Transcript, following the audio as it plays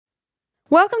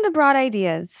Welcome to Broad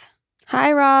Ideas.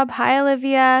 Hi, Rob. Hi,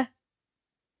 Olivia.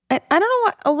 I don't know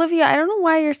why, Olivia, I don't know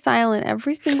why you're silent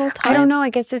every single time. I don't know. I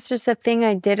guess it's just a thing.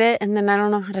 I did it, and then I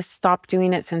don't know how to stop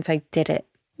doing it since I did it.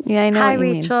 Yeah, I know Hi, what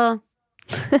you Rachel.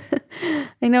 mean.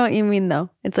 I know what you mean, though.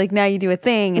 It's like now you do a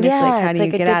thing, and it's like, how do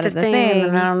you get out of the thing?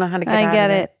 And I don't know how to get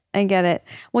out of it. I get it.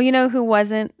 Well, you know who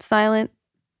wasn't silent?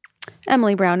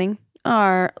 Emily Browning,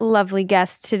 our lovely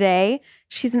guest today.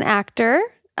 She's an actor.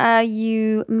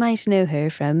 You might know her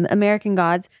from American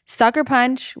Gods, Sucker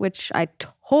Punch, which I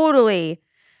totally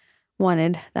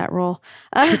wanted that role,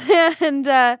 and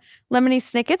Lemony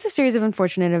Snicket's A Series of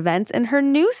Unfortunate Events, and her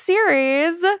new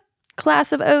series,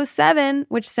 Class of '07,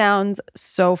 which sounds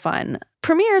so fun.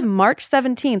 Premieres March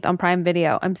 17th on Prime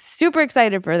Video. I'm super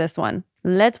excited for this one.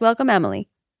 Let's welcome Emily.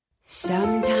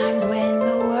 Sometimes when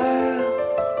the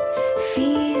world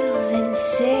feels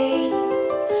insane,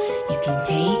 you can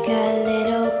take a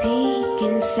little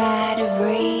peek inside of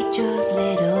Rachel's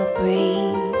little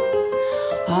brain.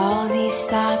 All these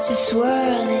thoughts are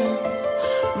swirling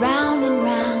round and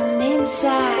round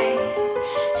inside.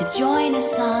 So join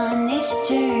us on this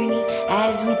journey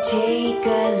as we take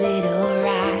a little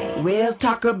ride. We'll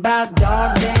talk about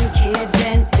dogs and kids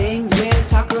and things. We'll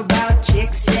talk about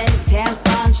chicks and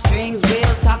tampon strings.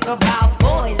 We'll talk about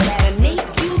boys that make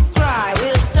you cry.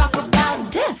 We'll talk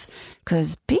about death,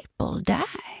 'cause people die.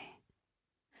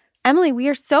 Emily, we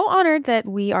are so honored that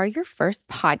we are your first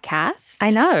podcast.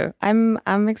 I know.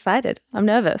 I'm excited. I'm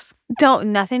nervous.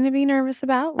 Nothing to be nervous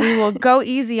about. We will go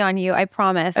easy on you, I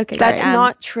promise. Okay, that's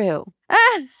not true.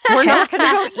 We're not going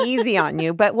to go easy on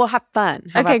you, but we'll have fun.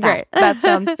 How Okay, about great. That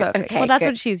sounds perfect. Okay, well, that's good.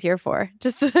 what she's here for.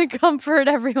 Just to comfort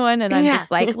everyone. And I'm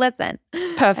just like, listen,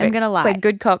 Perfect. I'm going to lie. It's like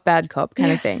good cop, bad cop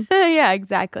kind of thing. Yeah,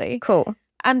 exactly. Cool.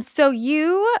 So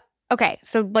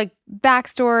like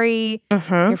backstory,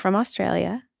 you're from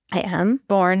Australia. I am.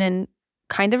 Born and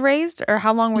kind of raised, or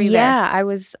how long were you there? Yeah, I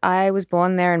was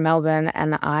born there in Melbourne,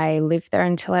 and I lived there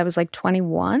until I was like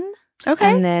 21. Okay.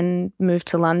 And then moved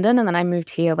to London, and then I moved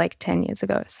here like 10 years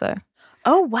ago. So,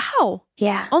 oh, wow.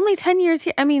 yeah. Only 10 years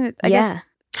here. I mean, I guess.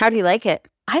 How do you like it?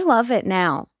 I love it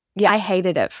now. Yeah. I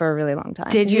hated it for a really long time.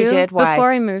 Did you? You did? Why?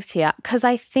 Before I moved here. Because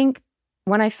I think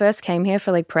when I first came here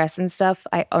for like press and stuff,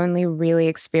 I only really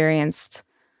experienced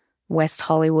West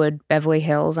Hollywood, Beverly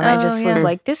Hills. And I just was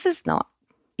like, it's not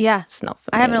for me.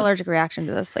 I have an allergic reaction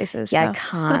to those places. Yeah, so. I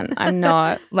can't. I'm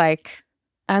not like,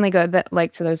 I only go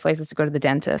to those places to go to the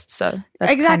dentist. So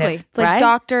that's exactly. kind of, it's like right?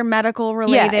 doctor, medical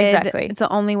related. Yeah, exactly. It's the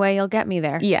only way you'll get me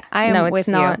there. Yeah. I am it's with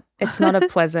not, you. It's not a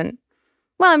pleasant,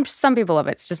 well, some people love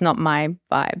it. It's just not my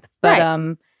vibe. But,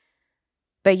 Right.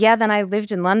 but yeah, then I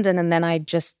lived in London, and then I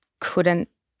just couldn't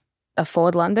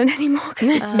afford London anymore because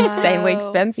it's insanely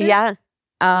expensive. Yeah.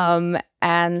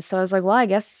 And so I was like, well, I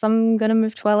guess I'm going to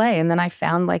move to LA. And then I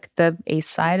found like the East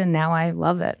Side, and now I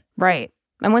love it. Right.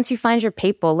 And once you find your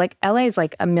people, like LA is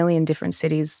like a million different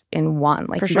cities in one.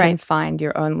 Like For you sure. can find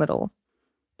your own little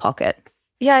pocket.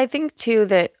 Yeah, I think too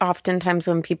that oftentimes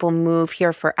when people move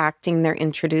here for acting, they're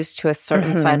introduced to a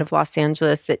certain side of Los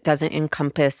Angeles that doesn't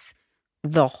encompass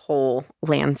the whole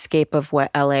landscape of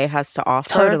what LA has to offer.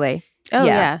 Totally. Oh,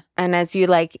 yeah. And as you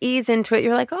like ease into it,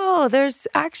 you're like, oh, there's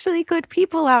actually good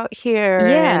people out here.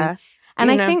 Yeah. And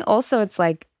you I know. think also it's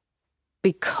like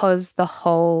because the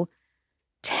whole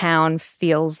town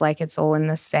feels like it's all in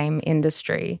the same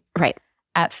industry. Right.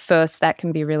 At first, that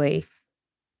can be really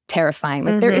terrifying.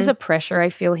 Like there is a pressure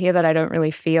I feel here that I don't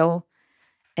really feel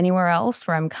anywhere else,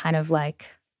 where I'm kind of like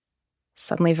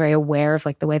suddenly very aware of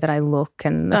like the way that I look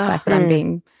and the fact that I'm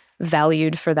being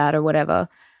valued for that or whatever.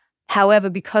 However,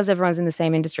 because everyone's in the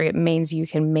same industry, it means you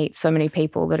can meet so many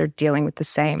people that are dealing with the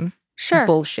same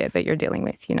bullshit that you're dealing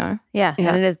with, you know? Yeah.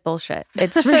 And it is bullshit.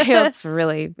 It's real. It's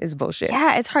really is bullshit.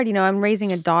 Yeah, it's hard. I'm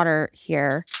raising a daughter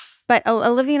here, but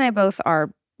Olivia and I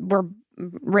were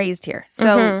raised here.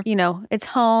 So, it's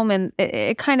home, and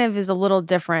it kind of is a little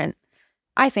different.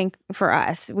 I think for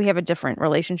us, we have a different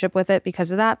relationship with it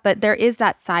because of that. But there is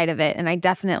that side of it. And I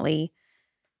definitely,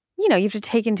 you have to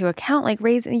take into account like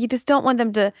raising, you just don't want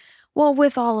them to, well,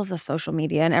 with all of the social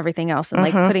media and everything else and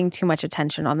like putting too much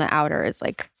attention on the outer is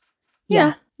like,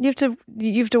 you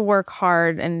have to work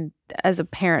hard, and as a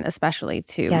parent especially,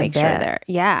 to make sure they're.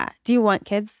 Yeah. Do you want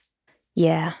kids?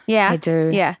 Yeah. Yeah. I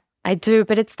do. Yeah. I do.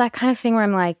 But it's that kind of thing where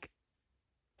I'm like,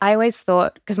 I always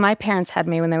thought, because my parents had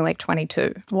me when they were like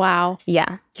 22. Wow.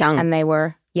 Yeah. Young. And they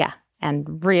were,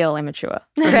 and real immature.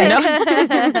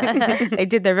 They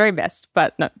did their very best,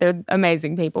 but no, they're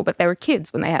amazing people. But they were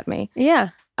kids when they had me. Yeah.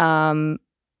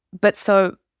 But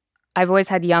so I've always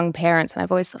had young parents, and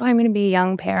I've always thought, I'm going to be a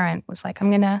young parent. Was like, I'm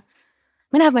gonna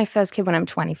have my first kid when I'm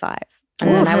 25. And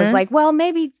then I was like, well,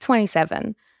 maybe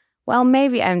 27. Well,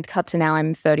 maybe I'm cut to now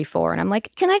I'm 34. And I'm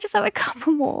like, can I just have a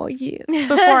couple more years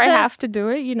before I have to do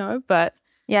it, But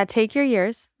yeah, take your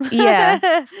years.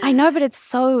 yeah, I know, but it's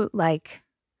so like,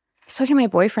 I was talking to my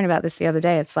boyfriend about this the other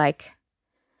day. It's like,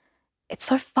 it's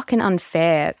so fucking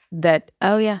unfair that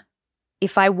Oh, yeah.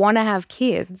 if I want to have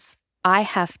kids, I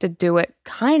have to do it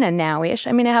kind of now-ish.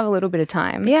 I mean, I have a little bit of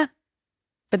time. Yeah.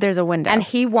 But there's a window. And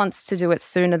he wants to do it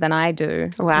sooner than I do.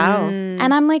 Wow.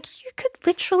 And I'm like, you could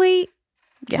literally,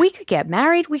 we could get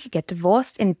married, we could get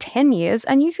divorced in 10 years,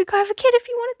 and you could go have a kid if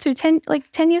you wanted to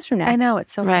 10 years from now. I know,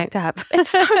 it's so fucked up. It's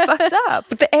so fucked up.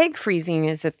 But the egg freezing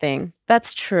is a thing.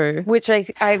 That's true. Which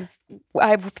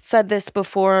I've said this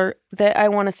before, that I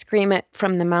want to scream it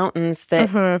from the mountains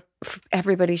that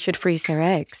everybody should freeze their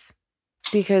eggs.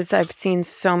 Because I've seen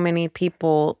so many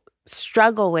people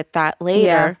struggle with that later.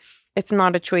 Yeah. It's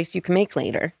not a choice you can make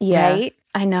later, Yeah. right?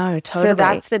 I know, totally. So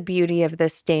that's the beauty of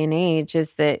this day and age,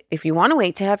 is that if you want to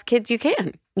wait to have kids, you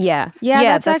can. Yeah. Yeah,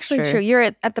 that's actually true.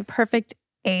 You're at the perfect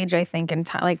age, I think, in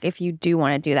time. Like, if you do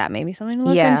want to do that, maybe something to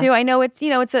look into. I know it's,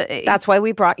 it's a... That's why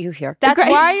we brought you here. That's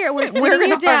why we're sitting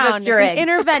you down. It's your an eggs.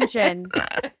 Intervention.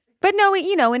 But no,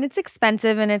 and it's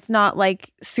expensive and it's not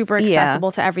like super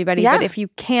accessible to everybody. Yeah. But if you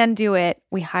can do it,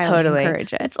 we highly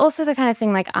encourage it. It's also the kind of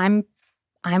thing like I'm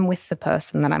with the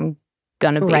person that I'm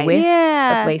going to be Right. with,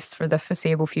 Yeah. at least for the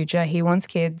foreseeable future. He wants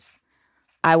kids.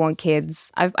 I want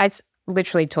kids. I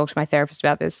literally talk to my therapist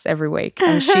about this every week.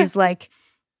 And she's like,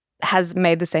 has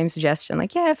made the same suggestion.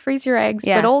 Like, yeah, freeze your eggs.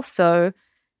 Yeah. But also,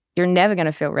 you're never going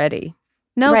to feel ready.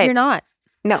 No, Right. you're not.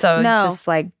 No. So No. just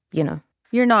like,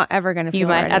 You're not ever going to feel you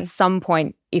might ready. at some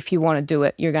point, if you want to do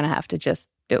it, you're going to have to just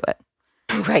do it.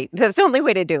 Right. That's the only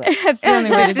way to do it. That's the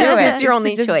only way to do it. It's your Just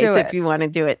only to choice. do it. If you want to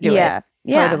do it, do Yeah, it.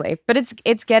 Yeah. totally. But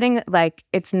it's getting like,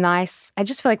 it's nice. I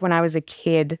just feel like when I was a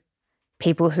kid,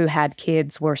 people who had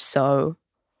kids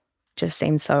just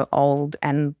seemed so old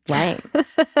and lame. Do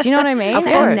you know what I mean? Of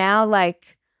course. And now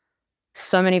like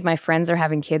so many of my friends are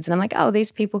having kids and I'm like, oh,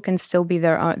 these people can still be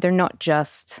their own. They're not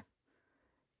just,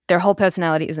 their whole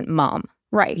personality isn't mom,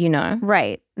 Right.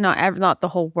 Right. Not the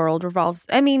whole world revolves.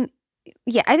 I mean,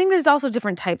 yeah, I think there's also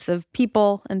different types of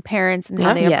people and parents and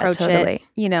how they approach totally.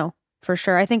 it, for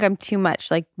sure. I think I'm too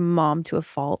much like mom to a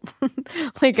fault.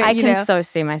 Like, I can so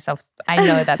see myself. I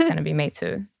know that's going to be me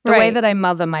too. The way Right. that I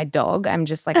mother my dog, I'm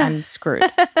just like, I'm screwed.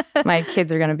 My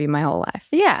kids are going to be my whole life.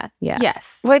 Yeah. Yeah.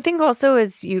 Yes. Well, I think also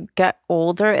as you get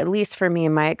older, at least for me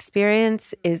in my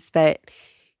experience, is that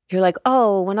you're like,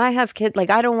 oh, when I have kids, like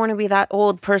I don't want to be that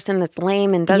old person that's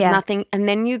lame and does Yeah. nothing. And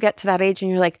then you get to that age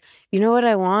and you're like, you know what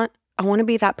I want? I want to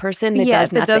be that person that does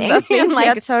that nothing. does nothing. And like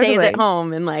Yeah, stays totally. at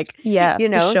home and like, Yeah, for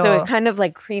so sure. it kind of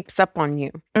like creeps up on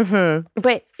you. Mm-hmm.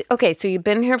 But okay, so you've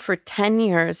been here for 10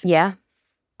 years, Yeah.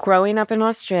 growing up in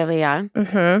Australia,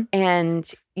 Mm-hmm. and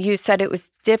you said it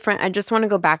was different. I just want to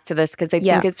go back to this because I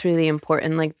Yeah. think it's really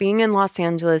important. Like being in Los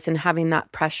Angeles and having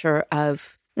that pressure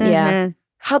of Yeah. Mhm.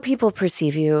 how people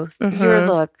perceive you, your Mhm.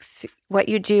 looks, what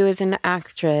you do as an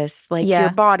actress, like Yeah. your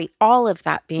body, all of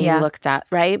that being Yeah. looked at,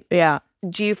 right? Yeah.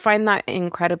 Do you find that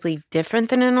incredibly different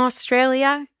than in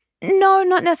Australia? No,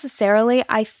 not necessarily.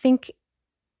 I think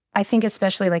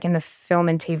especially like in the film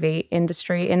and TV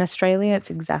industry in Australia, it's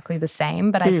exactly the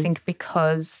same. But I think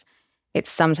because it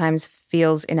sometimes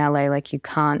feels in LA like you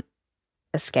can't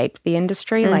escape the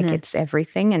industry, like Mhm. it's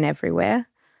everything and everywhere.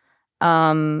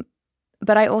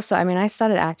 But I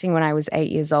started acting when I was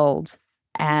 8 years old,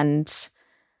 and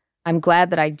I'm glad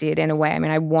that I did in a way. I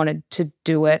mean, I wanted to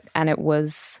do it, and it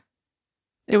was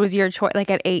your choice. Like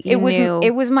at 8, you knew.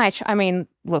 it was my I mean,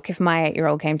 look, if my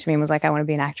 8-year-old came to me and was like, I want to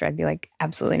be an actor, I'd be like,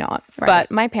 absolutely not. Right.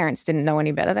 But my parents didn't know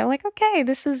any better. They were like, okay,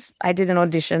 I did an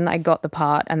audition, I got the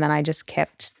part, and then I just kind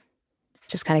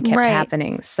of kept Right.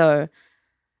 happening. So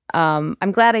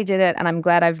I'm glad I did it, and I'm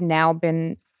glad I've now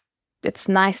been, it's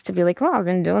nice to be like, well, I've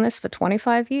been doing this for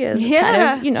 25 years.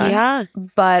 Yeah. Kind of, Yeah.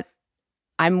 but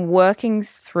I'm working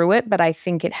through it, but I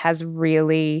think it has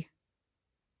really,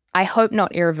 I hope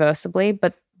not irreversibly,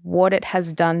 but what it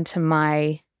has done to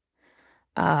my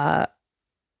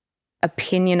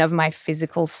opinion of my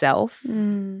physical self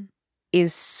Mm.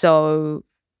 is so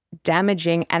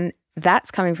damaging. And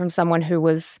that's coming from someone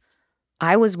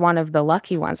I was one of the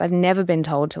lucky ones. I've never been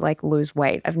told to like lose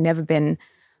weight. I've never been,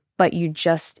 but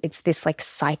it's this like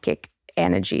psychic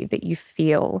energy that you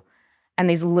feel. And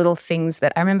these little things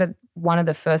that I remember one of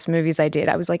the first movies I did,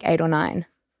 I was like 8 or 9.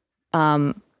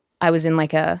 I was in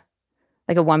like a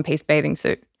one-piece bathing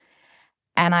suit.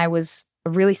 And I was a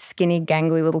really skinny,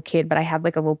 gangly little kid, but I had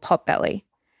like a little pot belly.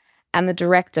 And the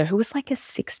director, who was like a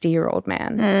 60-year-old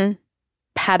man, Mm.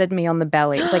 patted me on the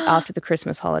belly. It was like after the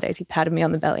Christmas holidays. He patted me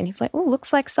on the belly and he was like, oh,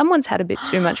 looks like someone's had a bit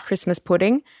too much Christmas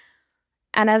pudding.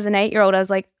 And as an 8-year-old, I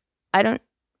was like,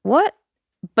 what?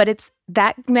 But it's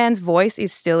that man's voice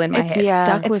is still in my head.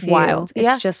 Stuck It's with you. wild.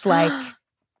 Yeah. It's just like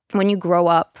when you grow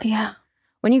up,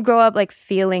 like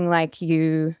feeling like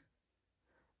you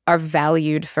are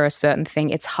valued for a certain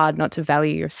thing, it's hard not to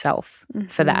value yourself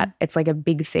for that. It's like a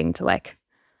big thing to like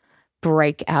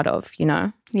break out of, you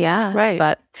know? Yeah. Right.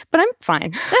 But I'm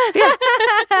fine.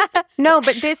 No,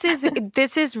 but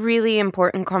this is really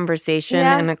important conversation,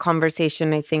 and a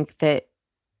conversation I think that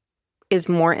is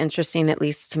more interesting, at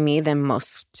least to me, than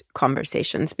most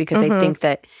conversations, because I think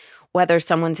that whether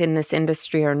someone's in this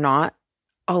industry or not,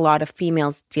 a lot of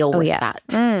females deal with that.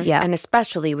 Yeah. And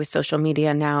especially with social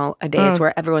media nowadays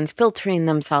where everyone's filtering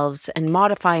themselves and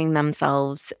modifying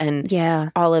themselves and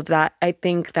all of that. I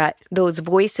think that those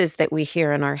voices that we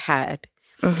hear in our head,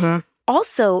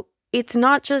 also, it's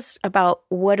not just about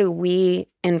what do we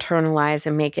internalize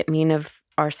and make it mean of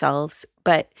ourselves,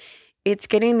 but it's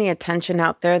getting the attention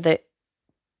out there that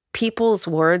people's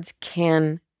words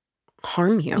can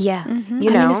harm you. Yeah.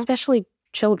 You know? I mean, especially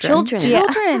children.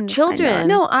 Children.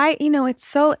 No, it's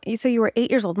so you were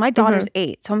 8 years old. My daughter's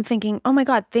 8. So I'm thinking, oh my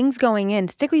God, things going in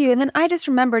stick with you. And then I just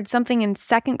remembered something in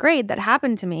 2nd grade that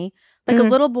happened to me. Like a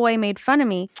little boy made fun of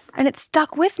me and it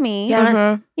stuck with me.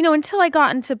 Yeah. You know, until I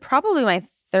got into probably my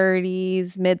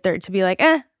 30s, mid-30s to be like,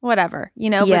 whatever, you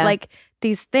know, but like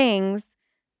these things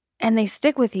and they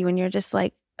stick with you and you're just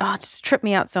like, oh, it just tripped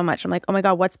me out so much. I'm like, oh my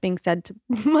God, what's being said to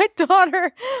my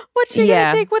daughter? What's she going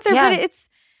to take with her? Yeah. But it's,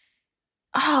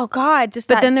 oh God, just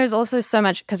But then there's also so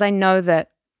much, because I know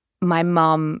that my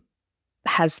mom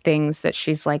has things that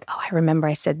she's like, oh, I remember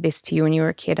I said this to you when you were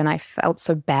a kid and I felt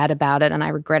so bad about it and I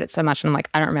regret it so much. And I'm like,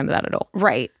 I don't remember that at all.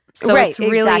 right. So Right, it's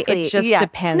really, exactly. it just Yeah.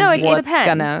 depends No, it what's depends.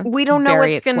 gonna We don't know bury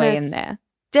what's its gonna way in there.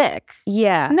 Stick.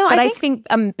 Yeah. No, but I I think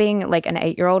being like an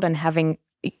 8-year-old and having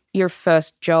your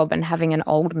first job and having an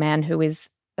old man who is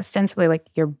ostensibly like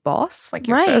your boss, like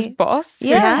your Right. first boss, who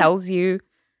Yeah. tells you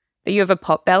that you have a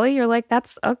pot belly, you're like,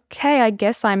 that's okay. I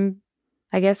guess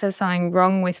there's something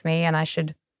wrong with me and I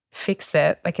should fix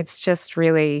it. Like it's just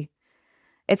really,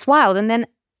 it's wild. And then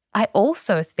I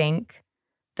also think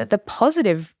that the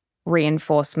positive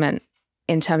reinforcement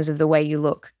in terms of the way you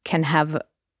look can have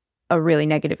a really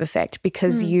negative effect,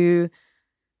 because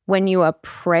when you are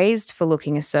praised for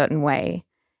looking a certain way,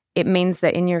 it means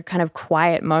that in your kind of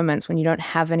quiet moments when you don't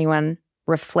have anyone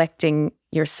reflecting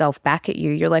yourself back at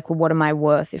you, you're like, well, what am I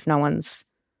worth if no one's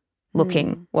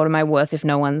looking? What am I worth if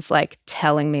no one's like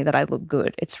telling me that I look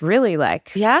good? It's really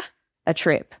like a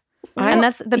trip. And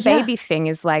that's the baby thing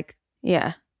is like,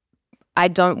 Yeah. I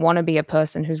don't want to be a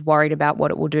person who's worried about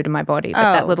what it will do to my body,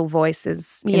 but that little voice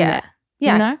is in there.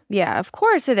 Yeah. You know? Yeah. Of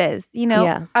course it is. You know,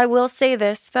 Yeah. I will say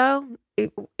this, though,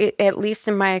 at least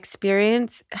in my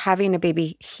experience, having a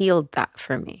baby healed that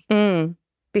for me.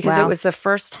 Because it was the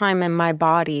first time in my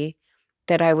body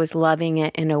that I was loving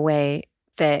it in a way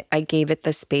that I gave it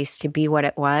the space to be what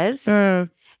it was.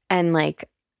 And like,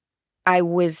 I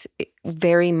was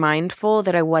very mindful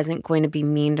that I wasn't going to be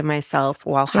mean to myself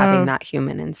while having that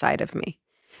human inside of me.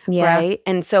 Yeah. Right.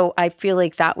 And so I feel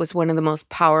like that was one of the most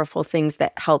powerful things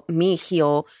that helped me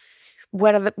heal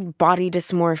whatever body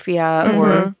dysmorphia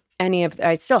or any of,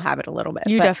 I still have it a little bit.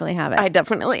 you but definitely have it. I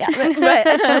definitely have it.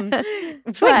 But,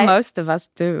 I feel like most of us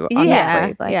do, honestly.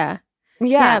 yeah. Like,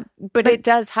 yeah, but it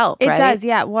does help, It right? does.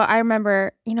 Yeah. Well, I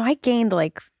remember, you know, I gained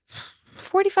like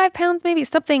 45 pounds, maybe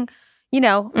something, you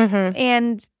know,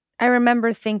 and I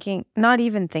remember thinking, not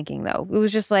even thinking though, it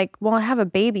was just like, well, I have a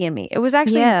baby in me. It was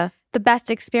actually the best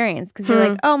experience because you're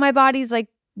like, oh, my body's like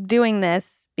doing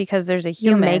this because there's a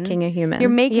human. You're making a human. You're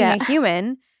making a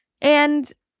human.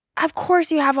 And of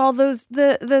course you have all those,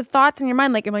 the thoughts in your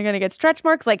mind, like, am I going to get stretch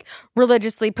marks? Like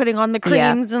religiously putting on the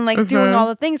creams and like doing all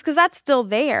the things because that's still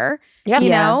there, you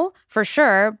know, for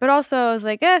sure. But also I was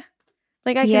like,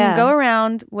 like I can go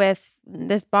around with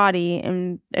this body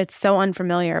and it's so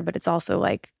unfamiliar, but it's also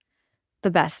like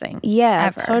the best thing. Yeah,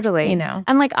 ever, totally. You know?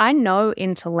 And like I know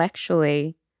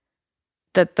intellectually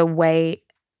that the way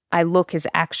I look is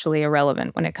actually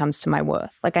irrelevant when it comes to my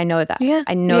worth. Like I know that. Yeah.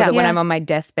 I know that when I'm on my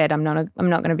deathbed, I'm not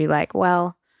going to be like,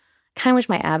 well, I kind of wish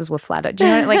my abs were flatter. Do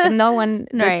you know? Like no one,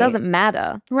 it doesn't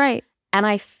matter. Right. And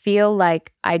I feel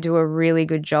like I do a really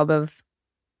good job of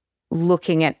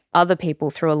looking at other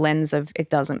people through a lens of it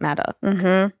doesn't matter.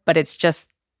 But it's just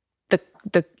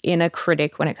the inner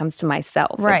critic when it comes to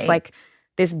myself. Right. It's like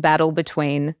this battle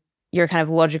between your kind of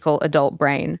logical adult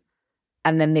brain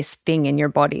and then this thing in your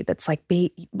body that's like, you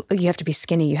have to be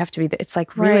skinny. You have to be, it's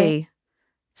like really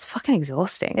it's fucking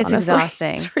exhausting. It's honestly.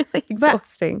 exhausting. It's really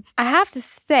exhausting. I have to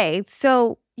say,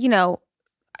 so, you know,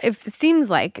 it seems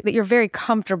like that you're very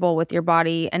comfortable with your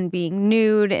body and being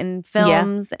nude in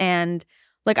films and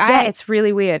like yeah, it's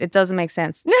really weird. It doesn't make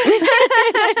sense.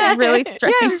 It's really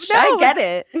strange. Yeah, no. I get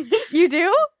it. You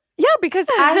do? Yeah, because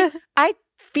I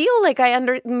feel like I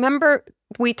remember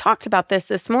we talked about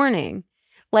this morning.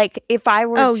 Like if I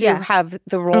were to have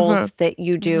the roles that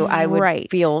you do, I would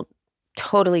feel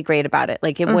totally great about it.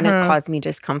 Like it wouldn't cause me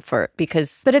discomfort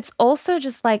because. But it's also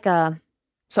just like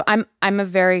so I'm a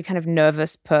very kind of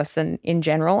nervous person in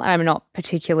general. I'm not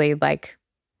particularly like,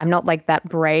 I'm not like that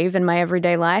brave in my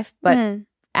everyday life, but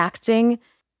acting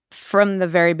from the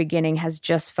very beginning has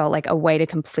just felt like a way to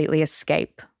completely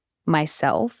escape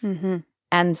myself.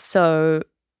 And so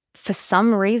for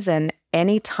some reason,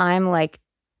 anytime like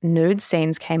nude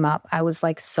scenes came up, I was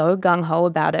like so gung-ho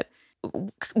about it,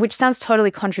 which sounds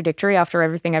totally contradictory after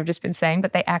everything I've just been saying,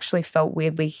 but they actually felt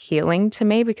weirdly healing to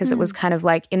me because it was kind of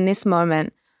like in this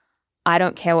moment, I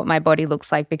don't care what my body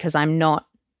looks like because I'm not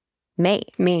me.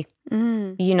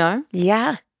 You know?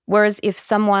 Yeah. Whereas if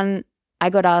someone, I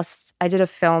got asked, I did a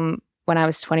film when I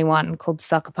was 21 called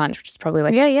Sucker Punch, which is probably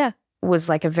like, was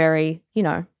like a very, you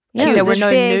know, there were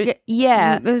no nude.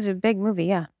 It was a big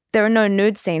movie, There were no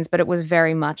nude scenes, but it was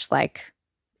very much like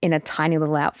in a tiny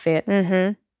little outfit.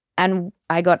 And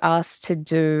I got asked to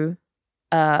do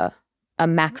a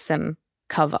Maxim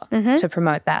cover to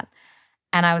promote that.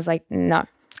 And I was like, no,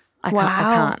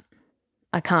 I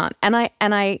can't. And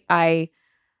I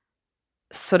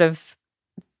sort of,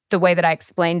 the way that I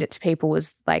explained it to people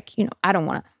was like, you know, I don't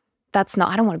want to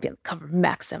be on the cover of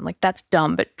Maxim. Like that's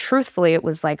dumb. But truthfully, it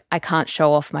was like, I can't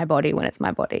show off my body when it's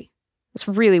my body. It's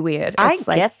really weird. It's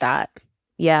I get that.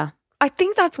 Yeah. I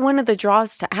think that's one of the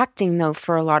draws to acting, though,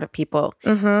 for a lot of people.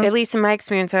 At least in my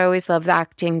experience, I always loved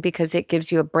acting because it gives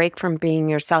you a break from being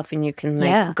yourself and you can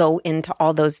like go into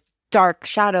all those dark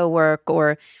shadow work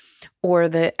or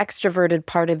the extroverted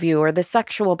part of you or the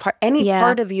sexual part, any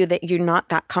part of you that you're not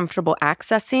that comfortable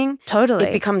accessing. Totally.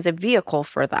 It becomes a vehicle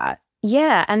for that.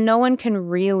 Yeah. And no one can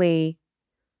really,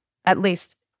 at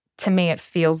least to me, it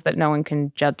feels that no one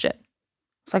can judge it.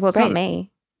 It's like, well, it's not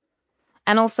me.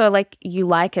 And also, like, you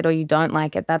like it or you don't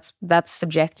like it. That's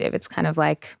subjective. It's kind of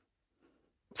like,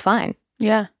 it's fine.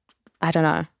 Yeah. I don't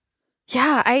know.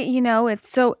 Yeah. You know, it's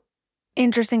so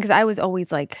interesting because I was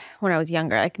always like, when I was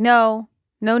younger, like, no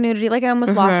nudity. Like, I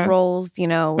almost lost roles, you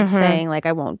know, saying, like,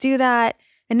 I won't do that.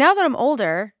 And now that I'm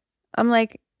older, I'm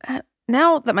like,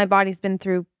 now that my body's been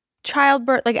through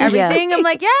childbirth, like everything, I'm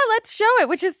like, yeah, let's show it,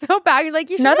 which is so bad. You're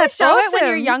like, you should show it when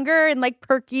you're younger and like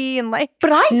perky and like.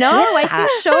 But I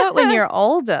think show it when you're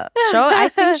older. I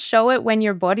think show it when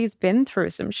your body's been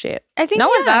through some shit. I think no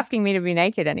one's asking me to be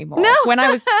naked anymore. No. When I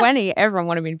was 20, everyone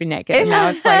wanted me to be naked. And now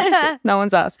it's like no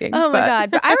one's asking. Oh my God.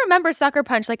 But I remember Sucker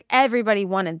Punch, like everybody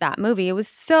wanted that movie. It was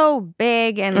so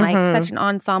big and like such an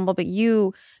ensemble, but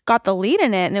you got the lead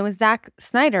in it and it was Zack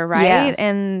Snyder, right? Yeah.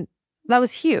 And that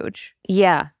was huge.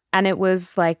 Yeah. And it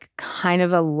was like kind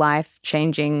of a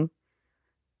life-changing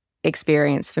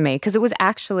experience for me because it was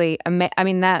actually, I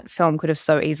mean, that film could have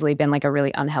so easily been like a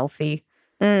really unhealthy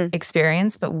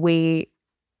experience, but we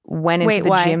went into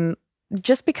the gym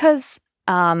just because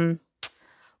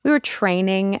we were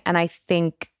training and I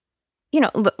think, you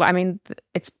know, look, I mean,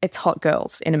 it's hot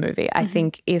girls in a movie. I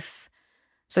think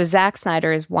so Zack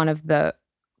Snyder is one of the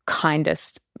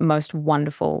kindest, most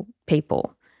wonderful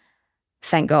people.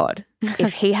 Thank God.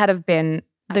 If he had have been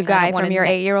the guy from your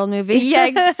 8-year-old movie.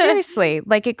 Yeah, seriously.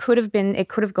 Like it could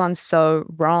have gone so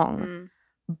wrong.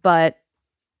 But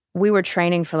we were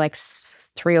training for like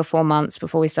 3 or 4 months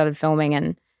before we started filming.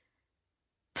 And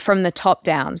from the top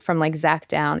down, from like Zack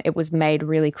down, it was made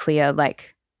really clear,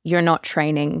 like, you're not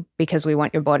training because we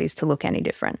want your bodies to look any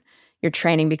different. You're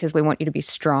training because we want you to be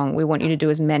strong. We want you to do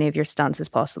as many of your stunts as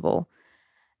possible.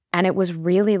 And it was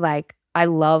really like, I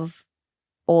love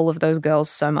all of those girls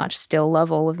so much, still love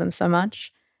all of them so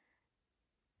much.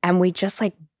 And we just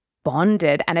like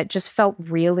bonded and it just felt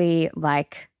really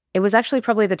like, it was actually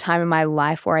probably the time in my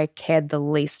life where I cared the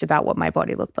least about what my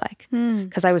body looked like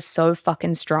because I was so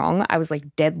fucking strong. I was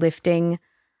like deadlifting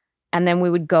and then we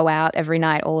would go out every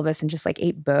night, all of us, and just like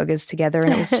eat burgers together.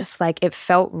 And it was just like, it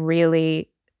felt really,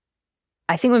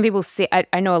 I think when people see,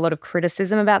 I know a lot of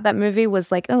criticism about that movie was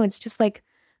like, oh, it's just like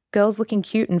girls looking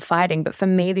cute and fighting. But for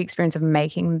me, the experience of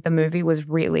making the movie was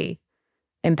really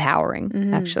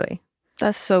empowering, actually.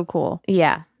 That's so cool.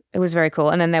 Yeah, it was very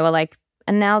cool. And then they were like,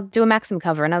 and now do a Maxim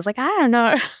cover. And I was like, I don't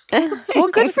know. Well,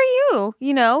 good for you,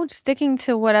 you know, sticking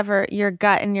to whatever your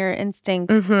gut and your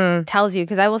instinct tells you.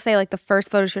 Because I will say, like, the first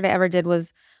photo shoot I ever did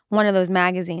was one of those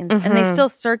magazines and they still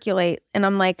circulate. And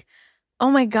I'm like,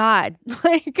 oh my God,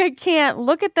 like I can't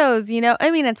look at those, you know?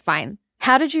 I mean, it's fine.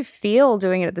 How did you feel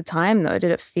doing it at the time though?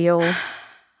 Did it feel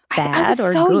bad I was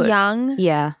or so good? young.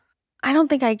 Yeah. I don't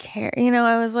think I care. You know,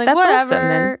 I was like, That's whatever. awesome,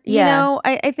 then. You Yeah. know,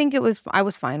 I think I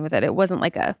was fine with it. It wasn't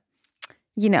like a,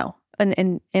 you know,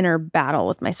 an inner battle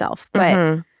with myself.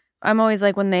 But I'm always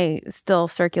like, when they still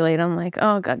circulate, I'm like,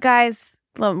 oh God, guys,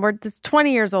 we're just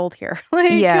 20 years old here. Like,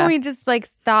 can we just like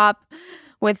stop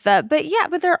with that? But yeah,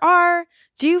 but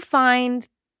do you find,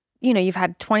 you know, you've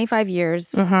had 25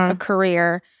 years, a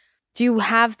career. Do you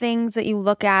have things that you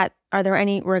look at? Are there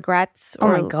any regrets? Oh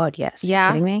my God, yes. Yeah.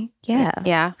 Kidding me? Yeah.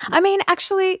 Yeah. I mean,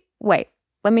 actually, wait,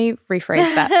 let me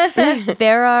rephrase that.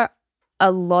 There are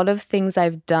a lot of things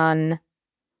I've done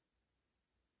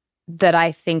that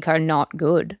I think are not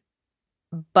good.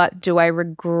 But do I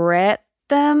regret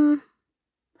them?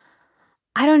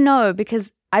 I don't know,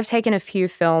 because I've taken a few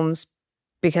films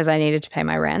because I needed to pay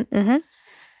my rent. And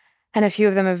a few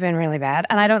of them have been really bad.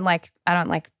 And I don't like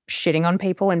shitting on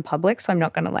people in public, so I'm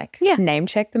not going to name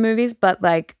check the movies, but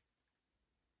like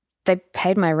they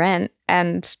paid my rent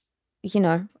and, you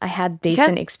know, I had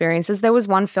decent experiences. There was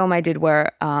one film I did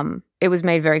where it was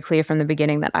made very clear from the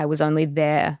beginning that I was only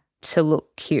there to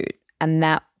look cute, and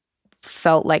that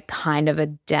felt like kind of a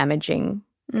damaging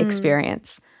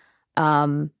experience.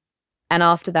 And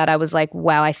after that I was like,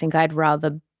 wow, I think I'd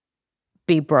rather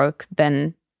be broke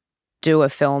than do a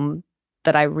film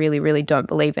that I really, really don't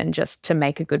believe in just to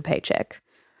make a good paycheck.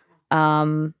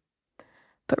 But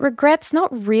regrets,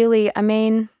 not really. I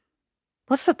mean,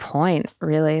 what's the point,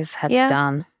 really? It's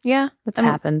done. Yeah. It's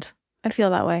happened. I feel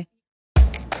that way.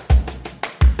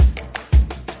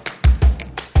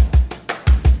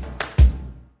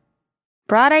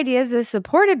 Broad Ideas is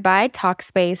supported by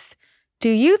Talkspace. Do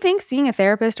you think seeing a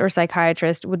therapist or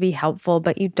psychiatrist would be helpful,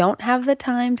 but you don't have the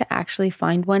time to actually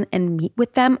find one and meet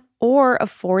with them or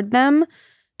afford them?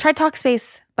 Try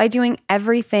Talkspace by doing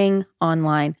everything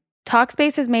online.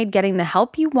 Talkspace has made getting the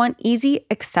help you want easy,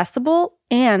 accessible,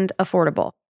 and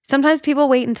affordable. Sometimes people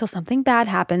wait until something bad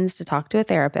happens to talk to a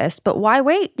therapist, but why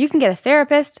wait? You can get a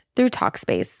therapist through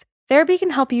Talkspace. Therapy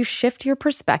can help you shift your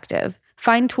perspective,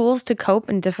 find tools to cope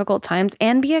in difficult times,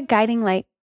 and be a guiding light.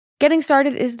 Getting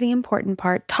started is the important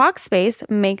part. Talkspace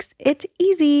makes it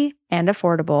easy and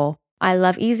affordable. I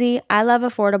love easy, I love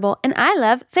affordable, and I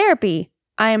love therapy.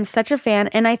 I am such a fan,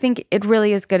 and I think it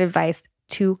really is good advice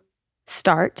to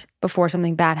start before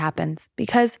something bad happens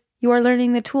because you are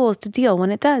learning the tools to deal when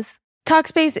it does.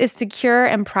 Talkspace is secure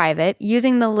and private,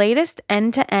 using the latest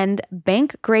end-to-end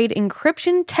bank-grade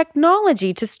encryption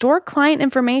technology to store client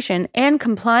information and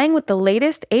complying with the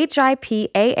latest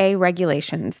HIPAA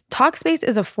regulations. Talkspace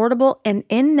is affordable and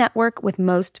in-network with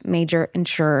most major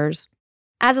insurers.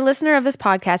 As a listener of this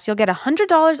podcast, you'll get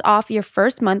 $100 off your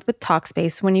first month with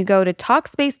Talkspace when you go to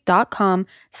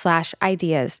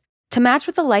Talkspace.com/ideas. To match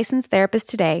with a licensed therapist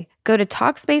today, go to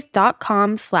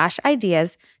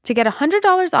Talkspace.com/ideas to get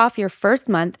 $100 off your first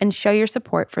month and show your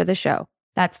support for the show.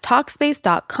 That's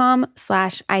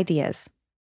Talkspace.com/ideas.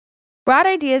 Broad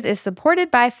Ideas is supported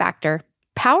by Factor.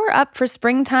 Power up for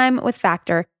springtime with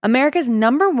Factor, America's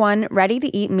 #1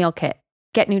 ready-to-eat meal kit.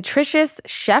 Get nutritious,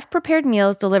 chef-prepared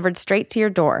meals delivered straight to your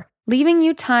door, leaving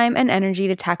you time and energy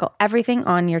to tackle everything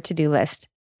on your to-do list.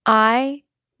 I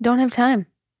don't have time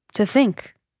to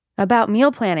think about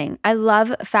meal planning. I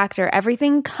love Factor.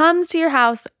 Everything comes to your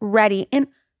house ready. And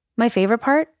my favorite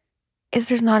part is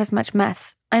there's not as much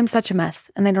mess. I'm such a mess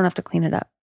and I don't have to clean it up.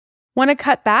 Want to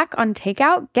cut back on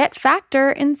takeout? Get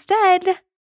Factor instead.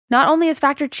 Not only is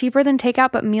Factor cheaper than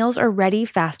takeout, but meals are ready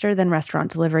faster than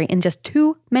restaurant delivery in just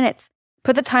 2 minutes.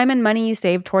 Put the time and money you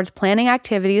save towards planning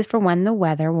activities for when the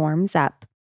weather warms up.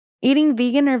 Eating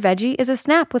vegan or veggie is a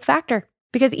snap with Factor.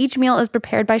 Because each meal is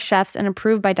prepared by chefs and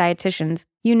approved by dietitians,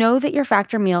 you know that your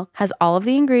Factor meal has all of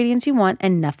the ingredients you want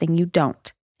and nothing you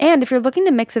don't. And if you're looking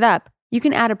to mix it up, you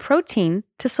can add a protein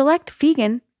to select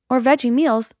vegan or veggie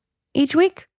meals each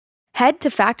week. Head to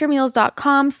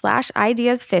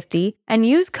factormeals.com/ideas50 and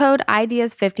use code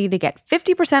ideas50 to get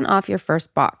 50% off your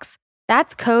first box.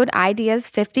 That's code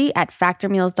ideas50 at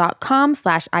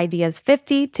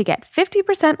factormeals.com/ideas50 to get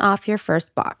 50% off your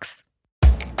first box.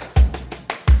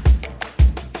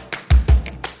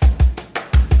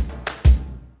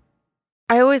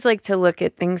 I always like to look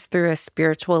at things through a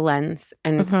spiritual lens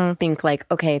and think like,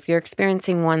 okay, if you're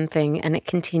experiencing one thing and it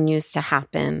continues to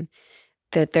happen,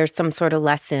 that there's some sort of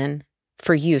lesson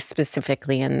for you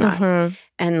specifically in that.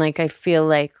 And like, I feel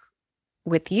like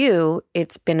with you,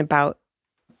 it's been about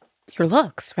your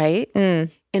looks, right?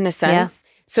 In a sense.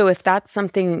 Yeah. So if that's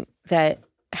something that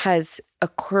has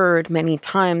occurred many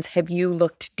times, have you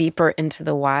looked deeper into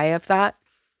the why of that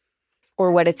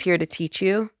or what it's here to teach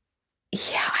you?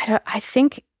 Yeah, I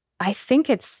think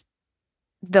it's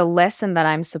the lesson that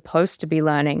I'm supposed to be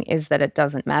learning is that it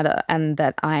doesn't matter and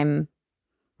that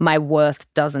my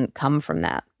worth doesn't come from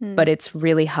that. But it's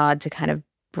really hard to kind of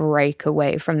break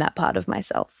away from that part of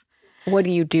myself. What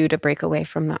do you do to break away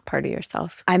from that part of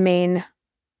yourself? I mean,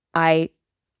 I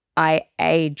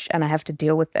age and I have to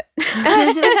deal with it.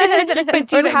 But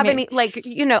do you have any, like,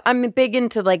 you know, I'm big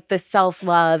into like the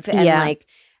self-love and like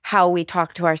how we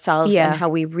talk to ourselves and how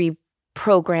we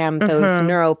reprogram those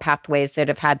neural pathways that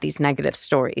have had these negative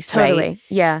stories, Totally. right?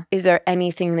 Yeah. Is there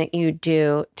anything that you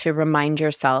do to remind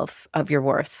yourself of your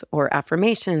worth or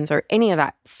affirmations or any of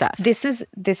that stuff? This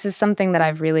is something that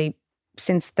I've really,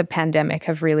 since the pandemic,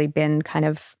 have really been kind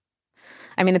of,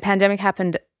 I mean, the pandemic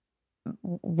happened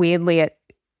weirdly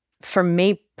for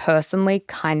me personally,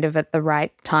 kind of at the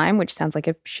right time, which sounds like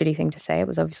a shitty thing to say. It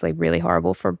was obviously really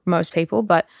horrible for most people,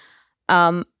 but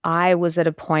I was at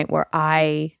a point where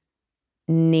I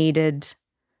needed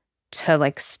to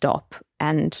like stop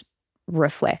and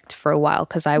reflect for a while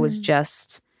because I was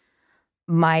just,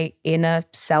 my inner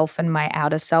self and my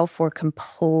outer self were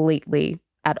completely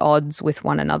at odds with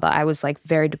one another. I was like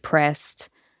very depressed,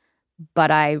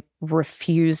 but I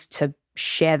refused to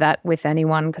share that with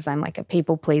anyone because I'm like a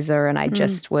people pleaser and I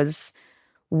just was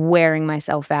wearing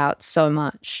myself out so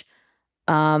much.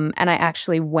 And I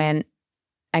actually went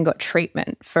and got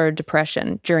treatment for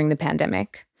depression during the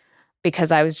pandemic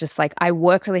because I was just like, I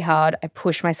work really hard, I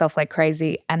push myself like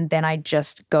crazy, and then I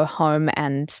just go home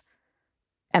and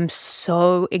am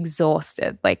so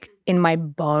exhausted, like in my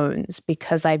bones,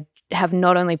 because I have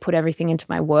not only put everything into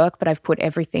my work, but I've put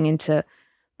everything into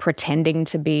pretending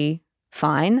to be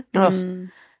fine.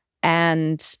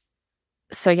 And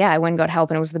so, yeah, I went and got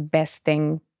help and it was the best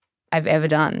thing I've ever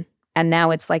done. And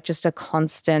now it's like just a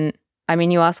constant, I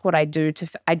mean, you ask what I do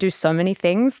I do so many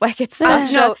things. Like it's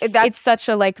such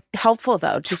a like helpful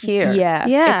though to hear.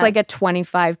 Yeah. It's like a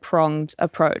 25-pronged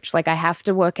approach. Like I have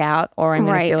to work out or I'm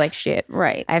going to feel like shit.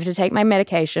 Right. I have to take my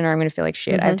medication or I'm going to feel like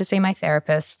shit. I have to see my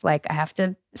therapist. Like I have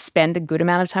to spend a good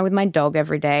amount of time with my dog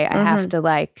every day. I have to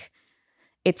like,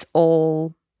 it's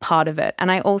all part of it.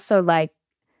 And I also like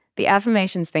the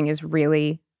affirmations thing is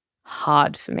really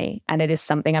hard for me and it is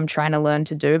something I'm trying to learn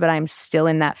to do, but I'm still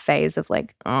in that phase of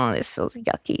like, oh, this feels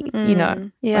yucky, you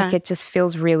know? Yeah. Like it just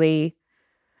feels really,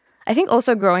 I think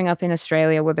also growing up in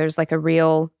Australia where there's like a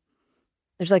real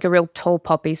tall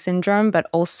poppy syndrome, but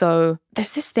also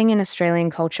there's this thing in Australian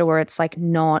culture where it's like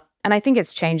not, and I think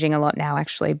it's changing a lot now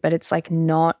actually, but it's like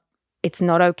it's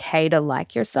not okay to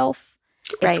like yourself.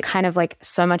 It's kind of like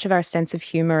so much of our sense of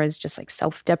humor is just like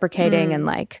self-deprecating and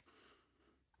like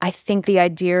I think the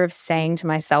idea of saying to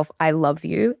myself, I love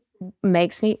you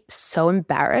makes me so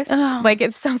embarrassed. Like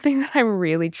it's something that I'm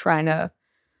really trying to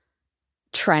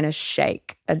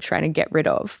shake and trying to get rid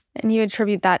of. And you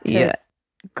attribute that to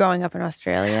growing up in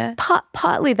Australia?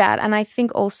 Partly that. And I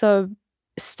think also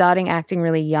starting acting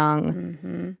really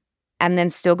young and then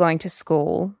still going to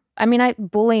school. I mean,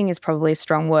 bullying is probably a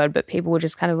strong word, but people were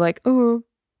just kind of like, oh,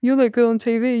 you're that girl on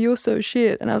TV, you're so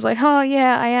shit. And I was like, oh,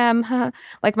 yeah, I am.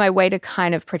 Like my way to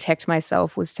kind of protect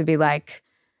myself was to be like,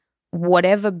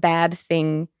 whatever bad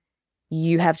thing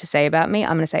you have to say about me,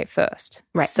 I'm going to say it first.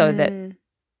 Right. So that,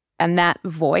 and that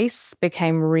voice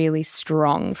became really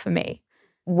strong for me,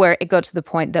 where it got to the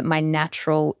point that my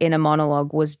natural inner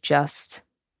monologue was just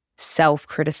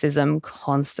self-criticism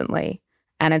constantly.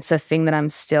 And it's a thing that I'm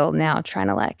still now trying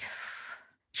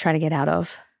to get out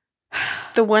of.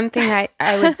 The one thing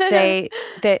I would say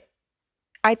that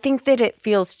I think that it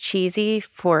feels cheesy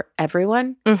for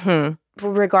everyone,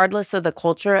 regardless of the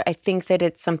culture. I think that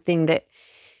it's something that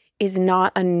is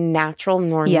not a natural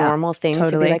nor normal thing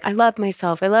to be like, I love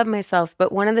myself.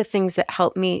 But one of the things that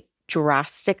helped me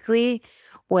drastically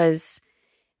was,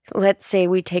 let's say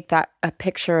we take a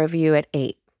picture of you at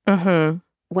 8.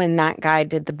 When that guy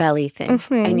did the belly thing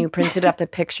and you printed up a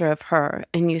picture of her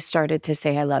and you started to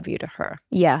say, I love you to her.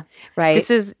 Yeah. Right?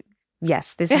 This is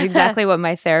exactly what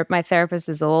my therapist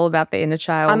is all about, the inner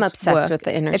child. I'm obsessed with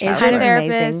the inner child. It's kind of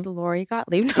therapist, Lori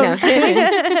Gottlieb.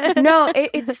 No,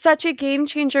 it's such a game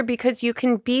changer because you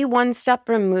can be one step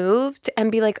removed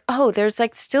and be like, oh, there's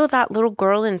like still that little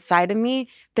girl inside of me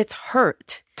that's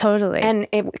hurt. Totally. And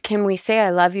can we say I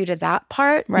love you to that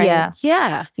part? Right.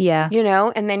 Yeah. You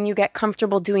know, and then you get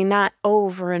comfortable doing that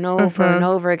over and over and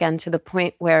over again to the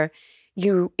point where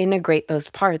you integrate those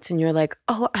parts and you're like,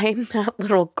 oh, I'm that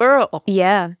little girl.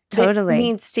 Yeah, totally. That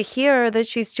needs to hear that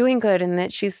she's doing good and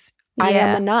that I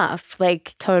am enough.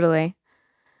 Like, totally.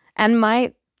 And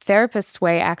my therapist's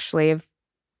way actually of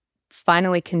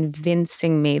finally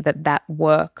convincing me that that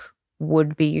work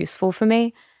would be useful for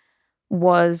me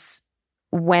was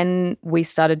when we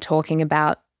started talking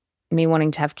about me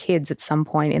wanting to have kids at some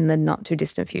point in the not too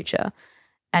distant future.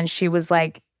 And she was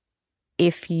like,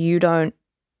 if you don't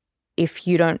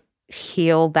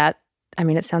heal that, I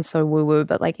mean, it sounds so woo-woo,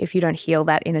 but like if you don't heal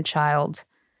that inner child,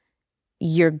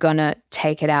 you're gonna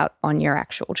take it out on your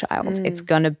actual child.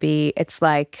 It's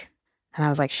like, and I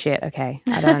was like, shit, okay,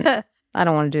 I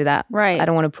don't want to do that. Right. I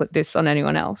don't want to put this on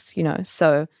anyone else, you know?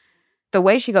 So the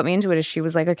way she got me into it is she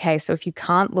was like, okay, so if you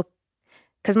can't look,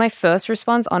 because my first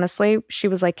response, honestly, she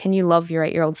was like, can you love your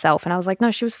 8-year-old self? And I was like,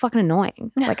 no, she was fucking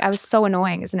annoying. Like I was so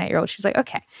annoying as an 8-year-old. She was like,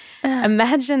 okay,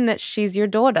 imagine that she's your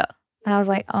daughter. And I was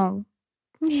like, oh,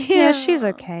 yeah, she's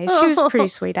okay. She was pretty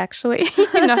sweet, actually.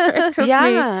 You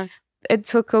know, it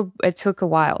took a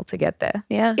while to get there.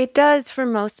 Yeah. It does for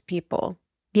most people.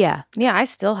 Yeah. Yeah, I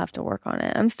still have to work on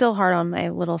it. I'm still hard on my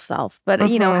little self. But,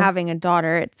 you know, having a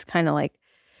daughter, it's kind of like,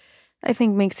 I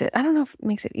think I don't know if it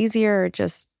makes it easier or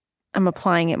just I'm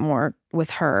applying it more with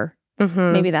her.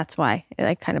 Maybe that's why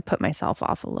I kind of put myself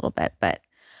off a little bit. But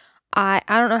I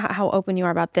don't know how open you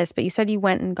are about this, but you said you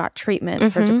went and got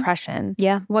treatment for depression.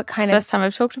 Yeah. What kind it's the first time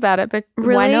I've talked about it, but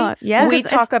Really? why not? Yeah. We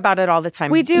talk about it all the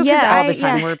time. We do. all the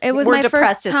time. Yeah. It was we're my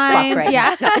depressed first as time. fuck right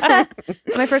yeah. now.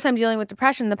 My first time dealing with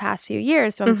depression the past few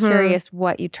years. So I'm curious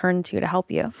what you turned to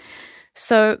help you.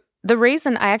 So the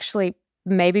reason I actually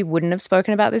maybe wouldn't have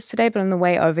spoken about this today, but on the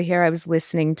way over here, I was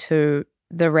listening to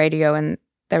the radio and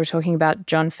they were talking about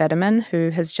John Fetterman, who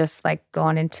has just like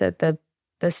gone into the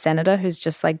senator who's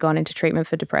just like gone into treatment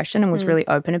for depression and was really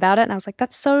open about it. And I was like,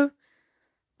 that's so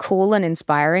cool and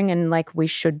inspiring. And like, we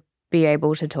should be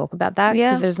able to talk about that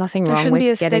because there's nothing wrong with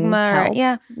getting stigma help.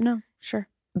 yeah, no, sure.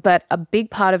 But a big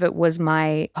part of it was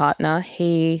my partner.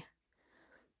 It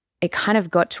kind of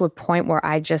got to a point where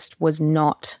I just was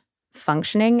not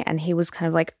functioning. And he was kind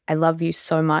of like, I love you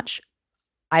so much.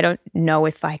 I don't know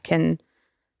if I can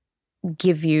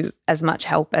give you as much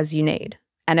help as you need.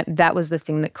 And that was the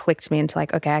thing that clicked me into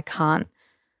like, okay, I can't,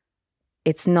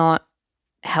 it's not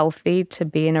healthy to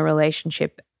be in a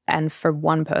relationship and for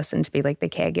one person to be like the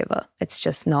caregiver. It's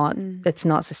just not, it's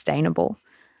not sustainable.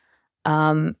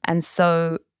 And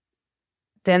so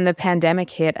then the pandemic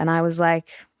hit and I was like,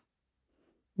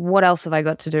 what else have I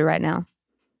got to do right now?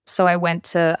 So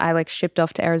I shipped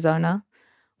off to Arizona,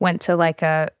 went to like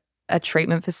a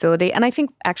treatment facility. And I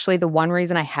think actually the one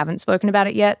reason I haven't spoken about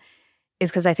it yet is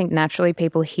because I think naturally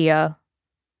people hear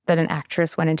that an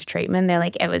actress went into treatment, they're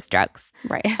like, it was drugs.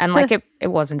 Right. And like it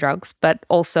wasn't drugs, but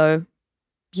also,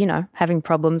 you know, having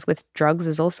problems with drugs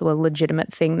is also a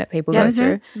legitimate thing that people go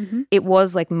through. It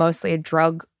was like mostly a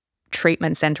drug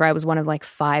treatment center. I was one of like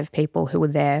 5 people who were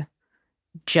there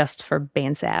just for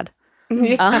being sad.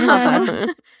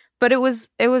 But it was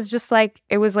just like,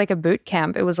 it was like a boot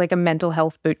camp. It was like a mental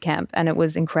health boot camp and it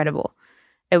was incredible.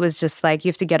 It was just like, you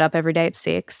have to get up every day at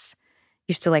 6.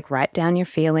 You have to like write down your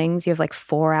feelings. You have like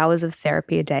 4 hours of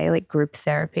therapy a day, like group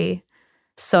therapy.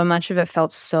 So much of it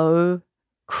felt so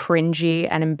cringy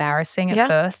and embarrassing at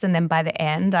first. And then by the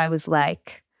end, I was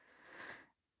like,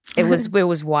 it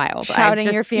was wild.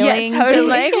 Shouting your feelings. Yeah, totally.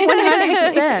 Like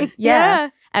 100%. Yeah.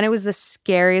 And it was the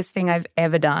scariest thing I've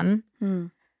ever done.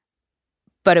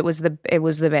 But it was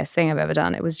the best thing I've ever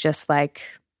done. It was just like,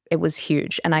 it was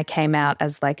huge. And I came out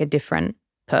as like a different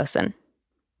person.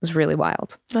 It was really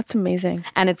wild. That's amazing.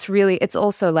 And it's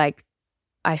also like,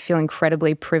 I feel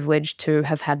incredibly privileged to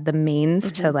have had the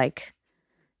means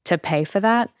to pay for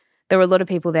that. There were a lot of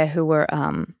people there who were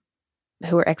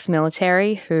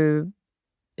ex-military who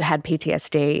had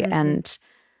PTSD and,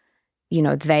 you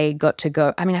know, they got to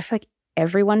go. I mean, I feel like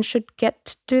everyone should get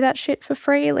to do that shit for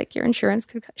free. Like your insurance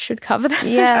should cover that.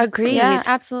 Yeah, agreed. Yeah,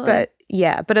 absolutely.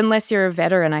 But unless you're a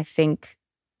veteran, I think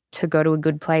to go to a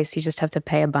good place, you just have to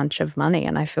pay a bunch of money.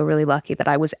 And I feel really lucky that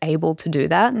I was able to do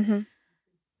that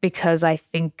because I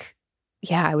think,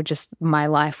 my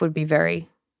life would be very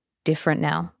different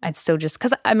now. I'd still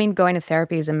because I mean, going to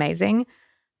therapy is amazing,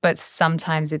 but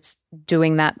sometimes it's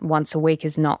doing that once a week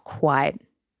is not quite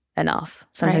enough.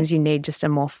 Sometimes you need just a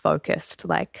more focused,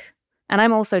 and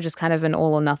I'm also just kind of an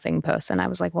all or nothing person. I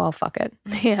was like, well, fuck it.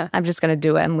 Yeah. I'm just going to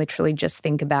do it and literally just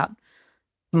think about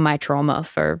my trauma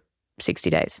for 60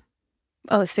 days.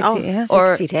 Oh, 60,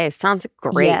 60 days. Sounds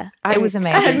great. Yeah, it was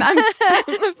amazing.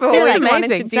 I've always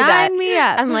wanted to do that. Sign me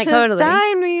up. I'm like, Totally.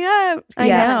 sign me up. I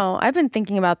know. I've been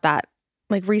thinking about that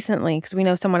recently because we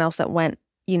know someone else that went,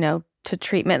 to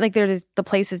treatment. Like there's the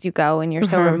places you go and you're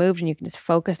so removed and you can just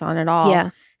focus on it all.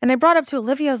 Yeah. And I brought up to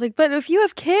Olivia, I was like, but if you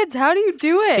have kids, how do you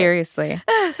do it? Seriously.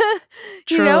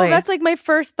 You know, that's like my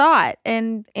first thought.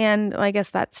 And I guess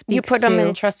that speaks You put them to-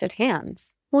 in trusted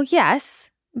hands. Well,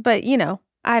 yes, but you know,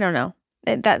 I don't know.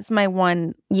 That's my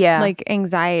one like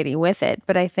anxiety with it.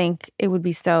 But I think it would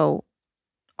be so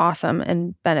awesome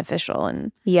and beneficial.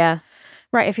 And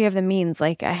right, if you have the means,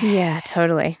 like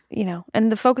totally. You know,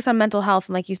 and the focus on mental health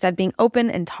and like you said, being open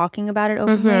and talking about it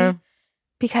openly,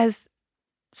 because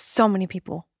so many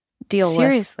people deal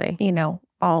with, you know,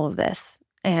 all of this.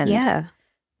 And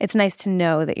it's nice to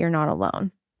know that you're not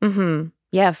alone.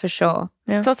 Yeah, for sure.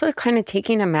 Yeah. It's also kind of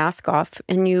taking a mask off,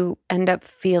 and you end up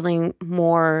feeling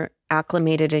more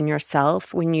acclimated in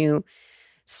yourself when you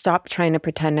stop trying to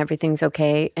pretend everything's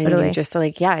okay. And you just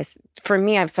like, for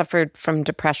me, I've suffered from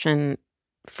depression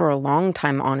for a long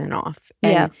time on and off.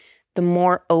 And the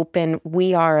more open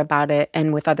we are about it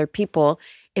and with other people,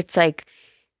 it's like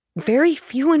very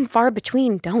few and far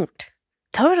between don't.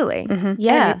 Totally.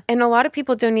 And a lot of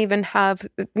people don't even have,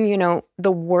 you know,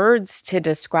 the words to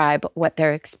describe what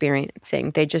they're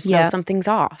experiencing. They just know something's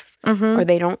off or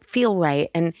they don't feel right.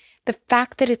 And the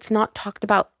fact that it's not talked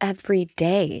about every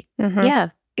day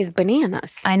is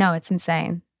bananas. I know, it's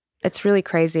insane. It's really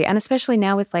crazy. And especially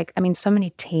now with like, I mean, so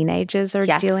many teenagers are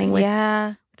dealing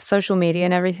with social media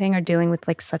and everything, are dealing with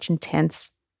like such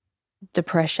intense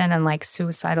depression and like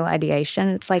suicidal ideation.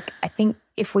 It's like, I think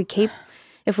if we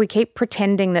keep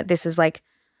pretending that this is like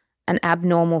an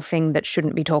abnormal thing that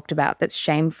shouldn't be talked about, that's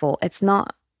shameful, it's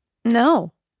not.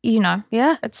 No. You know?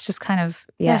 Yeah. It's just kind of,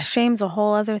 shame's a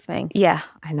whole other thing. Yeah,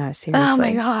 I know, seriously. Oh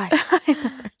my gosh.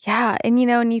 Yeah. And you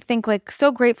know, and you think like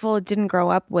so grateful it didn't grow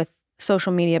up with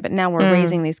social media, but now we're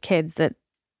raising these kids that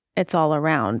it's all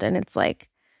around, and it's like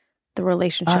the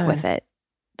relationship with it,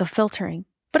 the filtering.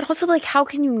 But also like, how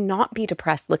can you not be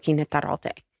depressed looking at that all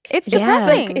day? It's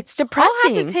depressing. Like, it's depressing.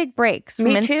 I'll have to take breaks from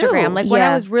Instagram. Like when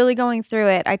I was really going through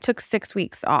it, I took 6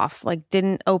 weeks off, like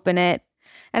didn't open it.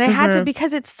 And I had to,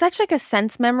 because it's such like a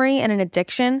sense memory and an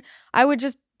addiction. I would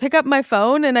just pick up my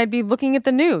phone and I'd be looking at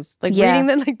the news, like reading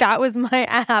them. Like that was my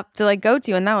app to like go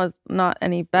to. And that was not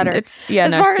any better as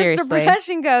far as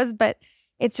depression goes. But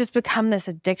it's just become this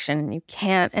addiction and you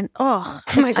can't. And oh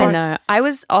my God. I know. I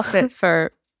was off it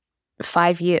for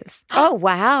 5 years. Oh,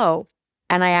 wow.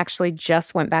 And I actually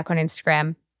just went back on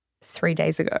Instagram 3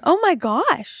 days ago. Oh my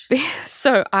gosh.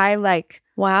 So I like,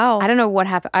 wow. I don't know what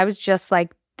happened. I was just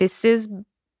like, this is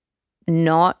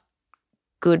not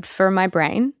good for my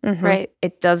brain. Right.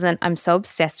 It doesn't, I'm so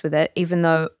obsessed with it, even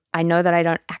though I know that I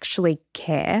don't actually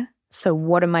care. So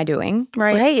what am I doing?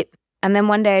 Right. And then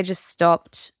one day I just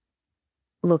stopped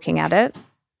looking at it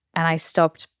and I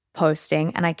stopped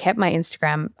posting and I kept my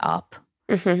Instagram up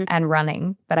and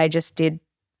running, but I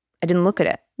didn't look at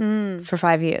it for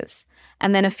 5 years.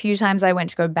 And then a few times I went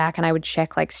to go back and I would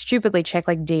stupidly check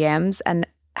like DMs and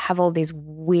have all these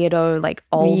weirdo like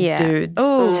old dudes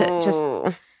to just,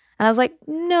 and I was like,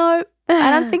 no,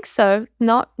 I don't think so.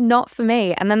 Not for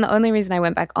me. And then the only reason I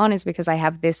went back on is because I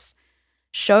have this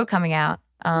show coming out.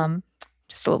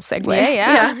 Just a little segue.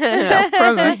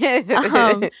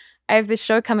 Self-promo. I have this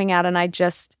show coming out and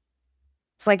it's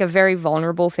like a very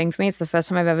vulnerable thing for me. It's the first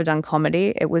time I've ever done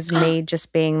comedy. It was me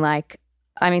just being like,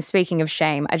 I mean, speaking of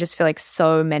shame, I just feel like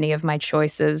so many of my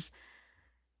choices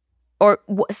or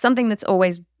something that's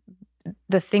always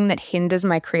the thing that hinders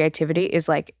my creativity is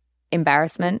like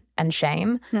embarrassment and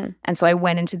shame. And so I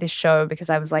went into this show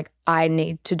because I was like, I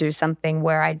need to do something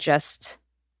where I just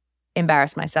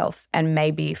embarrass myself and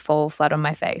maybe fall flat on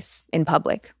my face in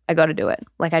public. I got to do it.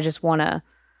 Like I just want to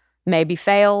maybe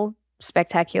fail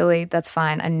spectacularly. That's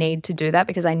fine. I need to do that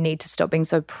because I need to stop being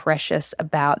so precious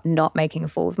about not making a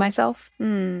fool of myself.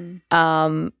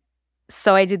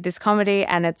 So I did this comedy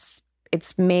and it's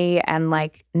me and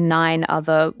like 9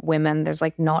 other women. There's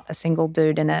like not a single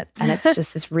dude in it. And it's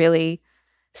just this really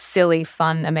silly,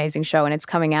 fun, amazing show. And it's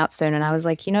coming out soon. And I was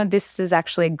like, you know, this is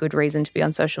actually a good reason to be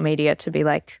on social media, to be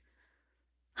like,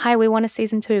 hi, we want a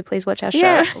season 2. Please watch our show.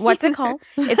 Yeah. What's it called?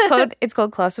 It's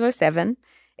called Class of 07.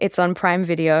 It's on Prime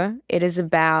Video. It is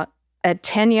about a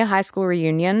 10-year high school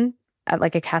reunion at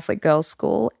like a Catholic girls'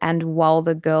 school. And while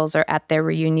the girls are at their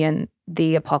reunion,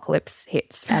 the apocalypse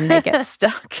hits and they get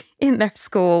stuck in their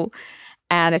school.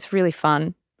 And it's really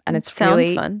fun. And it's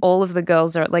really fun. All of the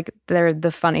girls are like, they're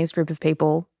the funniest group of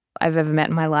people I've ever met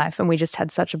in my life. And we just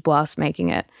had such a blast making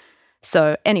it.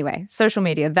 So anyway, social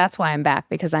media, that's why I'm back,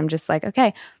 because I'm just like,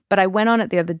 okay. But I went on it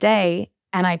the other day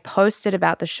and I posted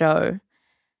about the show.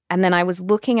 And then I was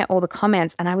looking at all the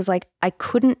comments and I was like, I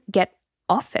couldn't get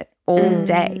off it all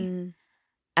day.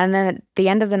 And then at the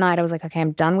end of the night, I was like, okay,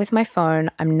 I'm done with my phone.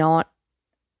 I'm not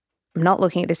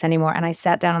looking at this anymore. And I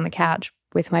sat down on the couch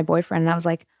with my boyfriend, and I was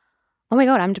like, oh my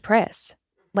God, I'm depressed.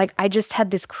 Like, I just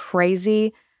had this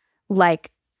crazy,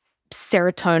 like,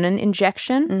 serotonin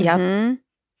injection. Yep.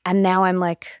 And now I'm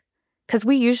like, because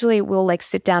we usually will like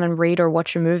sit down and read or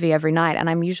watch a movie every night, and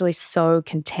I'm usually so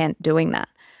content doing that.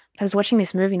 But I was watching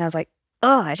this movie and I was like,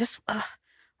 oh,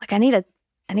 like I need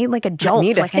like a jolt. I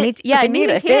need a like hit. I need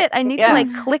a hit. I need to Yeah.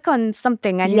 like click on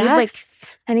something. I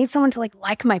Yes. need someone to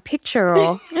like my picture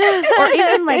or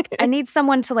even like I need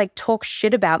someone to like talk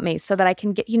shit about me so that I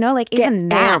can get, like Get even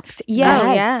that. amped.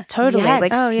 Yeah, Yes. totally. Yes.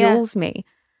 Like fuels me.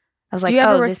 I was like, Do you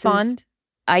ever this is- respond?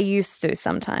 I used to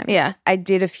sometimes. Yeah. I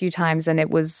did a few times and it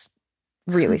was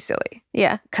really silly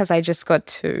Yeah. because I just got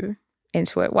too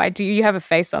into it. Why do you have a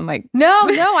face on like No,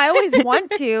 I always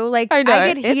want to. Like, I I, know.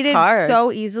 get It's heated hard.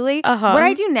 so easily. Uh-huh. What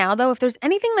I do now, though, if there's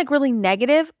anything like really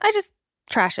negative, I just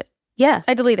trash it. yeah.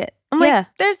 I delete it. I'm Yeah. like,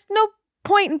 there's no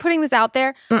point in putting this out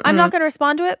there. I'm not going to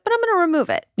respond to it, but I'm going to remove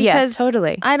it Yeah, because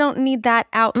totally. I don't need that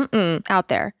out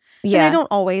there. Yeah. And I don't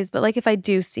always, but like if I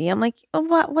do see, I'm like, oh,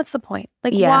 what's the point?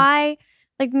 Like, Yeah. why?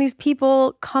 Like these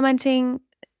people commenting,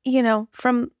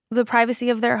 from the privacy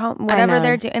of their home, whatever know.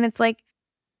 they're doing, and it's like,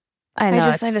 I know.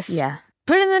 I just yeah.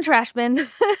 put it in the trash bin.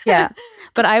 Yeah.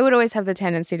 But I would always have the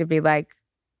tendency to be like,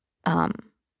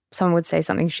 someone would say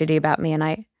something shitty about me,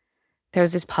 and there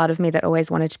was this part of me that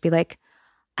always wanted to be like,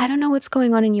 I don't know what's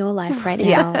going on in your life right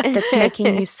Yeah. now that's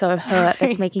making you so hurt,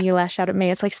 that's making you lash out at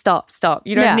me. It's like, stop.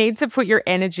 You don't Yeah. need to put your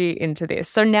energy into this.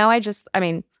 So now I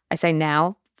say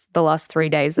now, the last 3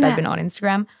 days that I've been on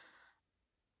Instagram,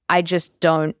 I just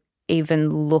don't even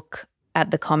look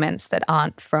at the comments that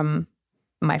aren't from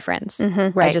my friends.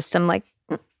 Mhm. Right. I just am like,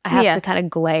 I have Yeah. to kind of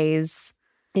glaze.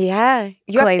 Yeah.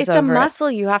 Glaze It's a over it. muscle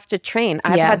you have to train.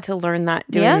 I've Yeah. had to learn that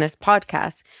doing Yeah. this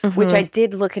podcast, which I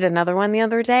did look at another one the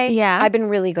other day. Yeah. I've been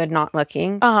really good not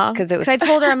looking Uh-huh. because it was. Because I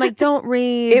told her, I'm like, don't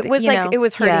read. it was like, it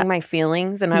was hurting Yeah. my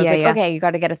feelings. And I was Yeah, like, yeah. okay, you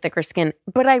got to get a thicker skin.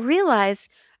 But I realized,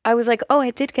 I was like, oh,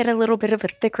 I did get a little bit of a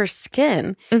thicker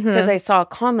skin because I saw a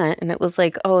comment and it was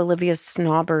like, oh, Olivia's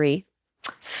snobbery.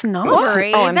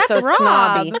 snobbery. Oh, I'm That's so Rob.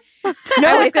 snobby.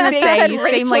 I was gonna they say, said you seem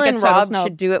Rachel like a and total Rob snob.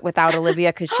 should do it without Olivia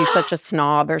because she's such a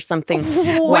snob or something, which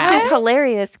is What?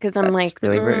 hilarious because I'm That's like,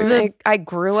 really rude. I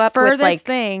grew up with Furthest like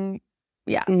thing.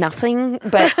 Yeah. nothing,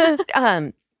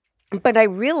 but I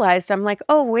realized I'm like,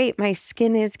 oh wait, my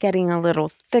skin is getting a little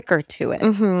thicker to it.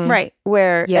 Right.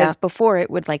 Whereas Yeah. before it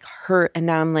would like hurt, and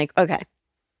now I'm like, okay,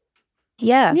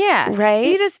 Yeah. Yeah. right?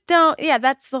 You just don't. Yeah,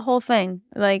 that's the whole thing.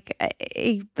 Like,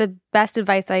 the best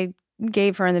advice I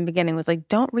gave her in the beginning was like,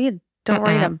 don't read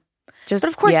them. Just, But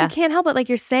of course, yeah. you can't help it. Like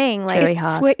you're saying, like, Really It's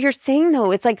hard. what you're saying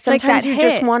though. It's like like sometimes that you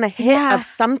just hit. want a hit Yeah. of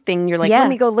something. You're like, Yeah. let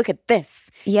me go look at this.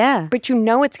 Yeah. But you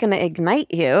know it's going to ignite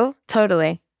you,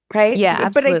 Totally. right? Yeah, But I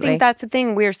absolutely. think that's the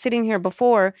thing. We were sitting here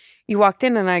before you walked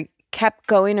in and I kept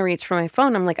going to reach for my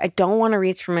phone. I'm like, I don't want to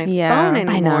reach for my Yeah, phone I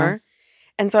know. anymore.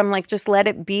 And so I'm like, just let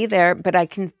it be there. But I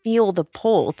can feel the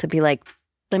pull to be like,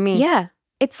 let me Yeah.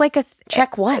 It's like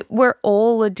check what? we're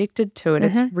all addicted to it. Mhm.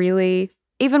 It's really,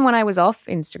 even when I was off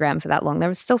Instagram for that long, there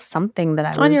was still something that I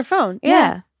was on your phone. Yeah.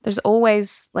 Yeah. There's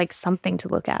always like something to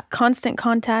look at. Constant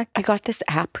contact. I got this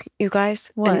app, you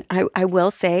guys. What? And I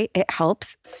will say it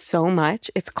helps so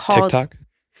much. It's called TikTok.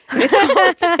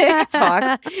 It's called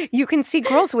TikTok. You can see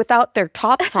girls without their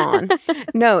tops on.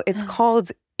 No, it's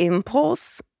called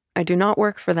Impulse. I do not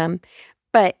work for them,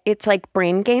 but it's like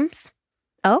brain games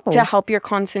Oh. to help your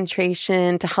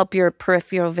concentration, to help your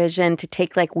peripheral vision, to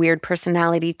take like weird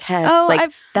personality tests. Oh, like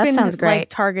I've that been, sounds like, great.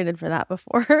 targeted for that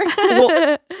before.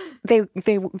 Well,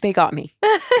 they got me.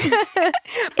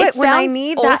 But It when I sounds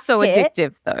need that also hit,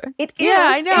 addictive though. it is. yeah,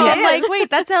 I know. It I'm is. like, wait,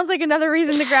 that sounds like another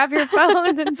reason to grab your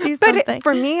phone and do But something.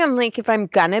 for me, I'm like, if I'm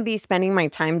gonna be spending my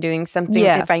time doing something,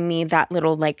 Yeah. if I need that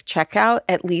little like checkout,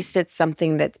 at least it's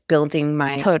something that's building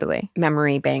my Totally.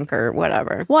 memory bank or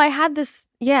whatever. Well, I had this,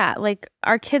 like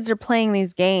our kids are playing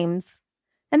these games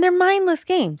and they're mindless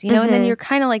games, and then Mhm. you're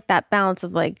kind of like that balance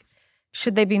of like,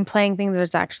 should they be playing things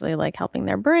that's actually like helping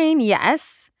their brain?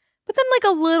 Yes. But then like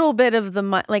a little bit of the,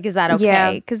 like, is that okay?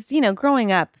 Yeah. Because,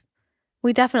 growing up,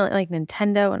 we definitely like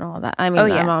Nintendo and all that. I mean, Oh,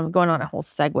 yeah. I'm going on a whole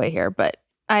segue here, but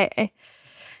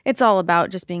it's all about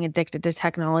just being addicted to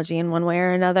technology in one way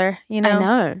or another, I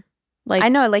know. Like, I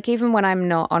know. Like even when I'm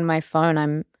not on my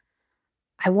phone,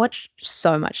 I watch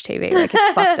so much TV. Like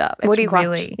it's fucked up. It's What do you watch?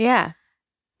 really yeah.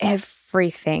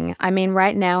 everything. I mean,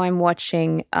 right now I'm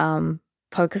watching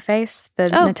Poker Face, the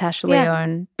Oh, Natasha yeah.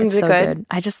 Lyonne. It's Is it so good? good.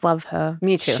 I just love her.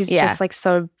 Me too. She's Yeah. just like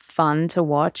so fun to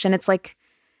watch, and it's like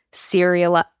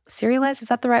serialized. Is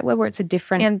that the right word? Where it's a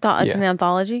different. It's an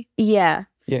anthology. Yeah,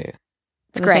 Yeah, yeah. it's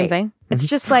The same great. thing. It's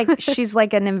just like she's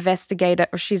like an investigator,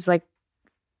 or she's like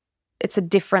it's a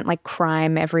different like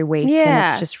crime every week. Yeah. And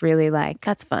it's just really like,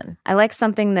 That's fun. I like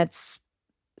something that's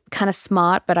kind of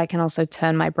smart, but I can also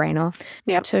turn my brain off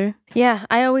too. Yeah,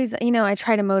 I always, I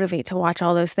try to motivate to watch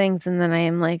all those things, and then I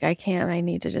am like, I can't. I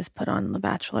need to just put on The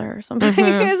Bachelor or something.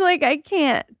 Because like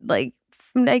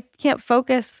I can't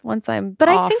focus once I'm. But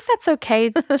off. I think that's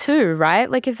okay too,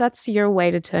 right? Like if that's your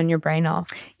way to turn your brain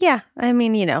off. Yeah, I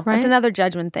mean, Right? it's another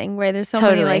judgment thing where there's so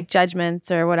many like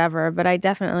judgments or whatever. But I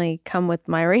definitely come with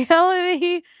my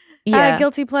reality,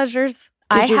 guilty pleasures.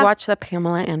 Did you watch the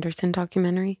Pamela Anderson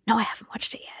documentary? No, I haven't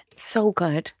watched it yet. So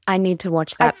good. I need to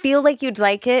watch that. I feel like you'd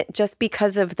like it just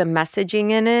because of the messaging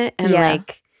in it and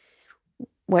like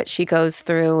what she goes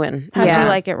through. And How'd you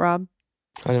like it, Rob?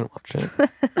 I didn't watch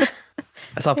it.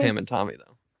 I saw Pam and Tommy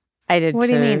though. I did. What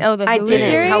do you mean? Oh, the I Hulu didn't.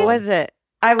 series? How was it?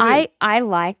 I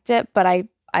liked it, but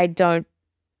I don't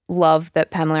love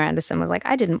that Pamela Anderson was like,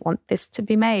 I didn't want this to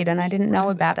be made, and I didn't know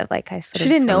about it. Like she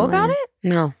didn't know about it?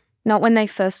 No, not when they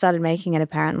first started making it.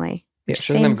 Apparently, Yeah,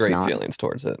 she doesn't have great feelings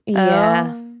towards it.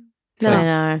 Yeah. So I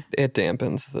know. It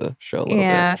dampens the show a little bit.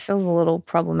 Yeah, it feels a little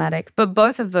problematic. But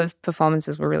both of those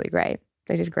performances were really great.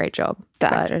 They did a great job.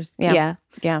 The actors. Yeah.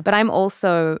 But I'm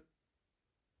also,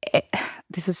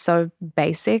 this is so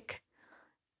basic.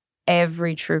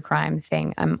 Every true crime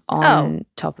thing, I'm on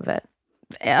top of it.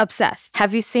 Obsessed.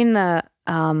 Have you seen the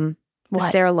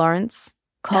Sarah Lawrence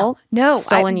cult? No.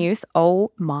 Stolen Youth.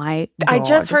 Oh my God. I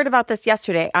just heard about this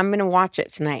yesterday. I'm going to watch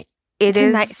it tonight. It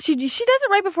Tonight. is. She does it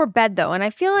right before bed though, and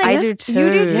I feel like I do too.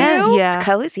 You do too. Yeah. It's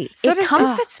cozy. So it does-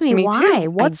 comforts me. me Why?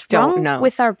 too. What's I don't wrong know.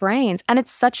 with our brains? And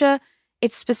it's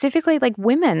specifically like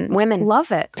women. Women.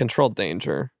 Love it. Controlled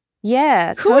danger.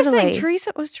 Yeah, Who was totally. saying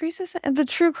Teresa? Was Teresa saying the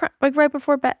true crime like right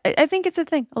before bed? I think it's a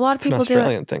thing. A lot of It's an people do it.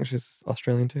 Australian thing. She's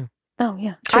Australian too. Oh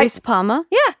yeah. Teresa Palmer?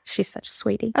 Yeah. She's such a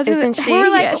sweetie. I was gonna- Isn't she? We're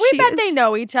like, Yeah, we she bet is. they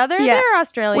know each other. Yeah. They're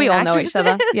Australian. We all know each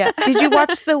other. actresses. Yeah. Did you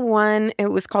watch the one?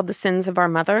 It was called The Sins of Our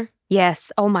Mother.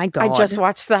 Yes. Oh my God. I just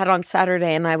watched that on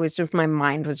Saturday and my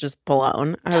mind was just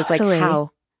blown. I was like, Totally. how?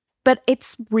 But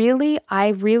I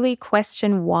really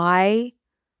question why,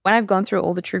 when I've gone through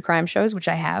all the true crime shows, which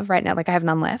I have right now, like I have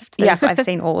none left. Yeah. I've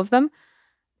seen all of them.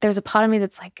 There's a part of me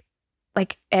that's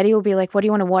like Eddie will be like, what do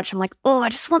you want to watch? I'm like, oh, I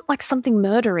just want like something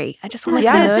murdery. I just want like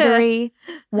Yeah. murdery.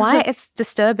 Why? It's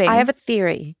disturbing. I have a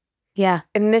theory. Yeah.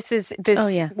 And this. Oh,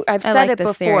 yeah. I've I said like it this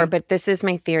before, theory. but this is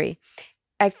my theory.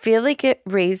 I feel like it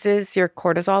raises your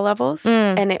cortisol levels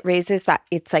and it raises that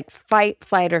it's like fight,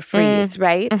 flight, or freeze,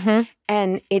 right? Mm-hmm.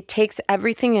 And it takes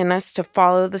everything in us to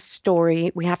follow the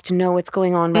story. We have to know what's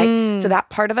going on, right? So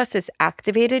that part of us is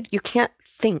activated. You can't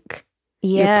think.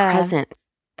 Yeah. You're present,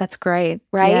 That's great.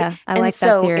 right? Yeah. I and like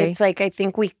so that theory. it's like I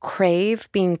think we crave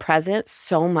being present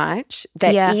so much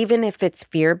that even if it's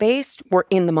fear-based, we're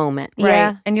in the moment. Right.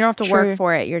 Yeah. And you don't have to True. work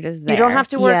for it. You're just there. You don't have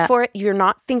to work Yeah. for it. You're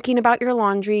not thinking about your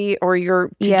laundry or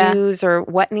your Yeah. to-dos or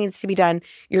what needs to be done.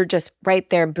 You're just right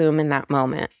there, boom, in that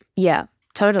moment. Yeah.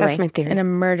 Totally. That's my theory. in a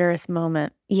murderous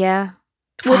moment. Yeah.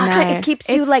 Well, I it's kind know. it keeps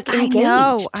you like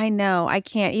engaged. I know. I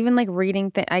can't even like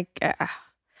reading things.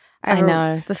 I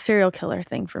know. The serial killer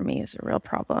thing for me is a real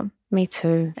problem. Me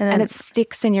too. And And, then- it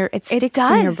sticks in your in your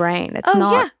does. brain. It's Oh,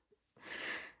 not yeah.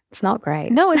 it's not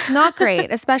great. No, it's not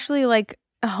great, especially like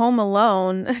Home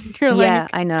Alone. You're yeah, like,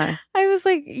 I know. I was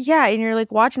like, yeah, and you're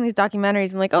like watching these documentaries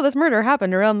and like, oh, this murder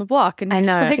happened around the block, and I you're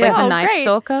know. just Like oh, the Night great.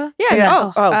 Stalker. Yeah. Yeah.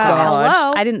 Oh, Oh, God.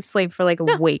 hello. I didn't sleep for like a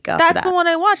week after That's that. the one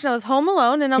I watched. And I was home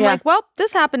alone, and I'm Yeah. like, well,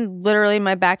 this happened literally in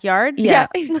my backyard. Yeah.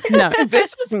 No.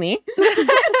 This was me.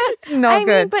 Not I good.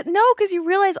 mean, but no, because you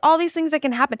realize all these things that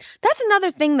can happen. That's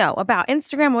another thing, though, about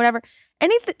Instagram, whatever.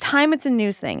 Any time it's a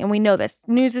news thing, and we know this,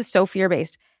 news is so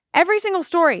fear-based. Every single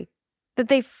story that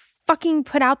they fucking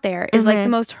put out there is like the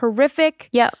most horrific,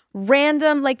 Yep.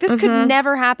 random, like this could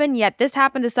never happen, yet this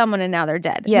happened to someone and now they're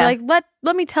dead. Yeah. You're like,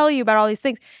 let me tell you about all these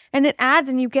things. And it adds,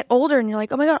 and you get older and you're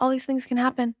like, oh my God, all these things can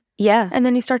happen. Yeah. And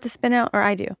then you start to spin out, or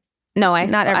I do. No,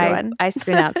 Not everyone. I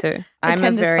spin out too. I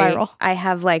tend to spiral. I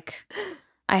have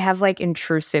like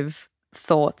intrusive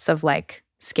thoughts of like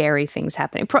scary things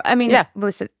happening. Yeah.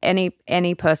 Listen,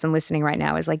 any person listening right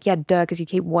now is like, yeah, duh, because you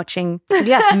keep watching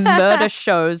Yeah. murder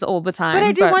shows all the time. But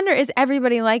I do wonder, is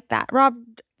everybody like that? Rob,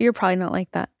 you're probably not like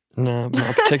that. No,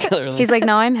 not particularly. He's like,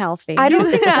 no, I'm healthy. I don't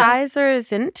think guys are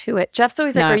as into it. Jeff's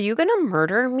always like, No. are you going to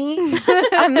murder me?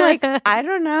 I'm like, I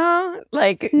don't know.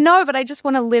 Like, No, but I just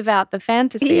want to live out the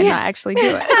fantasy and Yeah. not actually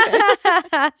do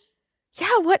it.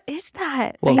 Yeah, what is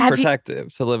that? well, it's Have you-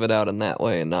 protective to live it out in that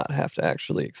way and not have to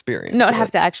actually experience Not it.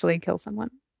 have to actually kill someone.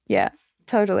 Yeah,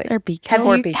 totally. Or be Have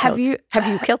killed. you- have you- have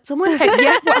you killed someone?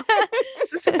 Yeah, well,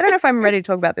 I don't know if I'm ready to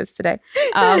talk about this today.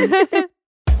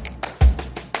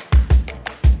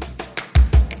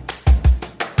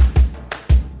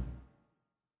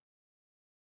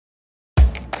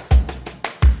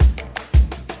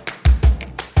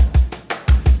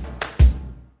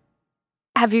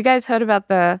 Have you guys heard about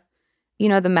the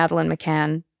Madeleine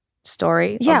McCann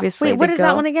story? Yeah. Obviously, Wait, what the is that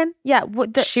girl- one again? Yeah.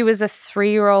 She was a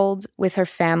 3-year-old with her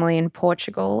family in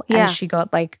Portugal, Yeah. and she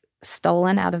got like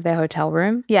stolen out of their hotel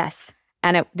room. Yes.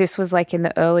 And this was like in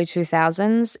the early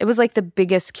 2000s. It was like the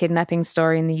biggest kidnapping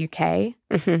story in the UK.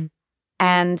 Mhm.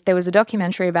 And there was a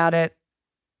documentary about it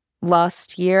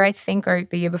last year, I think, or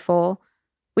the year before,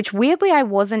 which weirdly I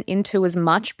wasn't into as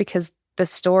much because the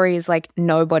story is like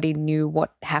nobody knew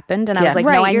what happened. And I Yeah. was like,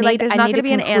 Right, no, I you're like, need, there's I not need gonna a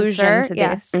be an conclusion answer. to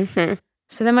Yeah. this. Mhm.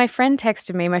 So then my friend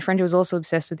texted me, my friend who was also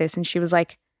obsessed with this, and she was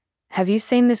like, have you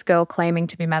seen this girl claiming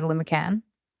to be Madeleine McCann?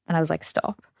 And I was like,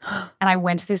 stop. And I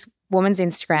went to this woman's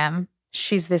Instagram.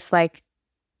 She's this like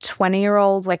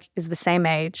 20-year-old, like is the same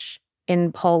age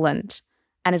in Poland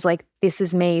and is like, this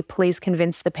is me. Please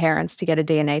convince the parents to get a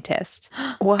DNA test.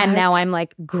 What? And now I'm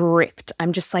like gripped.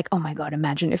 I'm just like, oh my God,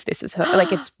 imagine if this is her.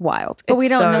 Like it's wild. But we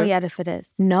It's don't know so- yet if it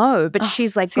is. No, but Oh,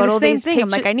 she's like See, got the all same these thing.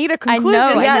 pictures. I'm like, I need a I know, conclusion.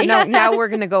 I Yeah, know. now we're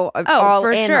gonna go all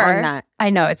for in sure. on that. I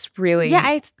know, it's really. Yeah,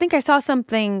 I think I saw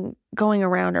something going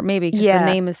around, or maybe because Yeah. the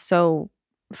name is so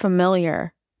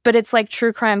familiar. But it's like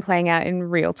true crime playing out in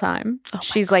real time. Oh my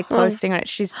She's like God. posting on it.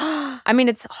 She's, Do I mean,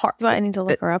 it's hard. I need to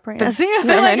look her up right the- now? See, I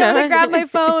feel like I'm gonna grab my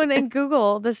phone and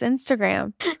Google this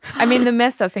Instagram. I mean, the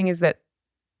messed up thing is that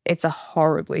it's a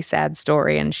horribly sad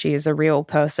story and she is a real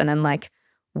person. And like,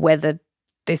 whether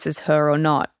this is her or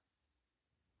not,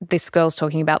 this girl's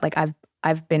talking about like,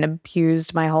 I've been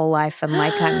abused my whole life and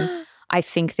like I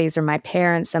think these are my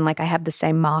parents and like I have the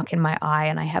same mark in my eye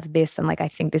and I have this and like I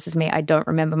think this is me. I don't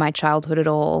remember my childhood at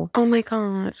all. Oh my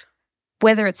God.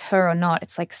 Whether it's her or not,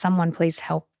 it's like someone please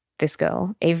help this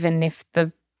girl, even if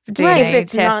the Right. DNA If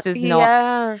it's test is not.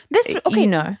 Yeah. This okay? You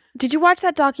know, Did you watch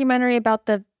that documentary about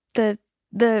the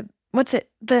what's it?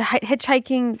 The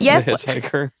hitchhiking? Yes. The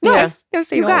hitchhiker. no, Yeah. I've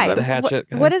seen You all of guys, them. The hatchet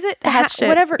guy. what is it? The hatchet.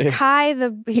 Whatever. Yeah. Kai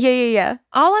the Yeah.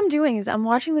 all I'm doing is I'm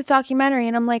watching this documentary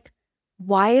and I'm like,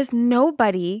 why is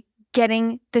nobody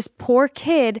getting this poor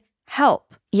kid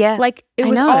help? Yeah. Like it I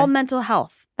was know. all mental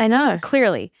health, I know.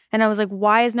 clearly. And I was like,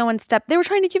 why is no one stepped? They were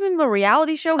trying to give him a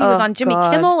reality show. He was Oh, on Jimmy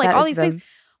God, Kimmel, like that all is things. the-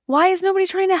 Why is nobody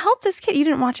trying to help this kid? You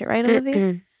didn't watch it, right, Olivia?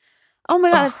 Mm-mm. Oh my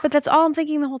God. Ugh. But that's all I'm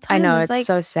thinking the whole time. I know. is It's like,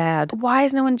 so sad. why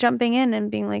is no one jumping in and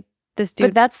being like, this dude?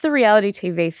 But that's the reality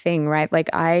TV thing, right? Like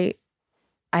I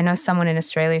know someone in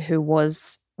Australia who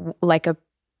was like a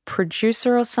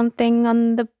producer or something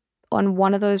on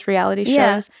one of those reality shows.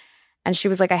 Yeah. And she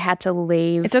was like, I had to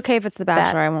leave. It's okay if it's The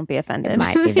Bachelor. I won't be offended. It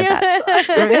might be The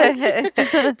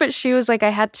Bachelor. But she was like, I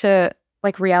had to,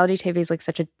 like, reality TV is like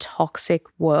such a toxic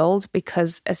world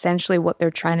because essentially what they're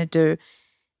trying to do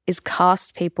is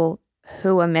cast people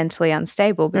who are mentally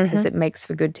unstable because it makes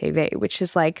for good TV, which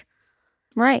is like,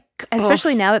 Right.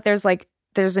 especially now that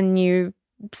there's a new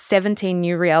 17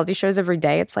 new reality shows every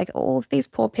day. It's like all of these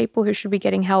poor people who should be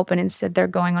getting help and instead they're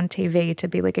going on TV to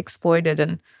be like exploited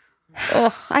and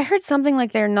I heard something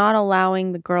like they're not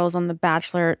allowing the girls on The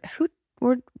Bachelor.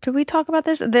 Did we talk about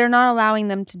this? They're not allowing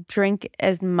them to drink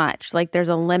as much. Like there's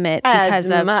a limit because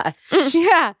As of much.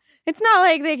 yeah. It's not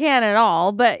like they can at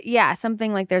all, but yeah,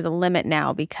 something like there's a limit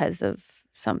now because of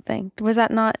something. Was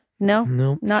that not? No,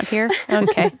 No. not here.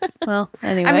 Okay. Well,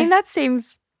 anyway. I mean that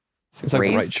seems Seems like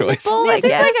the right choice. reasonable, it I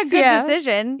seems like guess. a good Yeah.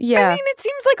 decision. Yeah. I mean, it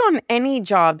seems like on any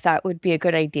job that would be a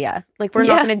good idea. Like we're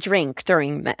Yeah. not going to drink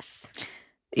during this.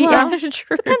 Well, yeah,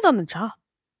 true. Depends on the job.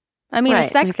 I mean, a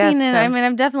Right, sex I guess scene, and so. I mean,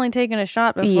 I've definitely taken a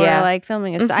shot before, Yeah. like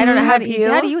filming a. I don't know Mhm. how Have do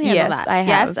you handle yes, that? I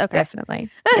have. Yes, okay. Definitely.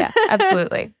 Yeah,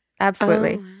 absolutely.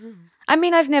 Absolutely. Oh, wow. I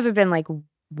mean, I've never been like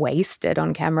wasted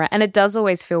on camera, and it does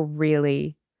always feel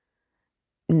really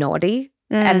naughty.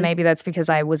 And Mm. maybe that's because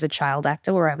I was a child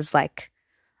actor where I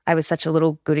was such a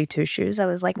little goody two shoes. I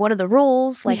was like, what are the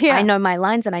rules? Like, Yeah. I know my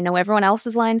lines and I know everyone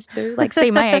else's lines too. Like, see,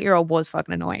 my 8-year-old was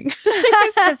fucking annoying. She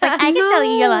was just like, I can tell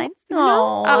you your lines.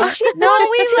 Oh, Oh, no,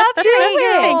 we love Do it.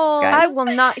 you. Thanks, guys. I will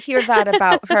not hear that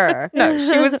about her. No,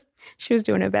 she was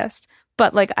doing her best.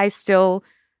 But like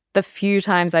the few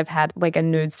times I've had like a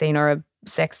nude scene or a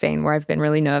sex scene where I've been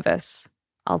really nervous,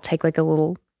 I'll take like a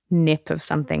little nip of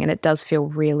something and it does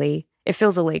feel it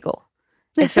feels illegal.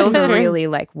 It feels really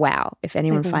like, wow, if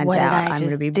anyone Like, finds what did out, I I'm going to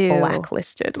just be do?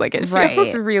 blacklisted. Like it feels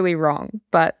Right. really wrong,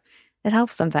 but it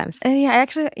helps sometimes. And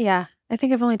yeah, I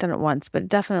think I've only done it once, but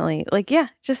definitely, like, yeah,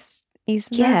 just ease.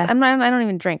 Yeah. I don't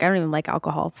even drink. I don't even like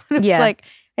alcohol. It's Yeah. like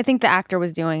I think the actor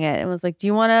was doing it and was like, "Do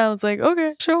you want to?" I was like,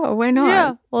 "Okay, Sure, why not?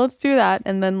 yeah, well, let's do that,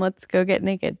 and then let's go get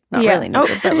naked. Not Yeah. really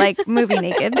naked, but like movie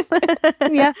naked."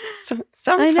 Yeah. So, I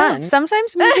sounds know. fun.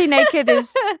 Sometimes movie naked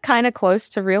is kind of close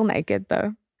to real naked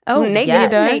though. Oh, naked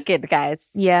yes. is naked, guys.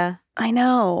 Yeah. I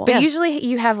know. But usually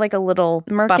you have like a little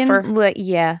Merkin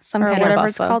buffer. Some or kind whatever of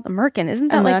it's buffer. called. A merkin. Isn't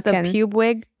that like the merkin. pube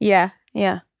wig? Yeah.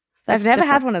 Yeah. I've never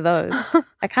had one of those.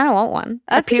 I kind of want one.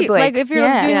 That's pube cute. Like wig. if you're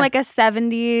Yeah. doing like a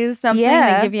 70s something,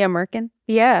 Yeah. they give you a merkin.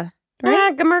 Yeah.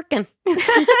 Gamerkin.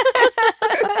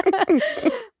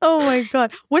 Oh my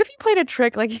God. What if you played a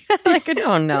trick like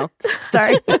Oh no.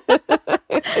 sorry.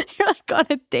 You're like on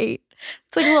a date.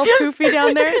 It's like a little poofy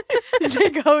down there. They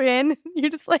go in. You're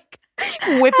just like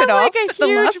Whip it have, off like a at the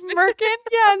huge last minute. merkin.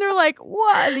 Yeah, and they're like,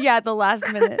 what? Yeah, at the last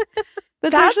minute.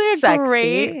 That's That's actually a sexy.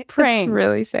 great It's prank,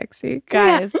 really sexy.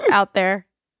 guys out there.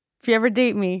 If you ever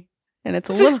date me and it's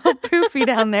a little poofy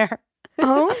down there.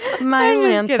 Oh my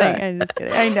I'm just Lanta. kidding. I'm just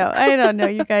kidding. I know. I don't know,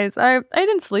 you guys. I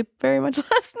didn't sleep very much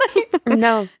last night.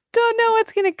 No. Don't know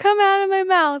what's gonna come out of my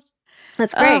mouth.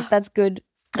 That's great. Oh. That's good.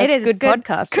 It That's is good good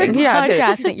podcasting. Good Yeah, it is.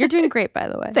 podcasting. You're doing great, by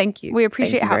the way. Thank you. We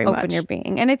appreciate Thank you how very open much. you're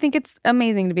being. And I think it's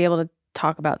amazing to be able to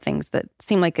talk about things that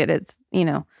seem like it is,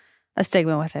 a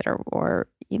stigma with it or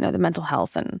the mental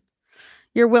health and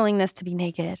your willingness to be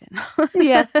naked. And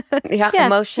Yeah. Yeah,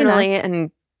 emotionally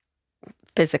and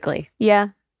physically. Yeah.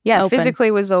 Yeah. Open.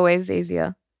 Physically was always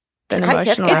easier than I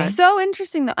get emotionally. that. it's so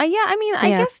interesting though. Yeah, I mean, I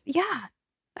Yeah. guess, yeah.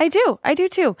 I do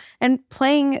too. And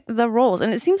playing the roles.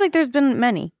 And it seems like there's been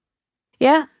many,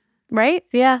 Yeah. right?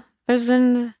 Yeah. There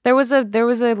was a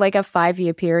like a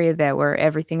 5-year period there where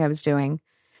everything I was doing,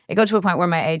 it got to a point where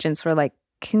my agents were like,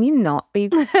 can you not be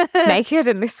naked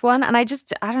in this one? And I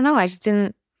don't know. I just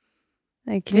didn't.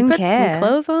 Like, can Didn't you put care. some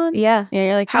clothes on? Yeah. Yeah,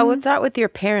 you're like, How was that with your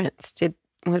parents?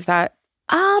 Was that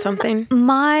something?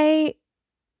 My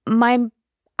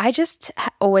I just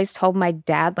always told my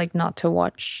dad like not to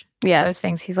watch yeah. those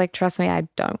things. He's like, trust me, I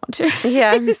don't want to.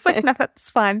 Yeah. He's like, no,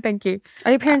 that's fine, thank you.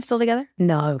 Are your parents still together?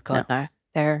 No, God, no.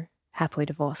 They're happily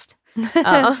divorced.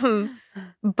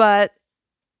 But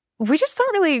we just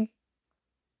don't really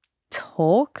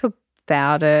talk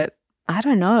about it. I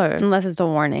don't know. Unless it's a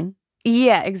warning.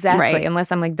 Yeah, exactly. Right.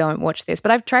 Unless I'm like, don't watch this.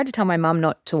 But I've tried to tell my mum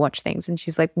not to watch things, and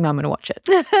she's like, no, I'm going to watch it.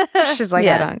 She's like,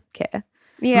 Yeah. I don't care.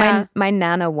 Yeah. My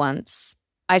nana once,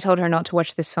 I told her not to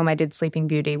watch this film I did, Sleeping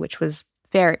Beauty, which was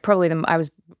I was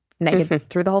naked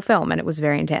through the whole film, and it was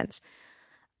very intense.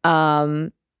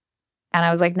 And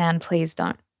I was like, Nan, please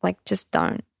don't. Like, just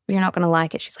don't. You're not going to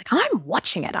like it. She's like, I'm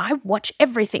watching it. I watch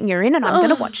everything you're in, and I'm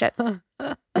going to watch it.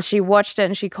 And she watched it,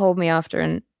 and she called me after,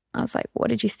 and I was like, what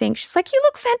did you think? She's like, you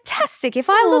look fantastic. If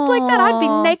I looked like that, I'd be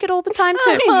Aw. naked all the time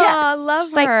too. Aw, love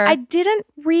She's like, her. I didn't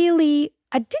really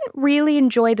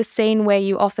enjoy the scene where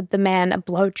you offered the man a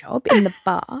blowjob in the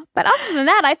bar. But other than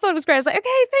that, I thought it was great. I was like,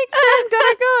 okay, thanks, man. I'm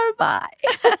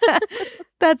gonna go. Bye.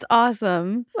 That's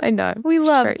awesome. I know. We She's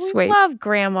love very sweet.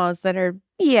 grandmas that are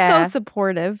Yeah. so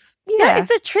supportive. Yeah,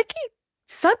 it's a tricky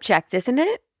subject, isn't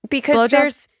it? Because Blowjobs?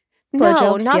 there's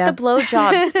Blowjobs, not yeah. the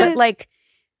blowjobs, but like,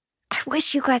 I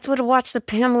wish you guys would have watched the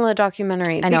Pamela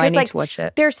documentary. I know. I because need like, to watch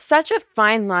it. there's such a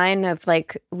fine line of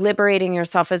like liberating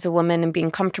yourself as a woman and being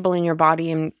comfortable in your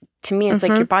body. And to me, it's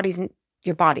like Mhm. your body's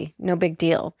your body, no big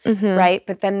deal, Mhm. right?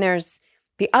 But then there's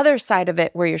the other side of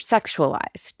it where you're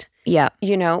sexualized, Yeah.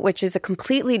 which is a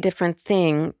completely different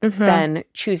thing Mhm. than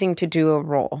choosing to do a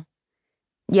role,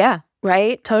 Yeah.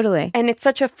 right? Totally. And it's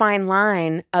such a fine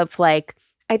line of like,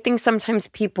 I think sometimes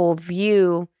people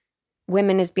view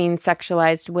women as being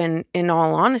sexualized when, in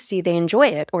all honesty, they enjoy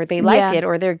it or they like Yeah. it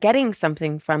or they're getting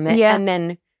something from it. Yeah. And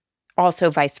then also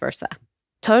vice versa.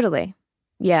 Totally.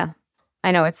 Yeah.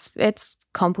 I know it's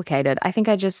complicated. I think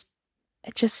it just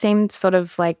seemed sort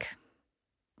of like,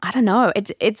 I don't know.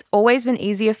 It's always been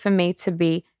easier for me to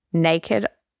be naked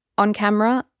on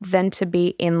camera than to be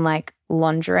in like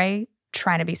lingerie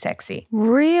trying to be sexy.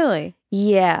 Really?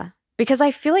 Yeah. Because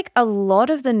I feel like a lot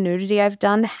of the nudity I've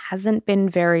done hasn't been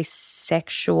very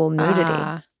sexual nudity.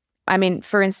 Ah. I mean,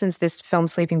 for instance, this film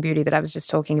Sleeping Beauty that I was just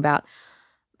talking about,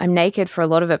 I'm naked for a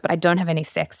lot of it, but I don't have any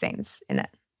sex scenes in it.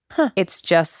 Huh.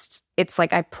 It's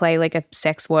like I play like a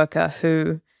sex worker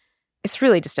who, it's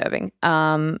really disturbing,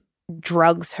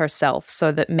 drugs herself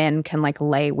so that men can like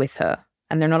lay with her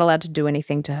and they're not allowed to do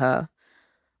anything to her.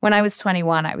 When I was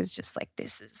 21, I was just like,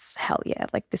 this is hell yeah.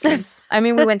 Like this is, I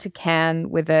mean, we went to Cannes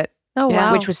with it, Oh,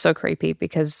 wow. which was so creepy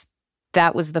because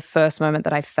that was the first moment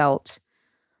that I felt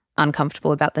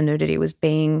uncomfortable about the nudity, was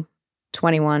being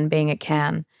 21, being at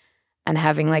Cannes and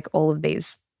having like all of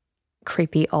these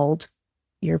creepy old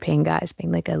European guys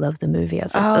being like, I love the movie. I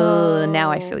was like, oh, now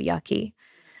I feel yucky.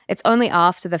 It's only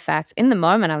after the fact. In the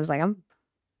moment, I was like, I'm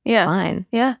yeah. fine.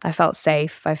 Yeah. I felt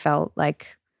safe. I felt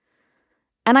like,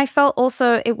 and I felt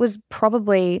also it was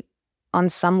probably on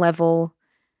some level,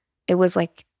 it was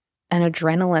like an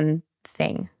adrenaline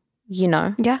thing,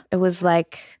 Yeah. It was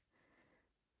like,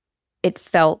 it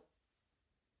felt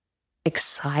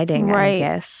exciting, Right. I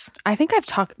guess. I think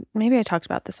maybe I talked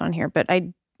about this on here, but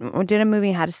I did a movie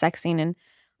and had a sex scene and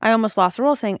I almost lost the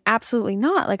role saying, absolutely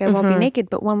not. Like, I won't be Mhm. naked.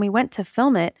 But when we went to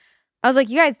film it, I was like,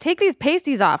 you guys, take these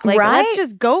pasties off. Like, let's Right?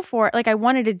 just go for it. Like, I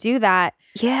wanted to do that.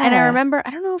 Yeah. And I remember, I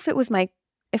don't know if it was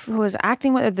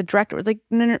acting with, or the director was like,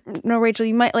 no, Rachel,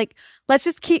 you might like, let's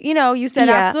just keep, you said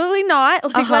Yeah. absolutely not.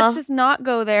 Like, Uh-huh. let's just not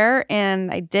go there.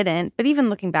 And I didn't. But even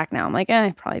looking back now, I'm like,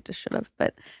 I probably just should have.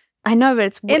 But I know, but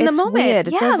it's in the moment, weird.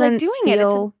 It yeah, doesn't like doing it, it's a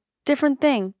feel, different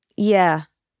thing. yeah.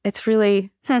 It's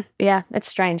really, Hmm. yeah, it's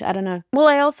strange. I don't know. Well,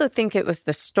 I also think it was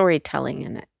the storytelling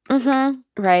in it, Mm-hmm.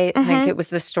 right? Like Mhm. it was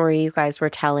the story you guys were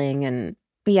telling, and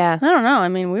Yeah. I don't know. I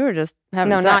mean, we were just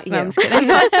having No, sex. not you. I'm just kidding. I'm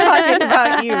not talking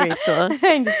about you, Rachel.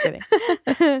 I'm just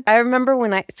kidding. I remember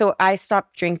when I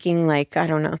stopped drinking like, I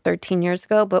don't know, 13 years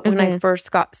ago, but when I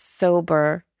first got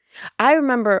sober, I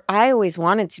remember I always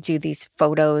wanted to do these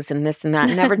photos and this and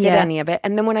that, never did Yeah. any of it.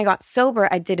 And then when I got sober,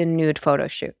 I did a nude photo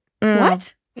shoot.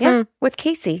 What? Yeah, with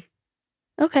Casey.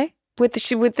 Okay. With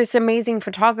this amazing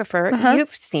photographer. Uh-huh.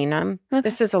 You've seen him. Okay.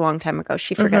 This is a long time ago.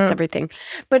 She forgets everything.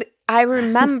 But I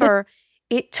remember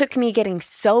it took me getting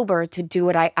sober to do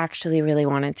what I actually really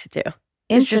wanted to do.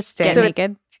 Interesting. Get So-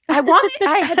 naked. I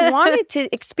had wanted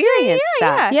to experience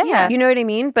that. Yeah. You know what I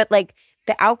mean? But like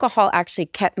the alcohol actually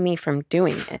kept me from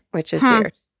doing it, which is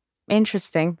weird.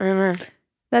 Interesting. I don't know.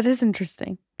 That is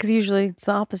interesting because usually it's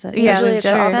the opposite. Yeah, Usually that's it's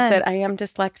the true. opposite. I am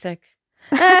dyslexic.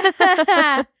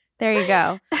 There you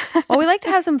go. Well, we like to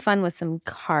have some fun with some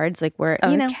cards, like where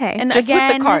Okay. and Just again,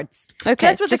 with the cards. Okay.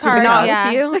 Just with the cards, Not yeah.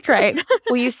 with you. Great.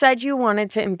 Well, you said you wanted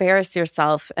to embarrass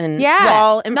yourself and Yeah.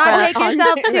 fall in Not front take on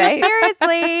yourself it, too right?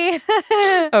 seriously.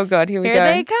 Oh, God. Here we Here go.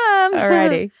 they come.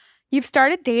 Alrighty. You've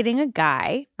started dating a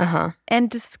guy Uh-huh. and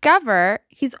discover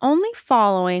he's only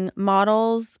following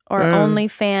models or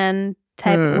OnlyFan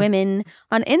type women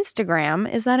on Instagram.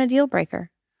 Is that a deal breaker?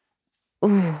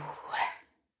 Ooh.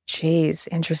 Jeez.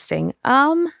 Interesting.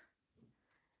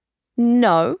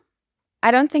 No. I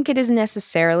don't think it is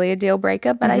necessarily a deal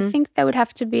breaker, but I think there would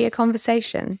have to be a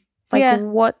conversation. Like, Yeah.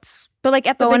 what's But like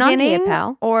at the going on here, beginning,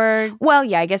 pal? or Well,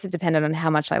 yeah, I guess it depended on how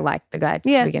much I liked the guy to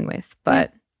Yeah. begin with.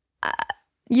 But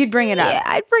you'd bring it up. yeah,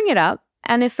 I'd bring it up.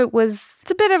 And if it was,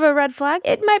 It's a bit of a red flag.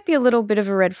 it might be a little bit of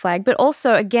a red flag. But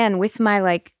also, again, with my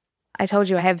like, I told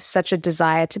you I have such a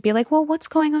desire to be like, well, what's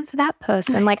going on for that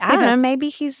person? Like, I don't Yeah. know, maybe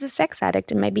he's a sex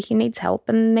addict and maybe he needs help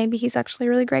and maybe he's actually a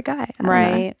really great guy. I don't know.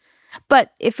 Right.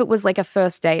 But if it was like a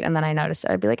first date and then I noticed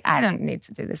it, I'd be like, I don't need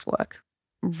to do this work.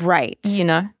 Right. You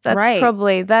know, that's Right.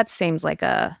 probably, that seems like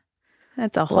a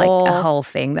That's a whole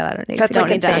thing that I don't need That's to don't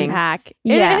like a need to thing. unpack.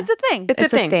 Yeah. It's a thing.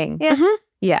 It's a thing. Yeah. Mhm.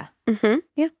 Yeah. Mhm.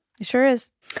 It sure is.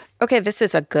 Okay, this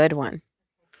is a good one.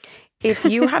 If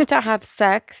you have to have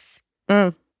sex,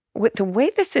 with the way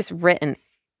this is written,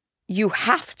 you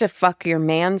have to fuck your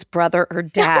man's brother or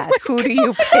dad. Who do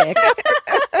you pick?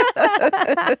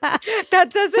 That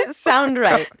doesn't sound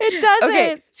right. It doesn't.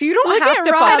 Okay, so you don't Look have at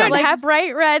to Rob, fuck him. like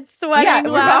bright red, sweating, Yeah,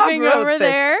 Rob laughing wrote over this.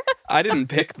 there. I didn't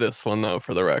pick this one though,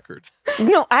 for the record.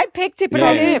 No, I picked it, but Yeah,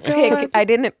 I yeah, didn't yeah. pick. I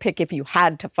didn't pick if you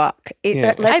had to fuck.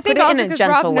 Yeah. Let's I think put it also in a because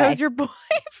gentle Rob way. knows your boyfriend.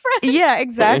 Yeah,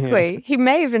 exactly. He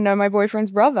may even know my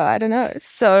boyfriend's brother. I don't know.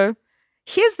 So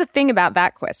here's the thing about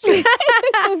that question.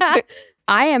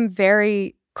 I am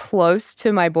very close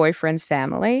to my boyfriend's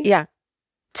family, Yeah,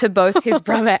 to both his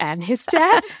brother and his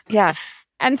dad. yeah.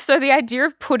 And so the idea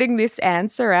of putting this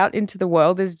answer out into the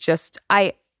world is just,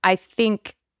 I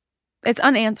think It's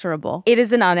unanswerable. it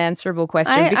is an unanswerable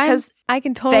question because I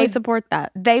can totally they- support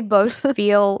that. they both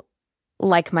feel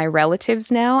like my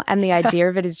relatives now. And the idea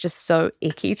of it is just so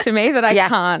icky to me that I Yeah.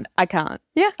 can't.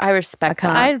 I respect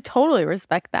can't. that. I totally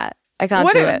respect that. I can't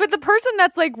What do if- it. But the person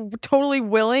that's like totally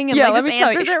willing and Yeah, like let just me tell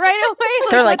answers you. it right away, like,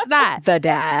 They're like, what's that? the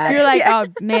dad. You're like, oh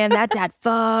man, that dad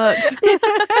fucks.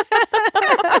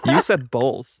 You said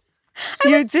both.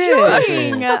 You did.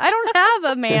 Joking. I don't have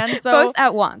a man, so both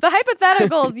at once. the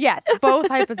hypotheticals, yes, both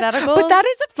hypotheticals. But that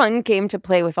is a fun game to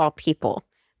play with all people.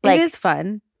 Like, it is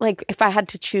fun. like if I had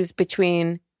to choose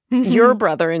between your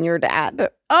brother and your dad,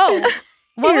 Oh,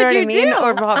 what you know would what you I mean? do?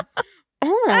 Or Rob.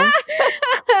 Oh,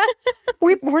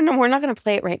 we're not going to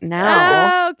play it right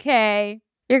now. Okay.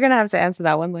 You're going to have to answer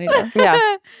that one later.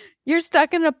 Yeah. You're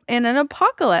stuck in an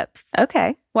apocalypse.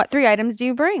 Okay. What 3 items do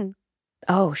you bring?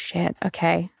 Oh, shit.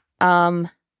 Okay. Oh,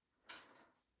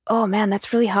 man,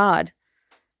 that's really hard.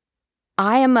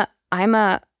 I'm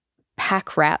a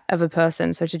pack rat of a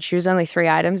person, so to choose only 3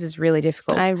 items is really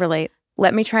difficult. I relate.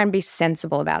 Let me try and be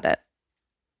sensible about it.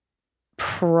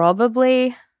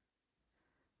 Probably,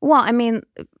 well, I mean,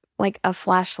 like a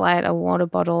flashlight, a water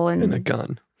bottle, And a and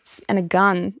gun. and a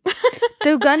gun.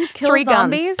 Do guns kill 3 guns.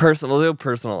 zombies? They'll do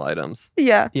personal items.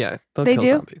 Yeah. Yeah, they'll They kill do?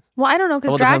 zombies. Well, I don't know because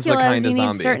Well, it depends the Dracula kind you of need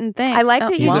zombie. certain things. I like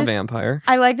that you He's a just- vampire.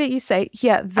 I like that you say,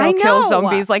 yeah, I they'll kill know.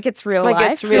 zombies like it's real Like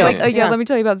life. it's You're real. like, oh yeah, Yeah. let me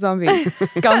tell you about zombies.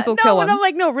 Guns will no, kill and them. I'm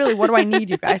like, no, really, what do I need,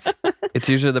 you guys? It's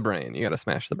usually the brain. You got to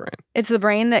smash the brain. It's the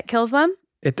brain that kills them?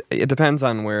 It depends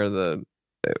on where if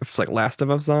it's like Last of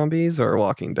Us zombies or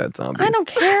Walking Dead zombies. I don't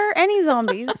care. Any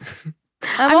zombies.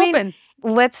 I'm I mean, open.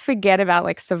 Let's forget about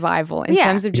like survival in Yeah,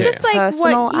 terms of just just like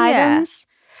personal what- yeah. items.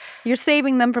 You're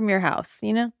saving them from your house,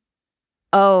 you know?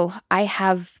 Oh, I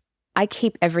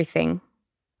keep everything.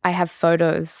 I have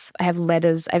photos. I have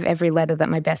letters. I have every letter that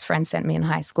my best friend sent me in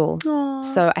high school. Aw.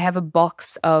 So I have a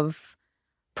box of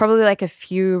probably like a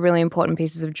few really important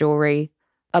pieces of jewelry,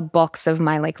 a box of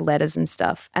my like letters and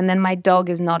stuff. And then my dog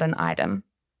is not an item,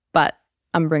 but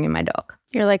I'm bringing my dog.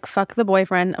 You're like, fuck the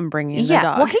boyfriend. I'm bringing the Yeah,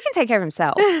 dog. well, he can take care of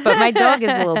himself, but my dog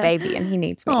is a little baby and he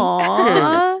needs me.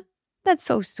 Aw, that's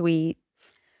so sweet.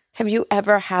 Have you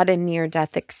ever had a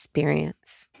near-death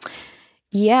experience?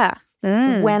 Yeah,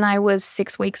 Mm. when I was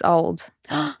 6 weeks old,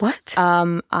 What?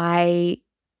 I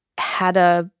had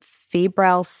a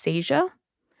febrile seizure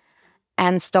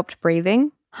and stopped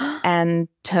breathing and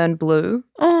turned blue.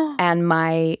 Oh. And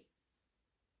my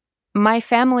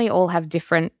family all have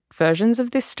different versions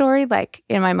of this story. Like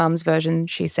in my mum's version,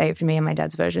 she saved me, and my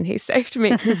dad's version, he saved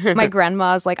me. My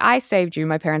grandma's like, I saved you.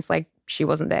 My parents like, she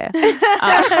wasn't there.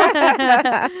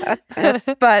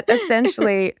 But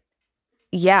essentially,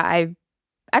 yeah,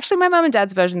 actually my mum and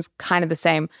dad's version's kind of the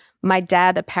same. My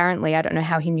dad apparently, I don't know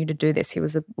how he knew to do this. He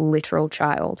was a literal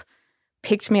child.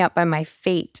 Picked me up by my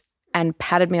feet and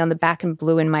patted me on the back and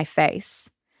blew in my face.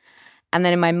 And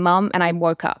then in my mum, and I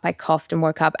woke up, I coughed and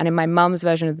woke up. And in my mum's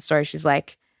version of the story, she's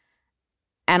like,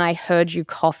 and I heard you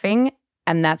coughing,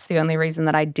 and that's the only reason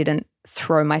that I didn't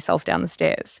throw myself down the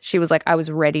stairs. She was like,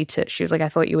 she was like, I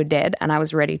thought you were dead, and I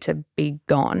was ready to be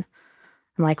gone.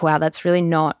 I'm like, wow, that's really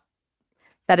not,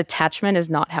 that attachment is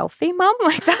not healthy, Mum.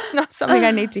 Like, that's not something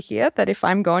I need to hear, that if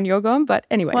I'm gone, you're gone. But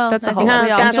anyway, Well, that's I a whole think other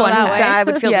we all that's feel one that way. I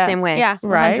would feel Yeah. the same way. Yeah,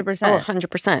 Right? 100%. Oh,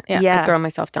 100%. Yeah. I'd throw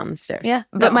myself down the stairs. Yeah.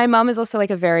 But No. my mum is also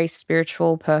like a very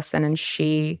spiritual person, and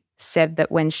she said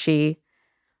that when she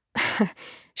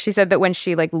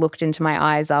like looked into my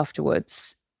eyes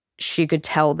afterwards, she could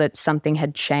tell that something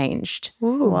had changed.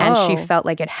 Ooh. And she Whoa. felt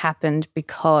like it happened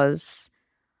because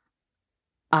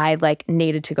I like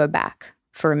needed to go back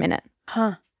for a minute.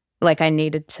 Huh. Like I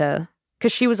needed to,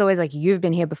 because she was always like, you've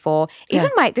been here before. Even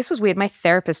this was weird. My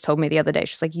therapist told me the other day,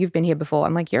 she's like, you've been here before.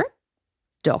 I'm like, you're a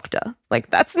doctor. Like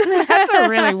that's a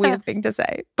really weird thing to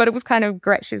say. But it was kind of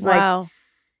great. She's like, Wow.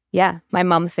 yeah, my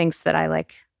mum thinks that I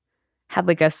like had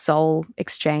like a soul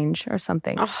exchange or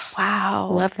something. Oh, Wow.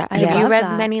 love that. I Have you love read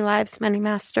that. Many Lives, Many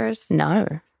Masters? No.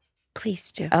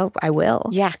 Please do. Oh, I will.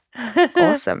 Yeah.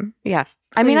 Awesome. Yeah.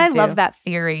 I mean, I Please love do. that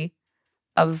theory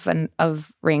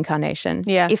of reincarnation.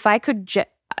 Yeah. If I could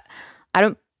I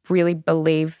don't really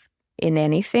believe in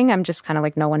anything. I'm just kind of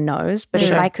like, no one knows. But if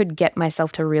Sure. I could get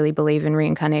myself to really believe in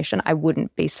reincarnation, I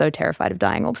wouldn't be so terrified of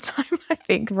dying all the time. I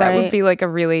think that Right. would be like a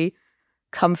really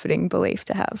comforting belief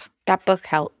to have. That book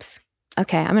helps.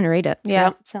 Okay, I'm going to read it. Yeah.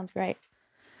 Yep, sounds great.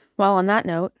 Well, on that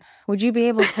note, would you be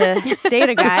able to date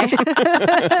a guy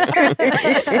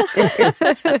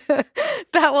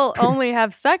that will only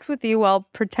have sex with you while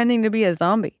pretending to be a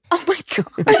zombie? Oh my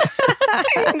gosh.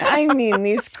 I mean,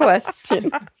 these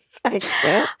questions. I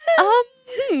can't.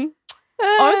 Only?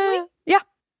 Yeah.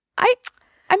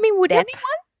 I mean, would Yep.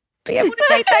 anyone be able to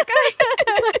date that guy?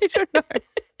 I don't know.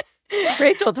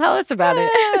 Rachel, tell us about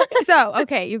it. So,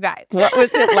 okay, you guys. What was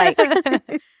it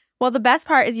like? Well, the best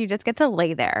part is you just get to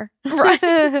lay there. Right.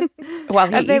 While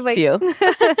he Are they eats like- you.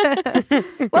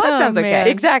 Well, that sounds okay. man.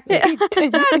 Exactly.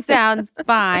 That sounds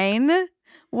fine.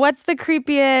 What's the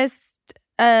creepiest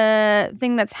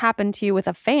thing that's happened to you with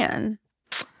a fan?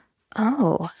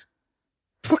 Oh.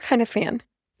 What kind of fan?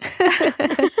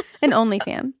 An only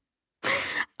fan.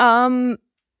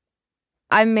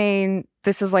 I mean,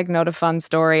 this is like not a fun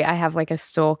story. I have like a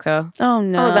stalker. Oh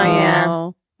no. yeah.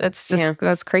 It's just Yeah.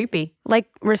 that's creepy. Like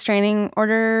restraining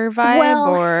order vibe Well,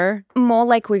 or More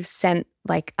like we've sent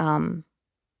like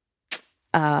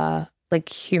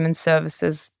human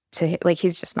services to like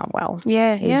he's just not well.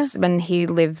 yeah. When he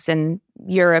lives in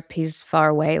Europe, he's far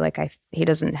away. Like he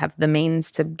doesn't have the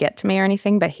means to get to me or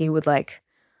anything, but he would like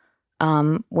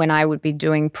when I would be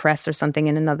doing press or something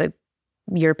in another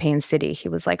European city, he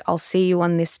was like, I'll see you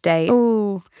on this date.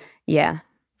 Ooh, Yeah.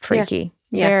 Freaky.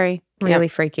 Yeah. very. Really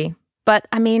freaky. But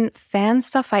I mean, fan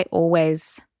stuff I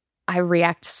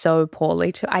react so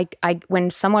poorly to. I when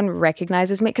someone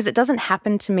recognizes me, because it doesn't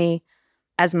happen to me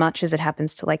as much as it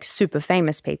happens to like super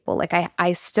famous people. Like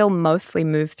I still mostly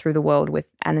move through the world with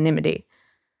anonymity.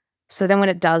 So then when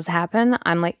it does happen,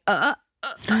 I'm like,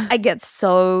 I get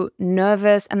so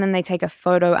nervous, and then they take a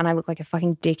photo and I look like a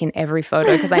fucking dick in every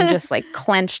photo because I'm just like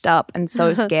clenched up and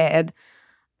so scared.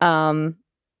 I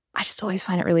just always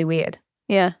find it really weird.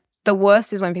 Yeah. The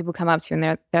worst is when people come up to you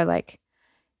and they're like,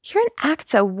 "You're an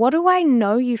actor. What do I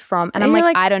know you from?" And I'm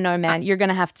like, "I don't know, man. You're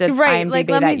gonna have to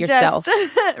IMDb that yourself.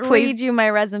 Just read you my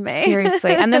resume.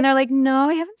 Seriously." And then they're like, "No,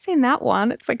 I haven't seen that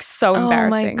one." It's like so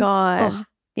embarrassing. Oh my God. Ugh.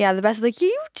 Yeah, the best is like,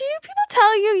 do people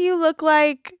tell you look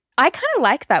like... I kind of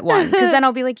like that one because then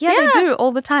I'll be like, yeah, they do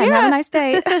all the time. Have a nice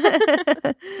day.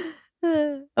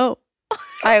 Oh.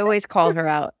 I always call her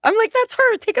out. I'm like, that's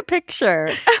her. Take a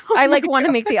picture. I like want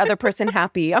to make the other person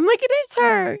happy. I'm like, it is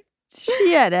her.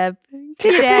 Shut up.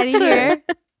 Get out of here.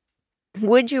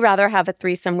 Would you rather have a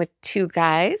threesome with 2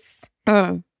 guys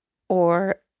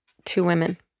or 2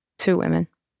 women? 2 women.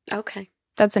 Okay.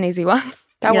 That's an easy one.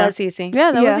 That was easy.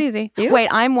 Yeah, that was easy. You? Wait,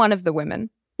 I'm one of the women.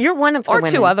 You're one of the women.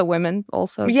 Or 2 other women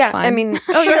also. It's fine. I mean,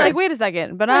 oh, you're like, wait a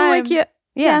second. But I'm like,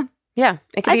 yeah.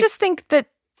 I just think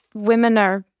that women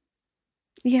are,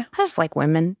 I just like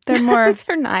women. They're more,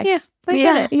 they're nice. Yeah, I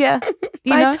get it. Yeah.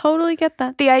 I totally get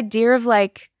that. The idea of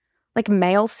like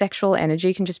male sexual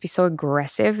energy can just be so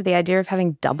aggressive. The idea of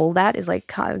having double that is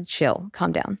like, chill,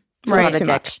 calm down. It's a lot too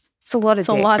much. It's a lot of dicks.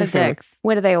 It's a lot of dicks.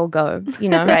 Where do they all go? You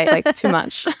know, it's like too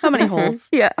much. How many holes?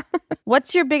 Yeah.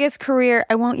 What's your biggest career?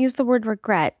 I won't use the word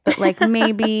regret, but like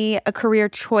maybe a career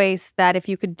choice that if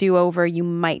you could do over, you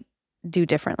might do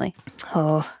differently.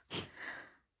 Oh,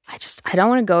 I don't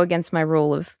want to go against my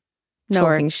rule of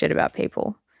talking shit about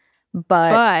people.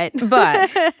 But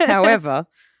however,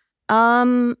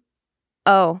 I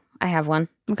have one.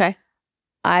 Okay.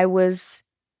 I was,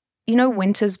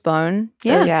 Winter's Bone.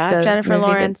 Yeah. Jennifer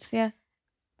Lawrence. Yeah.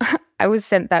 I was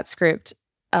sent that script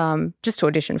just to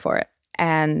audition for it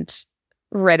and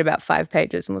read about 5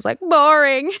 pages and was like,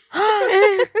 boring.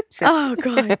 Oh,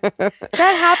 God. That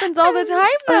happens all the time,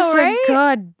 though, right? Like,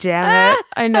 God damn it.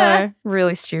 I know.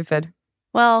 Really stupid.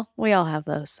 Well, we all have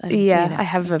those. I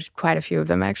have quite a few of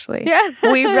them, actually. Yeah.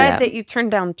 We read that you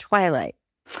turned down Twilight.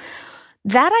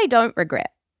 That I don't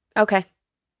regret. Okay.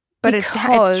 But it's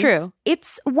true.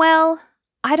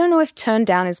 I don't know if turned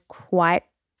down is quite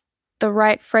the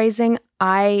right phrasing.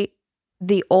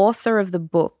 The author of the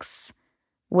books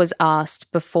was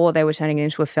asked before they were turning it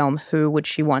into a film, who would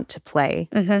she want to play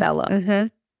Bella? Mm-hmm.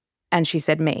 And she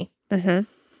said me. Mm-hmm.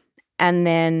 And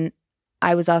then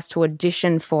I was asked to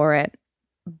audition for it,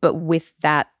 but with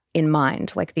that in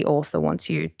mind, like the author wants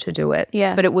you to do it.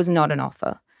 Yeah. But it was not an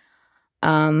offer.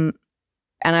 And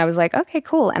I was like, okay,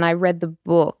 cool. And I read the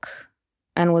book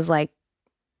and was like,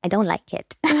 I don't like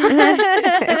it.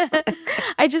 I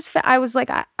was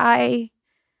like,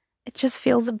 it just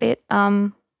feels a bit,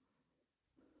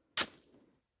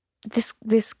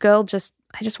 this girl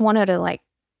I just want her to like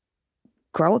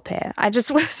grow a pair. I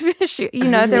just was, there was some.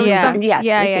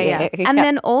 Yeah. And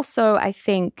then also I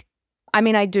think,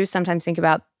 I do sometimes think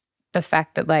about the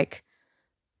fact that like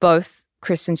both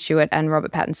Kristen Stewart and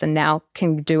Robert Pattinson now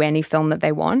can do any film that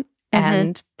they want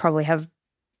and probably have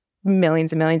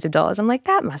millions and millions of dollars. I'm like,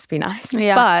 that must be nice.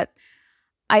 Yeah. But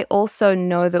I also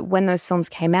know that when those films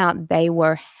came out, they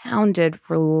were hounded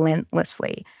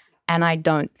relentlessly. And I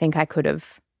don't think I could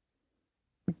have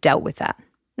dealt with that.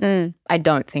 I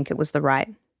don't think it was the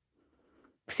right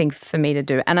thing for me to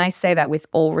do. And I say that with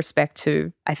all respect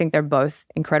to, I think they're both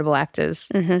incredible actors.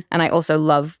 Mm-hmm. And I also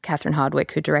love Catherine Hardwicke,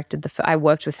 who directed I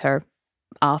worked with her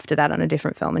after that on a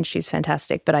different film, and she's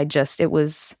fantastic. But I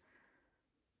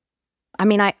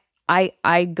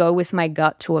go with my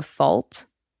gut to a fault.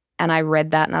 And I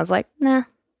read that and I was like, nah.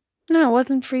 No, it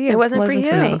wasn't for you. It wasn't for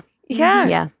you. Me. Yeah.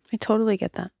 Yeah. I totally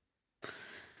get that.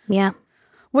 Yeah.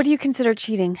 What do you consider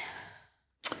cheating?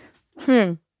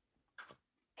 I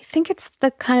think it's the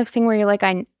kind of thing where you're like,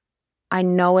 I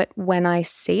know it when I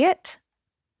see it,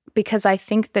 because I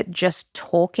think that just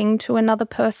talking to another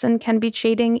person can be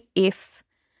cheating if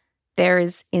there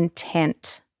is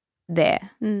intent there.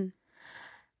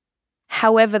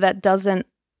 However, that doesn't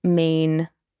mean,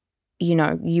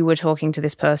 you were talking to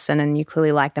this person and you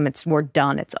clearly like them. We're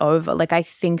done. It's over. Like, I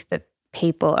think that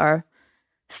people are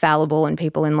fallible and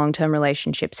people in long-term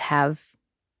relationships have,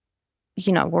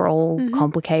 we're all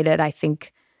complicated. I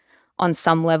think on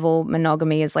some level,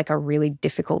 monogamy is like a really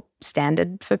difficult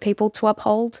standard for people to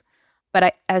uphold.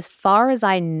 But as far as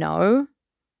I know,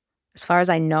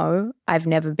 I've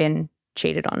never been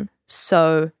cheated on.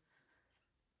 So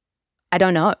I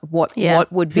don't know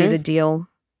what would be the deal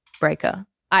breaker.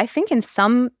 I think in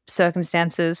some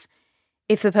circumstances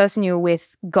if the person you were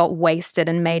with got wasted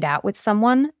and made out with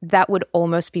someone, that would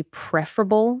almost be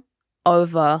preferable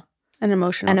over An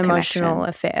emotional connection.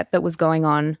 affair that was going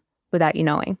on without you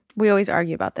knowing. We always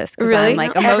argue about this. 'Cause Really? I'm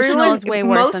like, No, emotional everyone- is way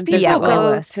worse most than people physical.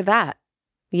 go worse. to that.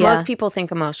 Yeah. Most people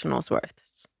think emotional is worse.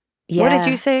 Yeah. What did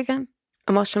you say again?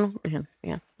 Emotional? Yeah.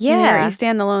 Yeah. Yeah. You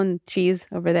stand alone, cheese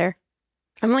over there.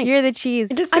 I'm like, You're the cheese.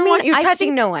 I just I don't mean, want you I touching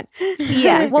think- no one.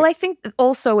 Yeah. Well, I think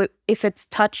also if it's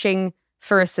touching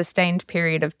for a sustained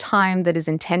period of time that is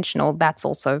intentional, that's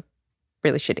also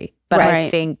really shitty. But I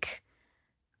Right. think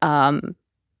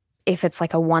if it's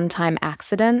like a one-time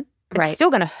accident, it's Right. still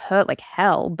going to hurt like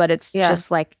hell, but it's Yeah. just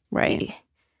like Right.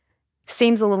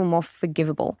 seems a little more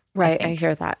forgivable. Right, I think.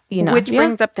 hear that. You know. Which Yeah.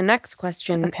 brings up the next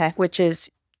question, Okay. which is,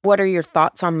 what are your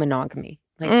thoughts on monogamy?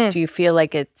 Like, Mm. do you feel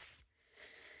like it's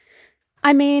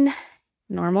I mean,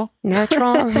 Normal.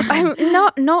 natural? I'm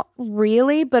not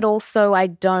really, but also I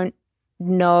don't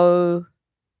know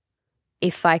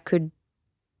if I could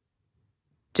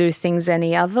do things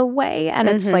any other way. And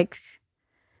Mhm.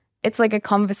 it's like a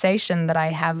conversation that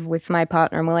I have with my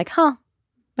partner, and we're like,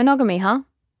 monogamy, huh?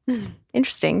 It's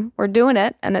interesting. We're doing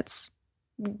it and it's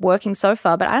working so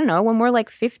far. But I don't know, when we're like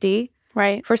 50,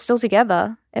 Right. if we're still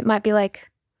together, it might be like,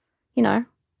 you know,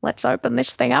 let's open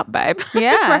this thing up, babe.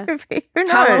 Yeah. Maybe. Who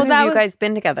knows? How long that have you was- guys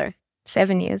been together?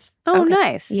 7 years. Oh, Okay.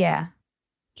 nice. Yeah.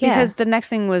 Because the next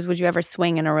thing was, would you ever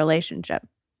swing in a relationship?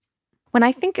 When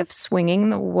I think of swinging,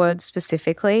 the word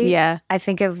specifically, Yeah. I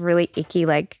think of really icky,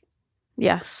 like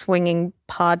Yeah. swinging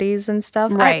parties and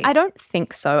stuff. Right. I don't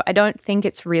think so. I don't think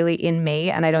it's really in me,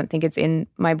 and I don't think it's in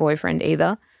my boyfriend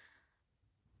either.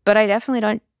 But I definitely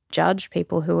don't judge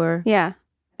people who are. Yeah.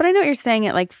 But I know what you're saying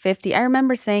at like 50. I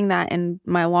remember saying that in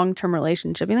my long-term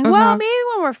relationship. You think, well, Mhm. maybe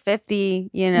when we're 50,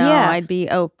 you know, Yeah. I'd be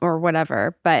or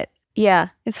whatever. But Yeah.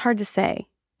 it's hard to say.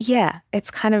 Yeah.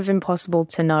 It's kind of impossible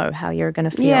to know how you're going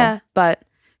to feel. Yeah. But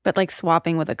But like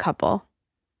swapping with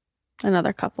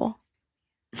another couple.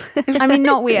 I mean,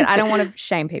 not weird. I don't want to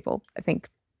shame people. I think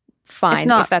fine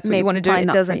not- if that's what you maybe want to do. probably It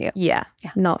not for doesn't. you. Yeah.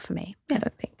 Yeah. Not for me. Yeah. I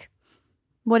don't think.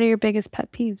 What are your biggest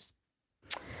pet peeves?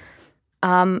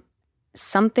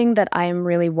 Something that I am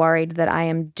really worried that I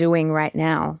am doing right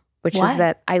now, which What? is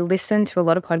that I listen to a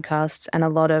lot of podcasts and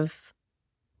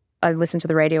I listen to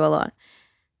the radio a lot.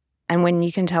 And when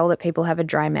you can tell that people have a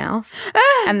dry mouth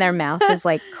and their mouth is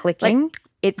like clicking,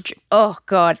 oh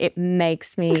God, it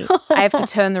makes me, I have to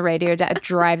turn the radio down. It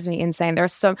drives me insane.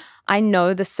 I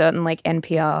know the certain like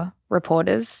NPR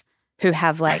reporters who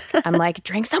have like, I'm like,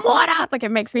 drink some water. Like it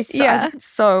makes me Yeah.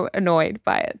 so annoyed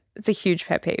by it. It's a huge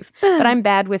pet peeve. But I'm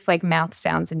bad with like mouth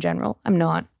sounds in general. I'm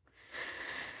not.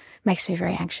 Makes me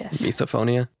very anxious.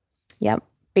 Misophonia. Yep.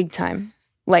 Big time.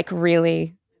 Like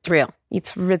really, It's real.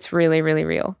 it's really, really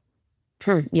real.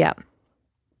 Hmm. Yeah.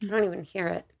 I don't even hear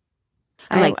it.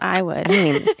 I I would. don't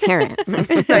even hear it.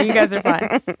 No, you guys are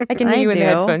fine. I can hear I you in the do.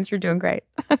 headphones. You're doing great.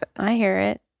 I hear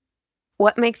it.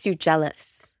 What makes you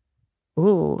jealous?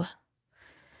 Ooh.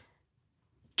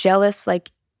 Jealous,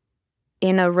 like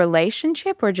in a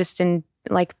relationship or just in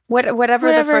like, Whatever the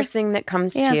Whatever. first thing that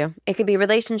comes Yeah. to you. It could be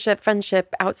relationship,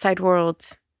 friendship, outside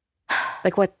world.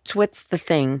 Like what's the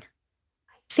thing?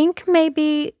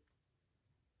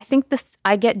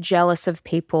 I get jealous of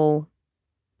people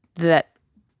that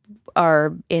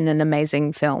are in an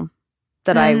amazing film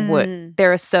that I would.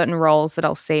 There are certain roles that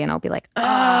I'll see and I'll be like,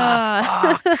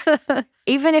 fuck.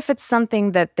 Even if it's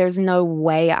something that there's no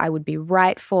way I would be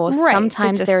right for, Right, but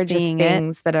sometimes just there are just seeing it.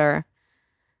 things that are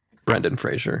Brendan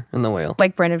Fraser in The Whale.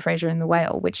 like Brendan Fraser in The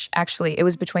Whale, which actually it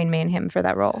was between me and him for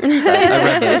that role. So.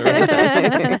 I read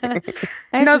that.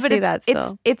 I have No, to but see it's that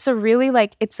still. it's a really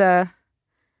like it's a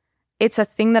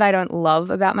thing that I don't love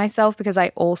about myself because I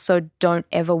also don't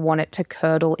ever want it to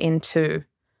curdle into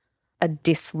a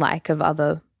dislike of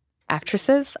other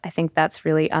actresses. I think that's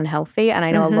really unhealthy. And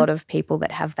I know Mhm. a lot of people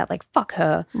that have that like, fuck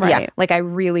her. Right. Like I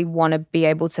really want to be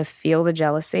able to feel the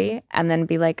jealousy and then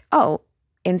be like, oh,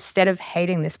 instead of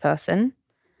hating this person,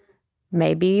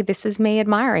 maybe this is me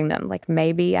admiring them. Like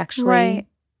maybe actually Right.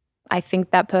 I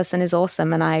think that person is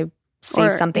awesome and I see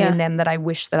Or- something yeah. in them that I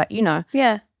wish that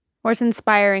Yeah. Or it's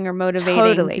inspiring or motivating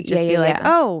Totally. to just Yeah, be yeah, like, yeah.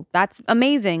 oh, that's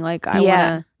amazing. Like, I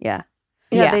Yeah. want to, yeah.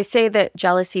 Yeah, Yeah. they say that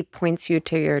jealousy points you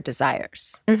to your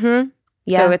desires. Mm-hmm.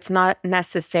 Yeah. So it's not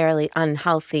necessarily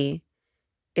unhealthy.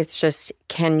 It's just,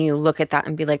 can you look at that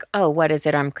and be like, oh, what is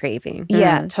it I'm craving?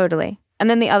 Yeah, totally. And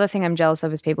then the other thing I'm jealous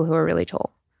of is people who are really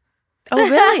tall. Oh,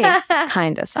 really?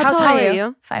 Kind of. How tall are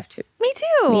you? 5'2". Me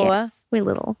too. Yeah. We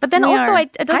little. But then We also are.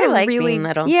 it doesn't I like really being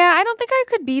little. Yeah, I don't think I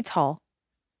could be tall.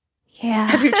 Yeah.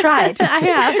 Have you tried? I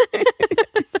have.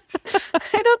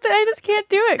 I just can't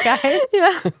do it, guys.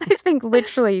 Yeah. I think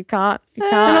literally you can't. You I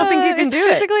can't. don't think you can It's do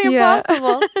it. physically Yeah.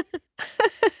 impossible.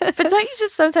 But don't you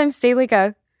just sometimes see like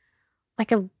a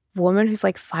woman who's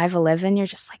like 5'11"? You're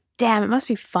just like, damn, it must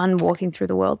be fun walking through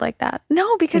the world like that.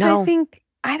 No, because No. I think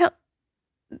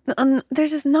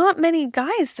there's just not many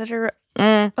guys that are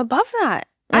above that.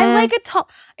 I Mm. like a tall.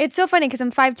 It's so funny because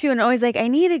I'm 5'2" and always like, I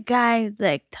need a guy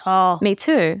like tall. Me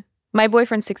too. My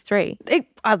boyfriend's 6'3".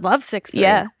 I love 6'3".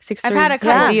 Yeah, 6'3". I've had a is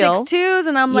couple ideal. 6'2s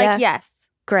and I'm Yeah. like, yes,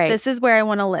 Great. this is where I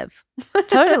want to live.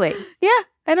 Totally. Yeah,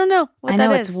 I don't know what I know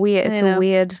that it's is. weird. It's a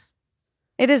weird.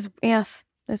 It is, yes.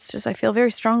 It's just, I feel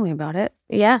very strongly about it.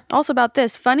 Yeah. Also about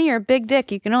this, funny or big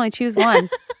dick, you can only choose one.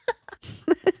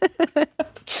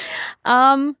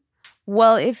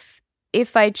 Well,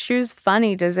 if I choose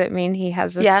funny, does it mean he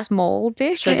has a Yeah. small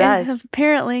dick? Sure does. Yes,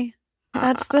 apparently.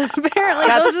 That's That's those the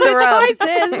are rub. the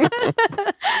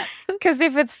choices. Because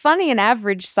if it's funny, an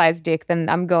average size dick, then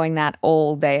I'm going that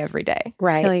all day, every day.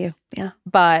 Right. Kill you. Yeah.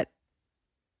 But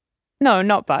no,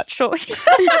 not but. Surely.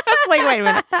 It's like, wait a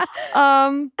minute.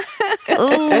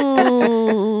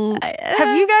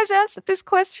 Have you guys answered this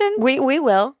question? We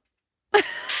will.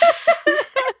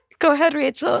 Go ahead,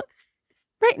 Rachel.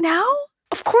 right now?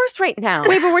 Of course, right now.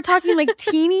 Wait, but we're talking like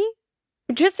teeny?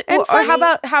 Just and or how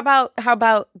funny?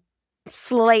 about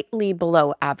slightly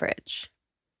below average?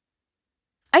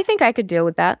 I think I could deal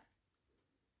with that.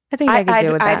 I think I could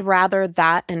deal with that. I'd rather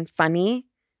that and funny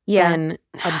Yeah. than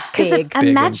a 'Cause big,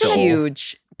 imagine dull.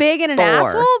 huge. Big and an Bore.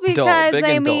 asshole? Because big I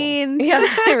and dull. mean. Yeah,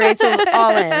 Rachel's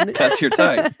all in. That's your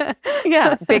type.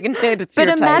 Yeah, big and it's But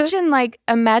your type.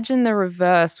 imagine the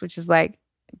reverse, which is like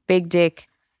big dick,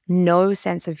 no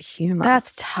sense of humor.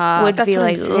 That's tough. Would That's be what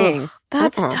like, I'm saying.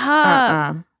 That's Uh-uh.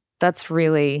 tough. That's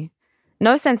really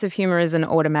no sense of humor is an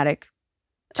automatic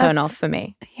turn That's- off for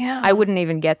me. Yeah. I wouldn't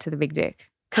even get to the big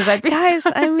dick because I'd be Guys,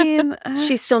 I mean.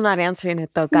 She's still not answering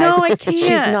it though, guys. No, I She's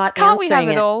can't. not can't we answering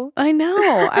have it all? I know.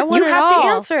 I want You it have to all.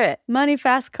 answer it. Money,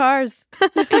 fast cars.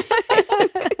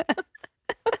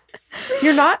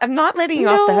 I'm not letting you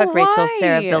off the No, hook, Rachel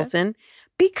Sarah why? Bilson,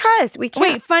 because we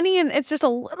can't. Wait, funny and it's just a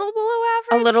little below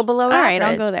average? a little below All average. right,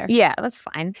 I'll go there. Yeah, that's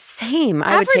fine. Same.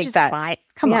 I would Average take is that. fine.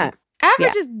 Come Yeah. on.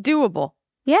 Average is doable.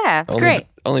 Yeah. Only, great.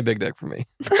 Only big dick for me.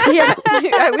 Yeah.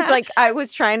 I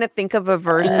was trying to think of a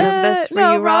version of this for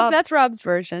no, you, Rob. That's Rob's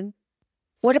version.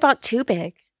 What about too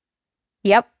big?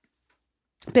 Yep.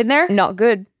 Been there? Not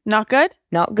good. Not good?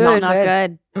 Not good. Not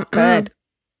good. Mm-mm. Good.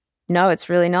 No, it's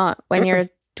really not. When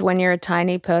you're a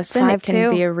tiny person, it can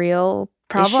 5'2". be a real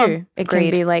Problem. issue. It Agreed.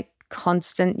 can be like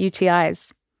constant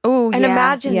UTIs. Oh, And yeah.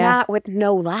 imagine Yeah. that with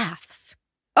no laughs.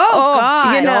 Oh,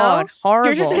 God. you know, God, horrible.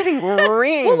 You're just getting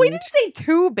ringed. Well, we didn't say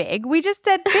too big. We just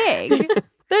said big.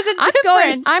 There's a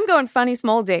difference. I'm going funny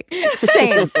small dick.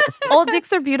 Same. All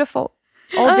dicks are beautiful.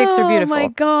 All dicks are beautiful. Oh, my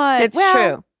God. It's Well,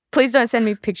 true. Please don't send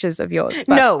me pictures of yours.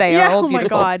 But No. they Yeah, are all oh my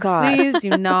beautiful. God. God. Please do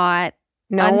not.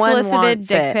 No one Unsolicited wants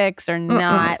dick it. pics are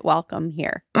not welcome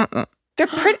here. Mm-mm. They're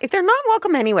pretty. They're not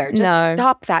welcome anywhere. Just No.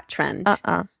 stop that trend.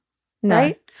 No.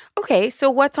 Right? Okay. So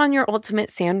what's on your ultimate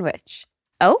sandwich?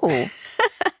 Oh,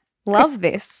 love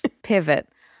this pivot.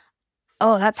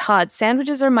 Oh, that's hard.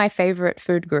 Sandwiches are my favorite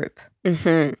food group,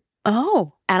 Mm-hmm.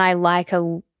 Oh, and I like a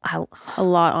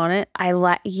lot on it.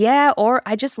 or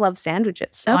I just love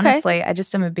sandwiches. Okay. Honestly, I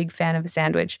just am a big fan of a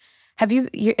sandwich. Have you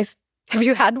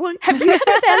had one? have you had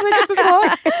a sandwich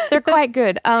before? They're quite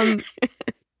good.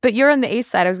 But you're on the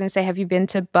east side. I was going to say, have you been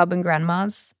to Bub and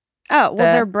Grandma's? Oh, well, The-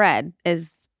 their bread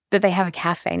is. That they have a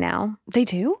cafe now. They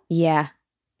do? Yeah,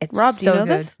 it's Rob, do so you know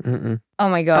good. this? Mm-mm. Oh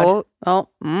my god. Oh, Oh,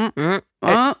 mm.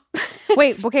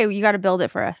 wait. Okay, you got to build it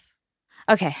for us.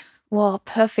 Okay. Well,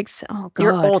 perfect. Oh god.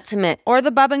 Your ultimate. Or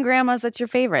the Bub and Grandma's that's your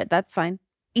favorite. That's fine.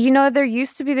 You know, there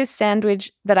used to be this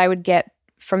sandwich that I would get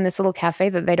from this little cafe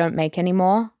that they don't make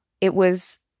anymore. It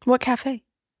was What cafe?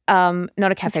 not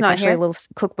a cafe. It's not actually here? a little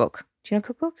cookbook. Do you know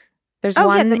cookbook? There's Oh, yeah,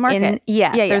 one the market. in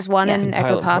Yeah, yeah, There's one yeah. in In Echo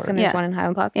Highland Park Park. and there's Yeah. one in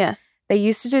Highland Park. Yeah. They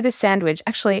used to do this sandwich.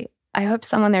 Actually, I hope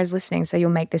someone there is listening, so you'll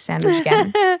make this sandwich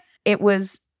again. It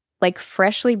was like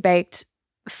freshly baked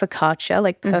focaccia,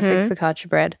 like perfect focaccia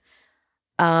bread.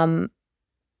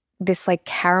 This like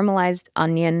caramelized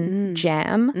onion Mm.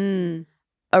 jam,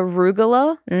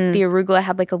 arugula. Mm. The arugula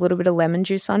had like a little bit of lemon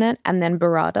juice on it, and then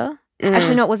burrata.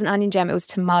 Actually, no, it wasn't onion jam. It was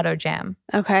tomato jam.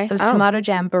 Okay. So it was Oh. tomato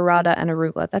jam, burrata, and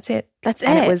arugula. That's it. That's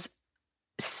And it. it was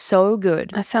so good.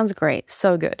 That sounds great.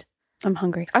 So good. I'm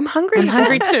hungry. I'm hungry. I'm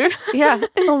hungry then. too. Yeah.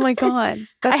 Oh my God.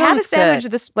 That I had a sounds sandwich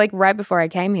good. this like right before I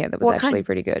came here that was What actually kind?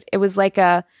 pretty good. It was like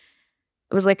an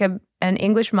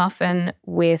English muffin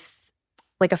with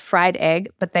like a fried egg,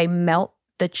 but they melt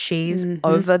the cheese Mhm.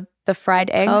 over the fried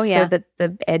eggs Oh, yeah. so that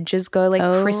the edges go like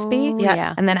crispy. Yeah.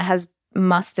 Yeah. And then it has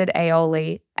mustard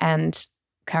aioli and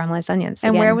caramelized onions.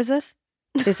 And where Again, was this?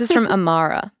 this was from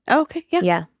Amara. Oh, okay. Yeah.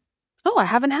 Yeah, Oh, I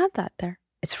haven't had that there.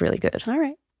 it's really good. All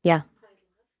right. Yeah.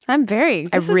 I'm very.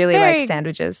 I this is really very- like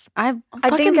sandwiches. I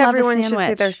fucking think love a everyone should say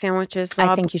sandwich. their sandwiches, Rob.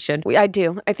 I think you should. I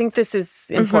do. I think this is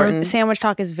important. Sandwich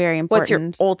talk is very important.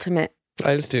 What's your ultimate?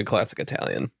 I just do classic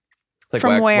Italian. Like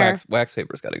From where? Wax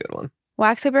paper's got a good one.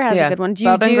 Wax paper has Yeah. a good one. Do you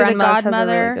Bub and do the Grandma's has a really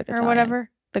godmother good or Italian. whatever?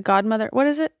 The godmother. What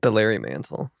is it? The Larry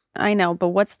Mantle. I know, but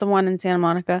what's the one in Santa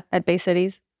Monica at Bay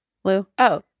Cities, Lou?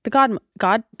 Oh, The god.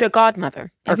 the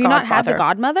godmother. Have or you not had the godfather.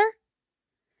 godmother?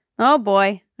 Oh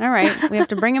boy! All right, we have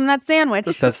to bring him that sandwich.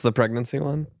 That's the pregnancy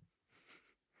one?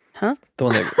 Huh? The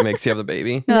one that makes you have the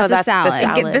baby? No, that's a that's the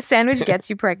salad. salad. The sandwich gets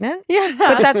you pregnant? Yeah,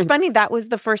 But that's funny. That was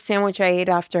the first sandwich I ate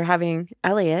after having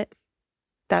Elliot.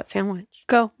 That sandwich.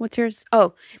 go. What's yours?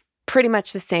 Oh, pretty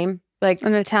much the same. Like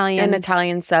An Italian. an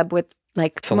Italian sub with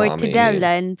like Salami. Mortadella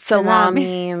and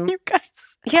salami. And, You guys,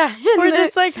 yeah. we're and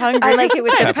just like hungry. I like it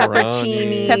with the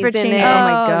Pepperoni. pepperoni. Pepperoni. in Oh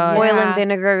my it. God. Oil yeah. and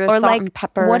vinegar, Or salt like, and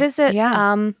pepper. what is it?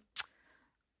 Yeah.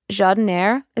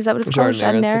 Jardiniere? Is that what it's called? Jardiniere.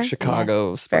 It's like Jardiniere? Chicago.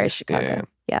 Yeah, it's very spice. Chicago.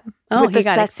 Yeah. Oh, with he the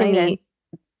got sesame, excited.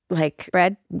 like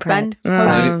Bread, bread. bun.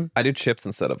 Mm. I hoagie. do chips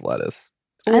instead of lettuce.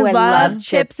 Ooh, I love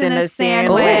chips in a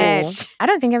sandwich. I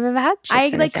don't think I've ever had chips I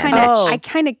in a like sandwich. kind of. Oh. I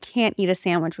kind of can't eat a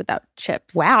sandwich without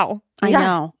chips. Wow. I Yeah.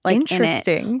 know. Like in it.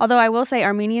 Interesting. Although I will say,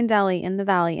 Armenian Deli in the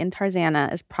Valley in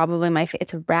Tarzana is probably my favorite.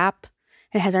 It's a wrap.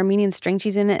 And it has Armenian string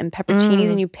cheese in it and pepperoncinis,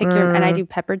 and you pick your. And I do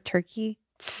peppered turkey.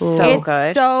 So it's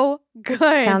good. so good.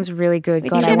 Sounds really good.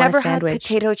 God, You've I want never a had sandwich.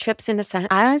 potato chips in a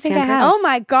sandwich? I don't think I sandwich? have. Oh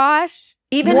my gosh!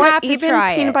 Even We'll have to even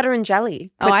try peanut it. butter and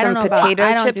jelly. Oh, Put I some don't know about. potato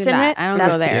I don't chips do in that. it. I don't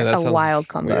That's go there. that a sounds wild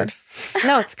combo. weird.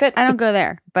 No, it's good. I don't go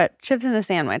there. But chips in a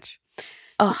sandwich.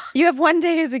 Ugh. You have one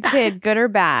day as a kid, good or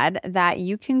bad, that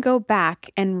you can go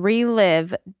back and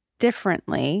relive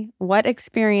differently. What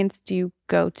experience do you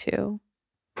go to?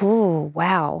 Oh,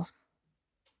 wow.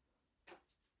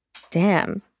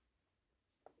 Damn.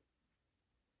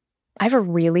 I have a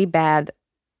really bad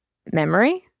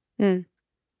memory. Mm.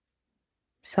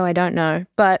 So I don't know.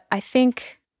 But I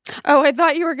think Oh, I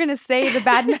thought you were going to say the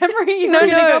bad memory. You were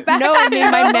gonna go back. no, I mean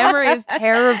my memory is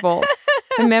terrible.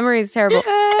 My memory is terrible.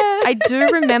 I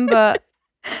do remember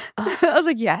I was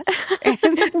like, yes.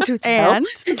 to tell. And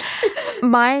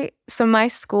my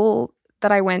school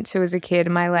that I went to as a kid,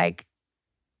 my like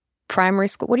primary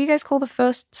school. What do you guys call the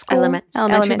first school?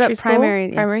 elementary, but school? primary.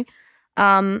 Yeah.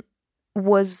 Primary.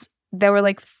 Was there were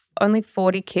like only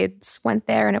 40 kids went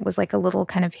there, and it was like a little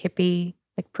kind of hippie,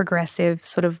 like progressive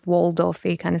sort of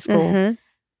Waldorfy kind of school. Mhm.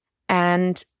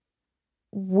 And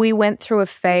we went through a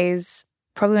phase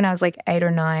probably when I was like 8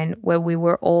 or 9 where we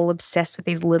were all obsessed with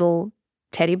these little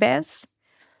teddy bears.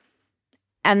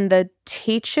 And the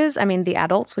teachers, I mean the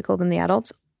adults, we call them the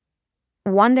adults,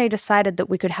 one day decided that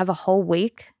we could have a whole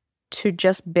week to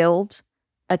just build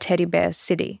a teddy bear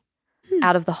city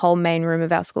out of the whole main room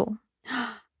of our school,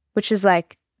 which is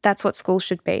like, that's what school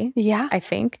should be, Yeah. I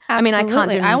think. Absolutely. I mean,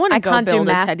 I want to can't build do a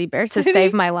math teddy bear to city.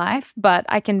 save my life, but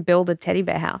I can build a teddy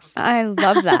bear house. I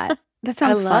love that. That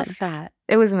I sounds love fun. that.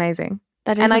 It was amazing.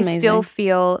 That is And amazing. I still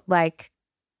feel like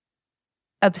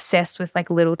obsessed with like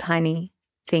little tiny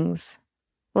things,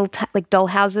 like doll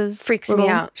houses. Freaks me little-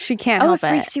 out. she can't Oh, help it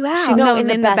freaks you out. She, No, no, in in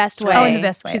the the best best way. way. Oh, in the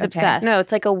best way, She's okay. obsessed. No,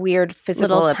 it's like a weird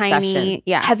physical little obsession. tiny.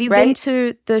 Yeah. Have you been Right?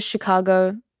 to the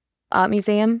Chicago Art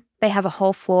Museum? They have a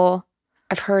whole floor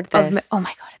I've heard of. this. Oh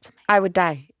my God, it's amazing. I would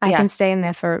die. I Yeah. can stay in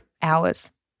there for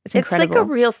hours. It's It's incredible. like a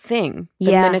real thing.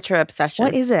 The Yeah. miniature obsession.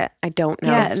 What is it? I don't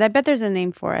know. Yeah, I bet there's a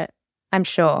name for it. I'm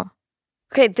sure.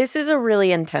 Okay, this is a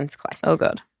really intense question. Oh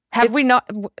God. Have It's- we not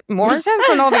more intense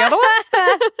than all the other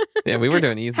ones? Yeah, we were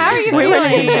doing easy. How are you We were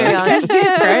feeling?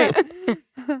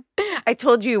 doing I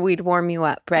told you we'd warm you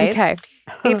up, right? Okay.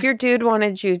 If your dude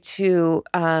wanted you to,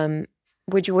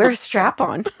 would you wear a strap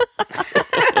on?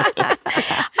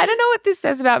 I don't know what this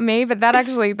says about me, but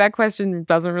that question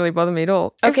doesn't really bother me at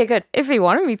all. Okay, good. If he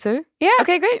wanted me to, Yeah.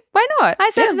 Okay, great. why not? I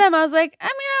said Yeah. to them, I was like, I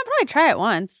mean, I'll probably try it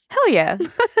once. Hell yeah.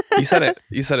 You said it.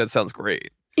 You said it sounds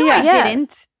great. I Yeah.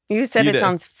 didn't. You said You it did.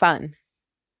 sounds fun.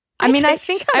 I mean, I Shut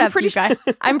think up, I'm pretty you sure guys.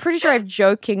 I'm pretty sure I've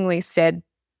jokingly said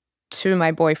to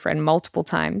my boyfriend multiple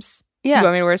times, Yeah. "You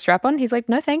want me to wear a strap on?" He's like,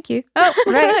 "No, thank you." Oh,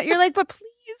 Right. You're like, but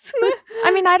please.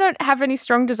 I mean, I don't have any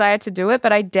strong desire to do it,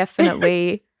 but I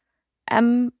definitely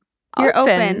am. You're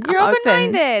open. You're I'm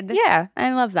open-minded. Yeah,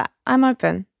 I love that. I'm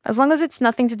open as long as it's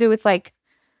nothing to do with like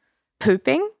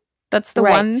pooping. That's the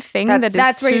Right. one thing That's-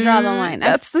 That's where you draw the line.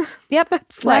 That's Yep.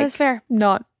 that's that like is fair.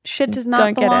 not. Shit does not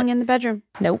Don't get belong it. in the bedroom.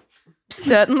 Nope.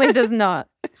 Certainly does not.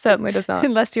 Certainly does not.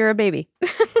 Unless you're a baby.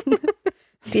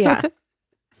 Yeah.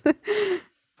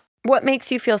 What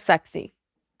makes you feel sexy?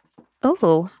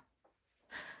 Oh.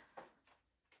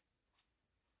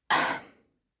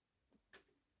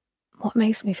 What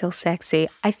makes me feel sexy?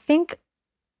 I think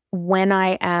when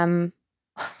I am,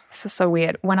 this is so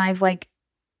weird, when I've like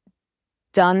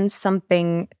done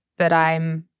something that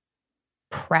I'm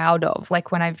proud of,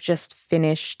 like when I've just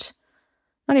finished,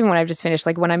 not even when I've just finished,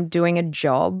 like when I'm doing a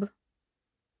job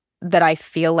that I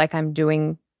feel like I'm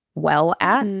doing well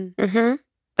at, Mm-hmm.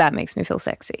 that makes me feel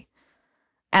sexy.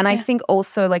 And I Yeah. think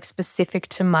also like specific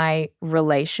to my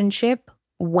relationship,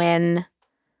 when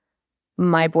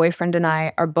my boyfriend and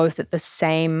I are both at the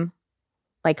same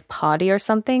like party or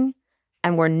something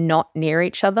and we're not near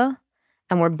each other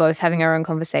and we're both having our own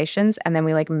conversations and then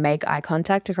we like make eye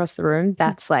contact across the room,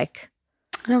 that's like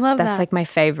I love that's that. like my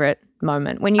favorite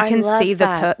moment. When you I can love see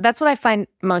that. that's what I find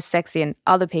most sexy in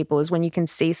other people, is when you can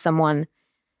see someone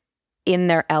in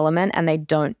their element and they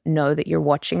don't know that you're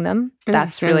watching them.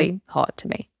 That's Mhm. really hot to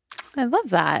me. I love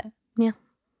that.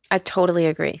 I totally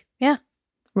agree.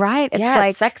 Right? It's yeah, like,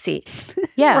 it's sexy.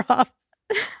 yeah. Rob.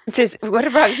 What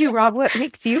about you, Rob? What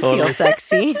makes you feel Totally.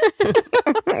 sexy?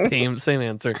 Same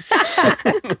answer.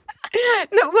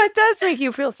 No, what does make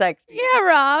you feel sexy? Yeah,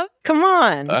 Rob. Come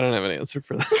on. I don't have an answer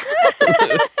for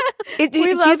that. We do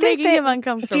you love think making him that,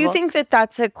 uncomfortable. do you think that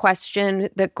that's a question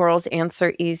that girls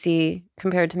answer easy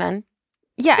compared to men?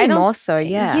 Yeah, I don't. more so,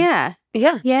 yeah. Yeah.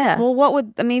 Yeah. Yeah. Well, what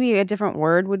would maybe a different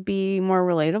word would be more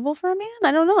relatable for a man?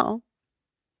 I don't know.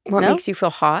 What No? makes you feel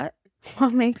hot?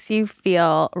 What makes you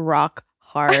feel rock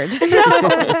hard? No,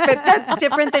 but that's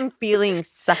different than feeling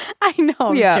sexy, I know.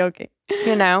 I'm Yeah. joking.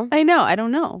 you know? I know. I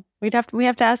don't know. We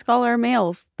have to ask all our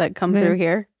males that come through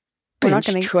here. We're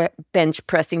not Bench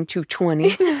pressing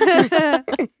 220. gonna.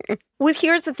 Well,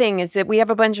 here's the thing is that we have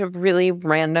a bunch of really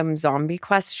random zombie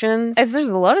questions. There's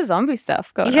a lot of zombie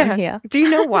stuff going Yeah. on here. Do you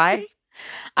know why?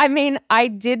 I mean, I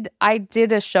did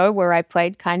a show where I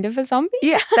played kind of a zombie.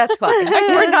 Yeah, that's why.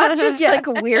 We're not just Yeah. like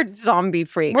a weird zombie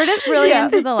freak. We're just really Yeah.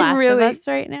 into The Last Really. of Us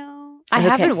right now. I Okay.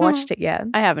 haven't watched it yet.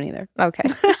 I haven't either. Okay.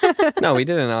 No, we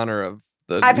did in honor of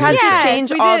the. I've had to Yes,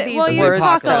 change we all did- these well, you words.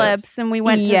 apocalypse, and we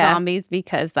went to Yeah. zombies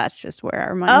because that's just where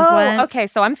our minds went. Oh, okay.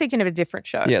 So I'm thinking of a different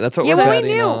show. Yeah, that's what Yeah, we're well, we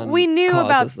betting knew- on we knew about-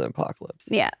 causes the apocalypse.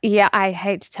 Yeah. Yeah, I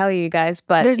hate to tell you guys,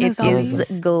 but There's no it is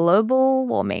zombies. global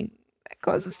warming that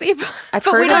causes the I've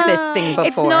but heard we of don't- this thing before.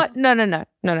 It's not. No.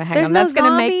 Hang There's on. no That's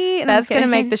gonna make zombie. that's gonna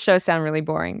make Okay. the show sound really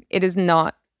boring. It is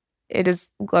not. It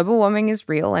is global warming is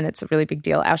real and it's a really big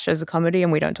deal. Our show's a comedy and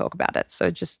we don't talk about it, so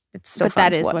it's still But fun that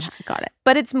to is watch. what got it.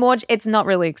 But it's more. It's not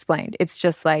really explained. It's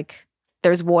just like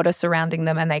there's water surrounding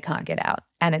them and they can't get out,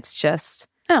 and it's just.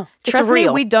 Oh, Trust me,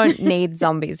 real. we don't need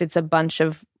zombies. It's a bunch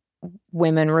of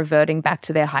women reverting back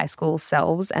to their high school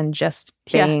selves and just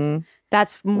Yeah. being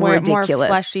that's more Ridiculous.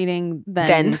 flesh eating than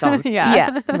Than zombies. yeah.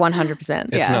 100%.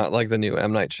 It's Yeah. not like the new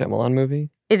M. Night Shyamalan movie.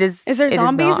 It is. Is there it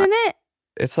zombies not. in it?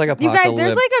 It's like You apocalypse. guys,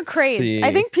 there's like a craze.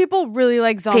 I think people really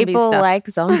like zombie People stuff. like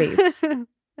zombies.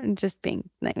 And just being,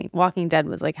 I mean, Walking Dead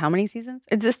was like how many seasons?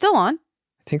 Is it still on?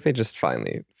 I think they just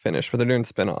finally finished, but they're doing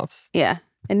spin-offs. Yeah,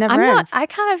 it never I'm not. ends. I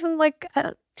kind of am like,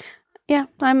 yeah,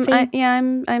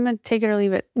 I'm a take it or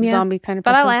leave it Yeah. zombie kind of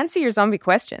but person. I'll answer your zombie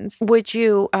questions. Would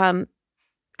you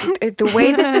the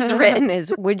way this is written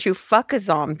is would you fuck a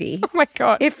zombie Oh my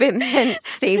god. if it meant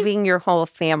saving your whole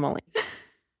family?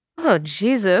 Oh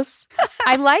Jesus.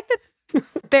 I like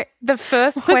that. The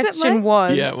first Was it question like-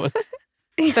 was. Yeah, it was.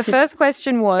 The first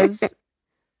question was,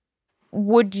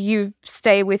 would you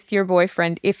stay with your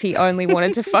boyfriend if he only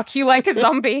wanted to fuck you like a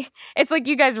zombie? It's like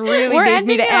you guys really We're need me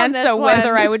ending to it on answer this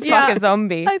whether one. I would Yeah. fuck a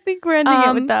zombie. I think we're ending it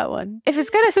with Um, that one. If it's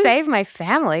going to save my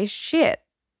family, shit.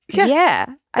 Yeah. Yeah.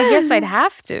 I guess I'd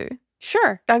have to.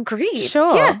 Sure. Agreed.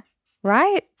 Sure. Yeah.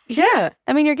 Right? Yeah.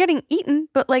 I mean, you're getting eaten,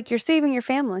 but like you're saving your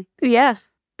family. Yeah.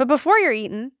 But before you're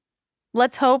eaten,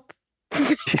 let's hope.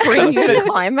 Bring you the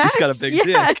climax. He's got a big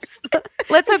yes. dick.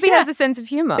 Let's hope he has a sense of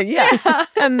humor. Yeah.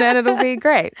 And then it'll be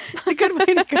great. It's a good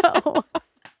way to go.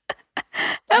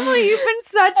 Emily, you've been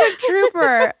such a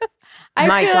trooper. I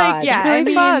My feel God. like, yeah, It's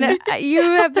really I mean, you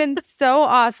have been so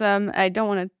awesome. I don't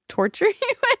want to torture you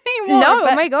anymore. No,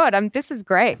 but oh my God. This is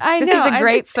great. I This know, is a I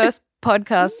great first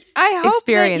podcast I hope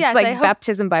experience, that, yes, like I hope-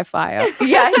 baptism by fire.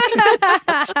 Yeah, I think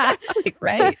that's exactly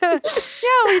right.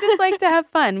 Yeah, we just like to have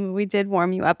fun. We did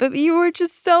warm you up, but you were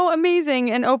just so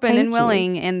amazing and open Thank and you.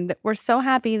 willing, and we're so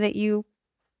happy that you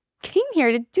came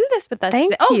here to do this with us.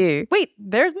 Thank Oh, you. wait,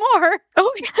 there's more.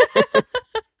 Oh,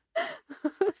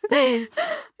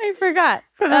 I forgot.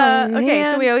 Oh, Okay,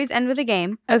 so man. we always end with a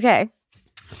game. Okay.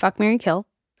 Fuck, marry, kill.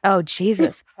 Oh,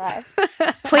 Jesus Christ.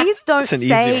 Please don't It's an easy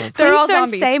say, one. They're all please don't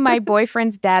zombies. say my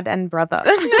boyfriend's dad and brother.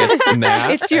 It's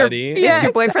Matt, It's your Eddie. it's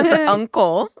your boyfriend's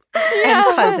uncle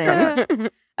and cousin.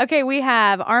 Okay, we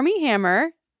have Army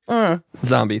Hammer,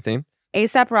 Zombie theme.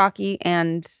 ASAP Rocky,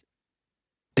 and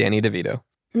Danny DeVito.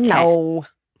 No.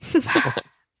 I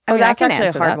Oh, mean, I that's can actually a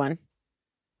answer hard that. one.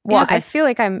 Well, Okay. I feel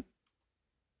like can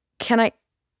I,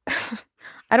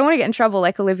 I don't want to get in trouble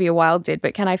like Olivia Wilde did,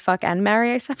 but can I fuck and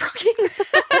marry A$AP Rocky?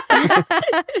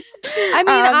 I mean,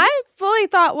 I fully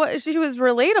thought she was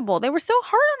relatable. They were so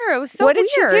hard on her. It was so what did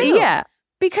weird. she do? Yeah.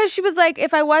 Because she was like,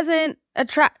 if I wasn't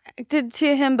attracted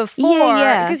to him before,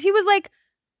 Yeah. because he was like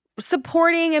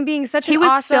supporting and being such He an was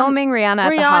awesome filming Rihanna at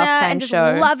the Rihanna halftime and just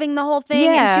show. loving the whole thing.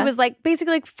 And Yeah. she was like,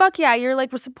 basically like, fuck yeah, you're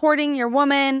like, we're supporting your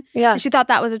woman. Yeah. And she thought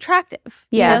that was attractive.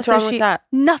 Yeah. What's wrong with that?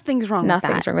 Nothing's wrong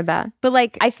Nothing's with that. wrong with that. But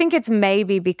like, I think it's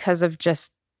maybe because of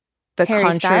just the Harry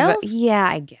controversy. Styles? Yeah,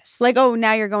 I guess. like, oh,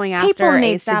 now you're going People after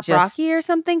need to A$AP just- Rocky or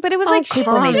something. But it was Oh, like,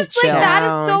 people it's need to just like, chill.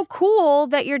 that is so cool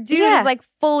that your dude Yeah. is like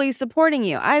fully supporting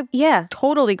you. I yeah.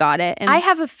 totally got it. And I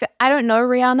have I don't know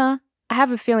Rihanna. I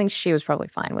have a feeling she was probably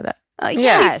fine with it.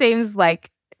 yes. She seems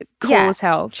like cool Yeah. as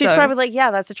hell. She's so- probably like,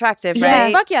 yeah, that's attractive, Yeah,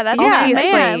 right? fuck yeah, that's Yeah. my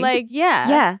man. Obviously. Like, yeah.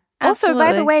 Yeah. Also, by the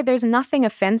Absolutely. way, there's nothing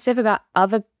offensive about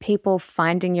other people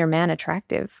finding your man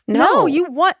attractive. No, you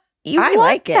want. You I want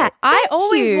like it. that. I Thank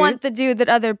always you. want the dude that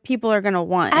other people are gonna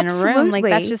want in a room. Like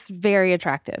that's Absolutely. just very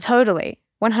attractive. Totally.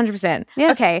 100%.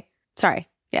 Yeah. Okay. Sorry.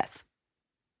 Yes.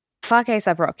 Fuck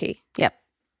A$AP Rocky. Yep.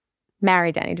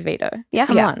 Marry Danny DeVito. Yeah.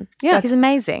 Come Yeah. on. Yeah. He's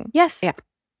amazing. Yes. Yeah.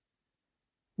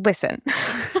 Listen.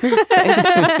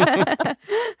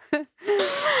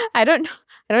 I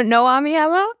don't know Armie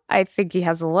Hammer. I think he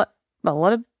has a lot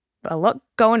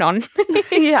going on.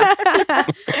 Yeah.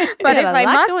 But Got a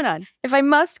lot going on. if I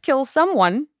must kill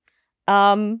someone,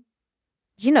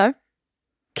 you know,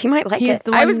 He might like He's it.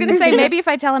 the I was one- going to say maybe if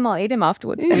I tell him I'll eat him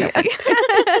afterwards, then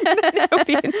he'll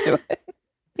be into it.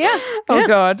 Yeah. Oh Yeah.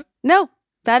 God. No,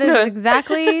 that is No.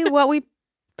 exactly what we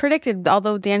predicted.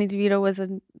 Although Danny DeVito was a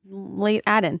late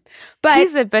add-in, but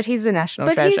He's a national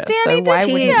but he's treasure. Danny so why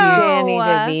DeVito. would He's you? Danny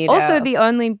DeVito. Also, the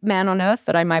only man on earth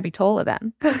that I might be taller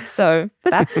than. So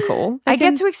that's cool. I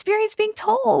get to experience being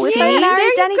tall if I See, marry there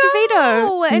you Danny go.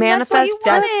 DeVito. And Manifest that's what you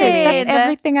destiny. wanted. That's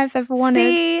everything I've ever wanted.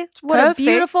 See, what Perfect. a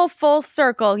beautiful full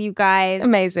circle, you guys.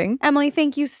 Amazing. Emily,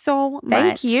 thank you so much.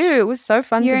 Thank you. It was so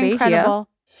fun You're to be incredible.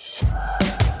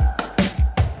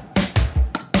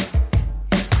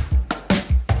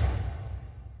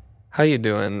 How you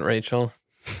doing, Rachel?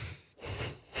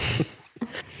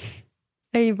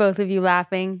 Are you both of you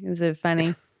laughing? Is it funny?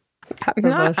 I'm For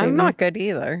both not, of I'm you. not good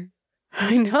either.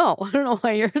 I know. I don't know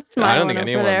why you're I smiling don't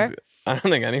think over there.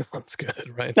 anyone's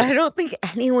good right I now. don't think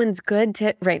anyone's good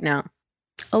right now.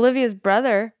 Olivia's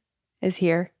brother is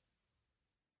here.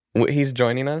 He's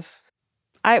joining us.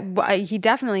 He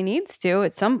definitely needs to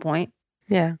at some point.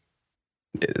 Yeah.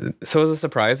 So it was a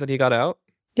surprise that he got out.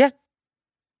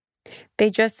 They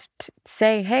just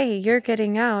say, hey, you're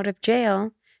getting out of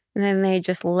jail. And then they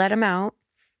just let him out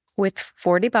with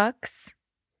 $40,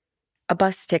 a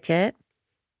bus ticket,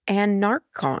 and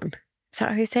Narcan. Is that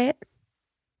how you say it?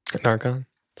 Narcon.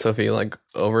 So if he like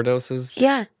overdoses,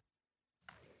 Yeah.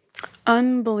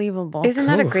 Unbelievable. Isn't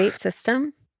that a Ooh. great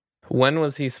system? when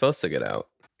was he supposed to get out?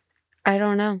 I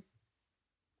don't know.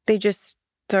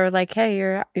 They're like, hey,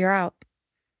 you're out.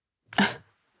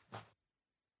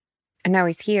 And now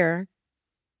he's here.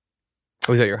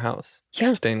 Oh, he's at your house.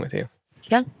 Yeah. Staying with you.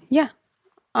 Yeah.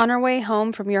 On our way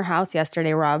home from your house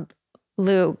yesterday, Rob,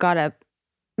 Lou got a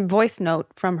voice note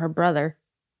from her brother.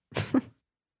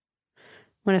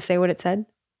 Want to say what it said?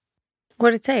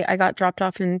 What did it say? I got dropped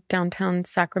off in downtown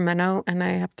Sacramento and I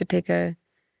have to take a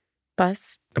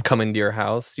bus. I'm coming to your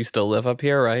house. You still live up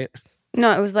here, right?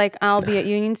 No, it was like, I'll be at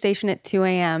Union Station at 2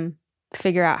 a.m.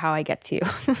 Figure out how I get to you.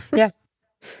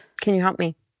 Can you help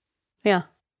me? Yeah.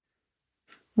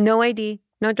 No ID,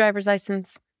 no driver's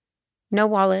license, no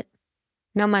wallet,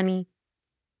 no money,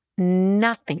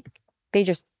 nothing. They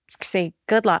just say,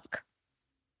 good luck.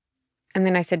 And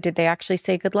then I said, did they actually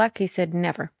say good luck? He said,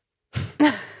 never.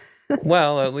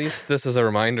 Well, at least this is a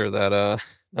reminder that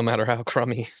no matter how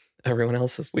crummy everyone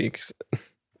else's week's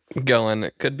going,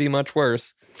 it could be much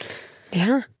worse.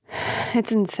 Yeah.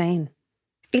 It's insane.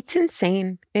 It's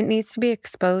insane. It needs to be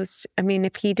exposed. I mean,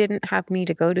 if he didn't have me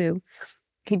to go to,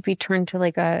 he'd be turned to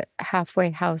like a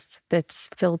halfway house that's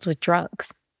filled with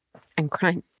drugs and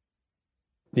crime,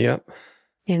 Yep.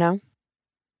 you know?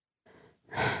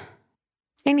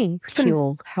 Any been-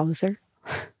 fuel, Hauser.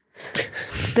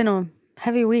 It's been a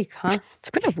heavy week, huh? It's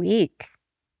been a week.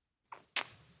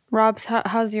 Rob's,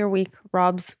 how's your week,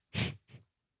 Rob's?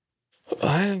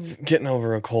 I'm getting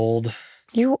over a cold.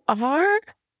 You are?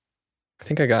 I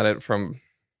think I got it from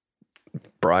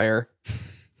Briar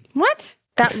What?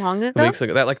 That long ago? weeks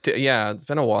ago. Yeah, it's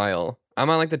been a while. I'm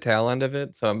on like the tail end of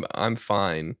it, so I'm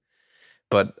fine.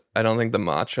 But I don't think the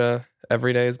matcha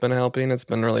every day has been helping. It's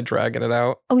been really dragging it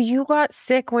out. Oh, you got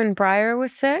sick when Briar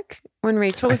was sick? When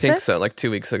Rachel was I think sick? so, like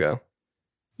 2 weeks ago.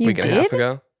 You Week did? and a half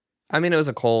ago. I mean, it was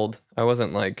a cold. I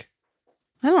wasn't like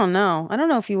I don't know. I don't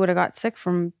know if you would have got sick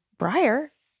from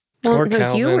Briar. Well, or no,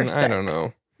 Calvin. you were I sick. don't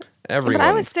know. But Everyone.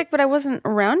 I was sick, but I wasn't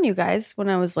around you guys when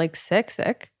I was like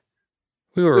sick.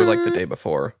 We were like the day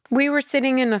before. We were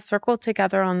sitting in a circle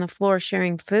together on the floor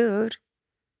sharing food.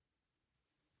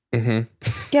 Mm-hmm.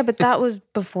 Yeah, but that was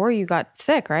before you got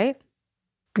sick, right?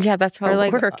 Yeah, that's how Or it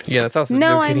like- works. Yeah, that's how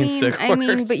No, I getting mean, sick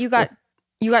works. but you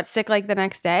got sick like the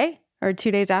next day or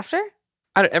 2 days after.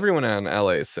 Everyone in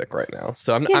LA is sick right now,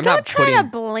 so I'm Yeah, not don't try putting. to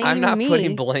blame I'm not me.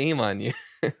 putting blame on you.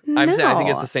 I'm saying I think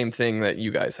it's No. the same thing that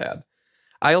you guys had.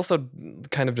 I also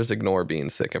kind of just ignore being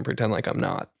sick and pretend like I'm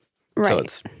not. Right. So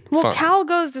it's Well, fine. Cal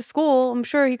goes to school. I'm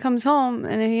sure he comes home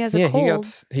and he has a cold.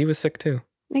 he was sick too.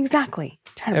 Exactly.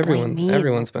 Trying to blame me.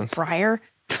 Everyone's been sick. Briar.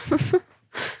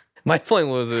 My point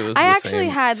was it was. I the actually same,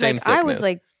 had same like I was sickness.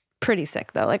 like pretty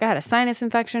sick though. Like I had a sinus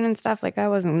infection and stuff. Like I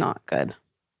was not good.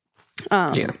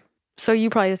 Yeah. So you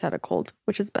probably just had a cold,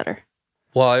 which is better.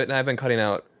 Well, I've been cutting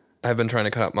out. I've been trying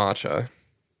to cut out matcha,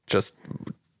 just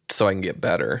so I can get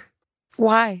better.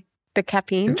 Why? The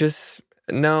caffeine? Just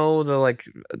no,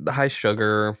 the high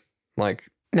sugar, like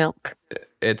Milk.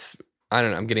 it's I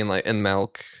don't know. I'm getting like in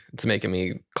milk. It's making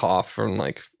me cough from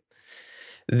like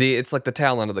it's like the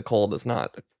tail end of the cold is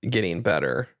not getting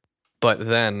better. But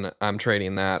then I'm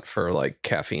trading that for like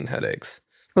caffeine headaches.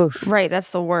 Oof. Right. That's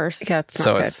the worst. Yeah, it's not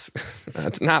So good.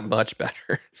 it's not much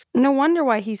better. No wonder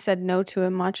why he said no to a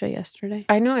matcha yesterday.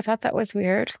 I know. I thought that was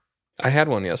weird. I had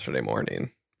one yesterday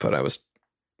morning, but I was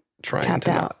trying Tapped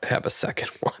to out. not have a second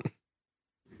one.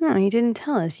 No, you didn't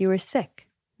tell us you were sick.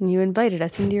 And you invited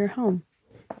us into your home.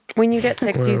 When you get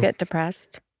sick, do you Well. get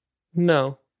depressed?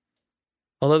 No.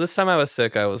 Although this time I was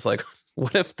sick, I was like,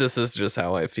 what if this is just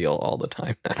how I feel all the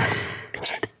time now?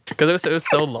 Because it was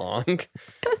so long.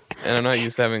 And I'm not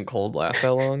used to having cold last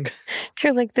that long.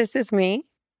 You're like, this is me.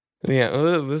 Yeah,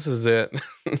 well, this is it.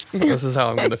 This is how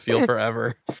I'm going to feel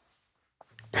forever.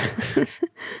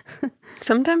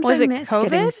 Sometimes Was I it miss getting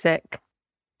COVID? sick.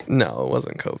 No, it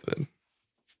wasn't COVID.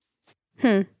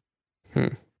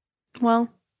 Well,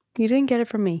 you didn't get it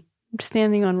from me. I'm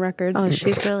standing on record. Oh,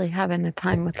 she's really having a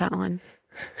time with that one.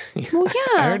 Well, I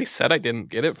yeah. already said I didn't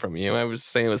get it from you. I was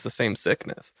saying it was the same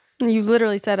sickness. You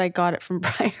literally said I got it from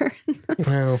Briar.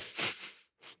 Well,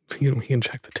 we can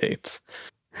check the tapes.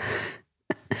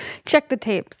 Check the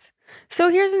tapes. So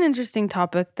here's an interesting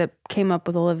topic that came up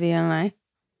with Olivia and I.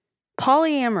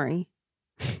 Polyamory.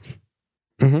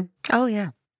 Oh, yeah.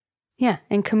 Yeah,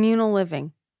 and communal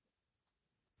living.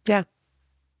 Yeah.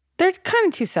 They're kind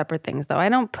of two separate things, though. I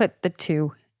don't put the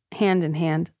two hand in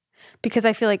hand because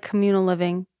I feel like communal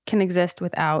living can exist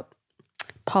without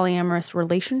polyamorous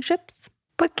relationships.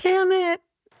 But can it?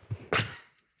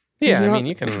 Yeah, I You mean,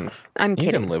 you can I'm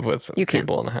kidding. live with You can.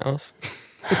 people in a house.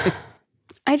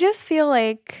 I just feel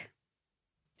like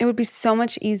it would be so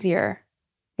much easier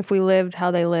if we lived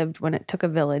how they lived when it took a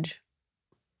village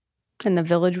and the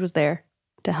village was there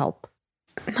to help.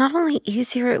 Not only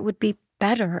easier, it would be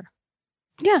better.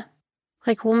 Yeah.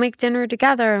 Like, we'll make dinner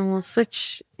together and we'll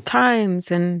switch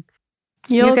times and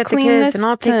You'll you get the clean kids this and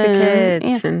I'll take the and-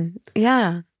 kids. yeah. And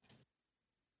yeah,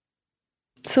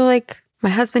 So like my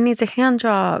husband needs a hand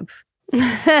job,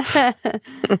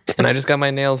 And I just got my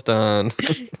nails done.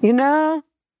 you know?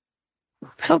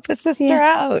 Help a sister Yeah.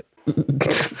 out.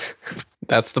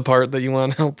 That's the part that you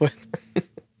want help with.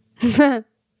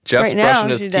 Jeff's Right now, brushing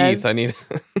his she teeth. does.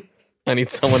 I need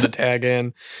someone to tag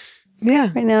in. Yeah.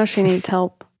 right now she needs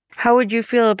help. How would you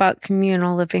feel about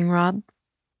communal living, Rob?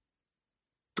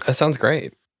 That sounds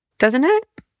great. Doesn't it?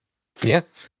 Yeah.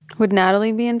 Would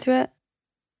Natalie be into it?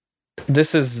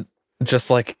 This is just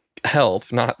like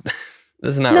help, not this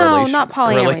is not No, not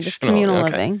polyamory, just relational. communal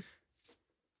Okay. living.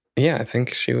 Yeah, I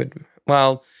think she would.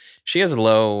 Well, she has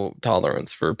low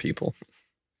tolerance for people.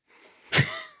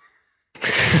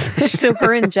 So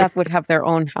her and Jeff would have their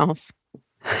own house.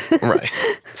 Right.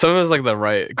 So it was like the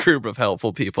right group of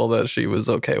helpful people that she was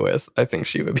okay with. I think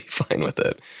she would be fine with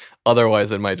it.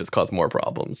 Otherwise, it might just cause more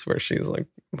problems where she's like,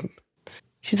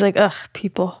 She's like, ugh,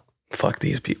 people. fuck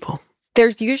these people.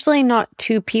 There's usually not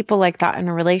two people like that in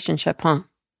a relationship, huh?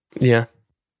 Yeah.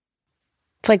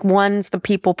 It's like one's the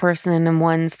people person and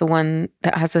one's the one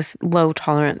that has this low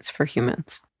tolerance for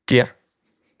humans. Yeah.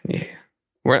 Yeah.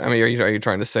 Are you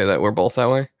trying to say that we're both that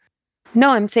way?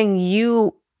 No, I'm saying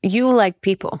you like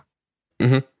people.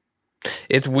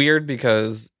 It's weird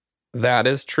because that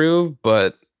is true,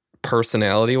 but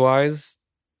personality-wise,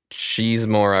 she's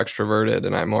more extroverted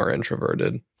and I'm more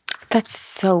introverted. That's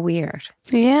so weird.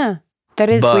 Yeah. That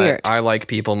is But weird. I like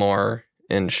people more,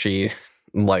 and she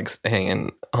likes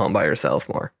hanging home by herself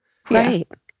more. Right.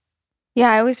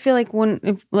 Yeah, I always feel like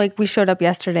like we showed up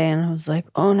yesterday and I was like,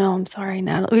 oh no, I'm sorry,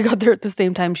 Natalie. We got there at the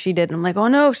same time she did. And I'm like, oh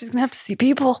no, she's going to have to see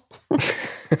people.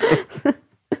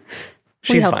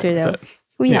 She's helped fine her, with though. it.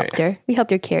 We Yeah. helped her. We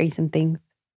helped her carry some things.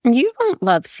 You don't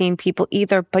love seeing people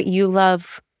either, but you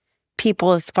love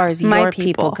people as far as My your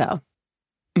people. people go.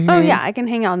 Oh Mhm. yeah, I can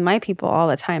hang out with my people all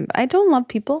the time, but I don't love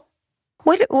people.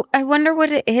 I wonder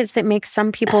what it is that makes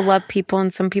some people love people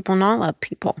and some people not love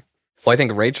people. Well, I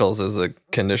think Rachel's is a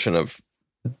condition of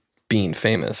being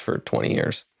famous for 20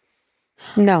 years.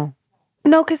 No.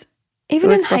 No, because even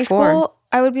It was in high before. school,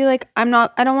 I would be like, I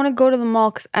don't want to go to the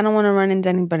mall because I don't want to run into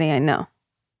anybody I know.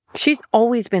 She's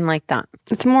always been like that.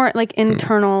 It's more like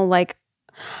internal, like,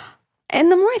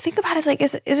 and the more I think about it, it's like,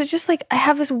 is it just like I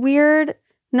have this weird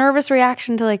nervous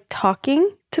reaction to like talking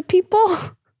to people,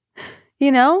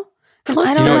 you know? And I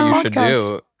Let's don't You know know. what you should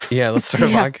Podcast. do? Yeah, let's start a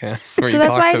Yeah. podcast. Where So you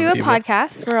that's talk why I to do a people.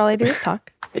 podcast where all I do is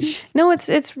talk. No, it's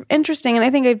interesting, and I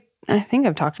think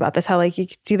I've talked about this. How like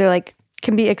it's either like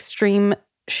can be extreme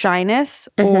shyness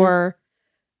or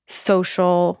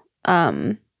social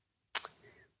God,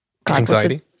 what's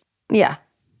Anxiety? it? Yeah,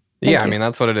 Thank Yeah, I you. mean,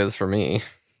 that's what it is for me.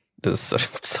 Is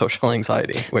social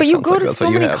anxiety. Which but you sounds go like to that's so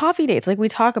what you many have. coffee dates. Like we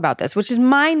talk about this, which is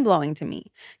mind blowing to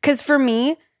me. Because for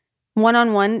me,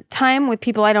 one-on-one time with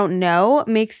people I don't know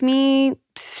makes me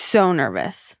so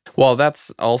nervous. Well, that's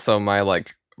also my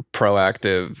like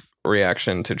proactive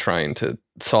reaction to trying to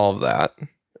solve that.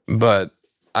 But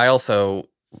I also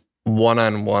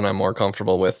one-on-one I'm more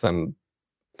comfortable with than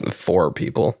 4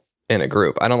 people in a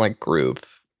group. I don't like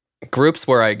groups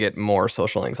where I get more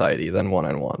social anxiety than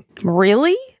one-on-one.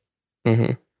 Really?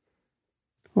 Mm-hmm.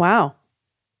 Wow.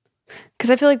 Because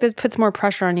I feel like this puts more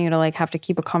pressure on you to like have to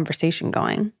keep a conversation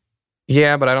going.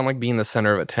 Yeah, but I don't like being the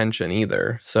center of attention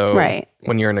either. So Right.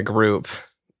 when you're in a group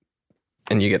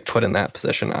and you get put in that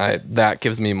position, that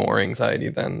gives me more anxiety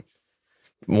than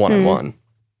one-on-one.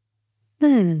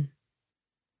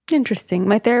 Interesting.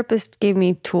 My therapist gave me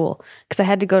a tool because I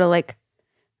had to go to like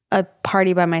a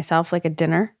party by myself, like a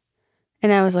dinner.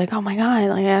 And I was like, oh my God,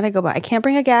 like, I gotta go by. I can't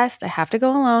bring a guest. I have to go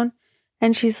alone.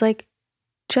 And she's like,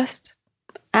 just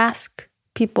ask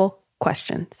people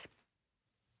questions.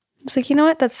 It's like, you know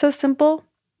what? That's so simple.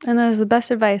 And that was the best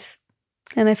advice.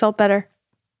 And I felt better.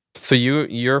 So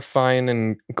you're fine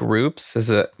in groups,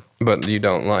 is it? But you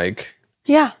don't like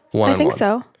Yeah, one-on-one. I think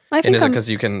so. I And think is it I'm, because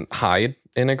you can hide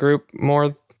in a group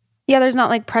more? yeah, there's not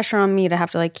like pressure on me to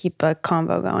have to like keep a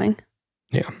convo going.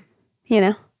 Yeah. You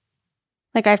know?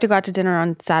 Like I have to go out to dinner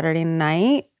on Saturday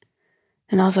night.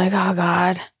 And I was like, oh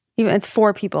God. Even it's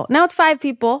 4 people. Now it's 5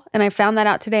 people. And I found that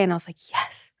out today and I was like,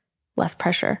 yes, less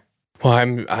pressure. Well,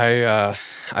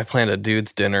 I planned a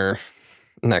dude's dinner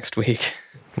next week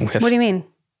with What do you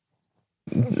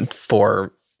mean?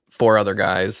 4 other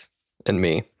guys and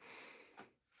me.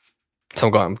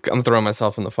 So I'm throwing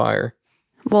myself in the fire.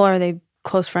 Well, are they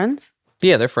close friends?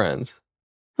 Yeah, they're friends.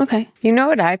 Okay. You know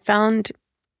what I found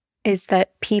is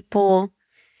that people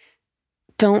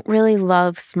don't really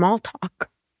love small talk.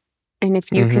 And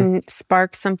if you can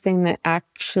spark something that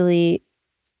actually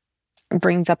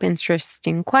brings up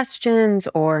interesting questions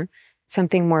or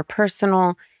something more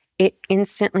personal, it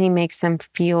instantly makes them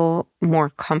feel more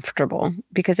comfortable.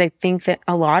 Because I think that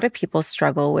a lot of people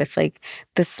struggle with like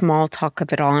the small talk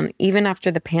of it all. And even after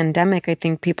the pandemic, I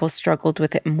think people struggled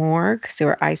with it more because they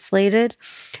were isolated.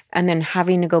 And then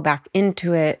having to go back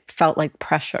into it felt like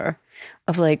pressure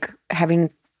of like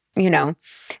having, you know,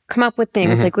 come up with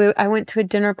things. Like I went to a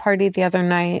dinner party the other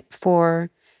night for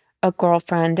a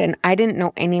girlfriend and I didn't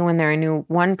know anyone there. I knew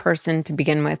one person to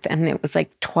begin with and it was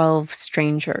like 12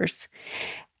 strangers.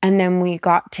 And then we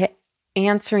got to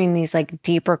answering these like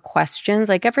deeper questions.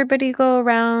 Like everybody go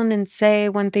around and say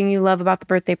one thing you love about the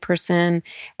birthday person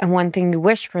and one thing you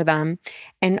wish for them.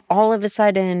 And all of a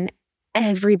sudden,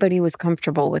 everybody was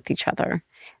comfortable with each other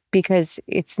because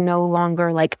it's no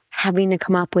longer like having to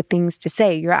come up with things to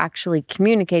say. You're actually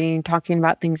communicating and talking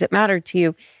about things that matter to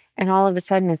you. And all of a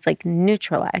sudden, it's like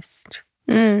neutralized.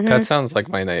 Mhm. That sounds like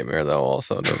my nightmare, though,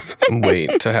 also to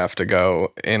wait to have to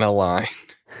go in a line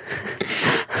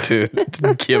to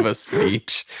give a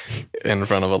speech in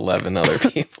front of 11 other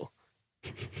people.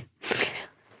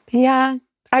 Yeah.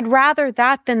 I'd rather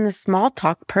that than the small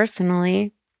talk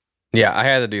personally. Yeah, I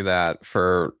had to do that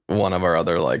for one of our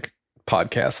other like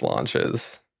podcast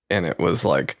launches. And it was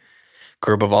like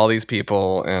group of all these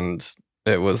people, and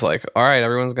it was like, all right,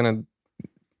 everyone's gonna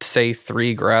say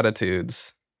 3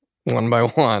 gratitudes one by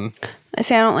one. I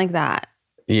say I don't like that.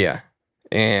 Yeah,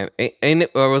 and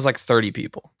it was like 30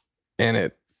 people, and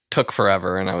it took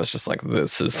forever, and I was just like,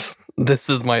 this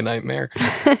is my nightmare.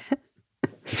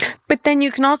 But then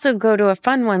you can also go to a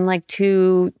fun one like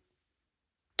Two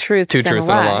Truths and a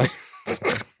Lie.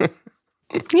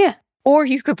 Yeah. Or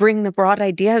you could bring the broad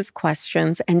ideas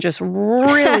questions and just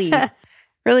really,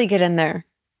 really get in there.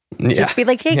 Yeah. Just be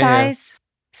like, hey guys,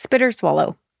 spit or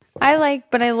swallow. I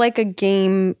like a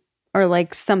game or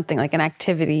like something like an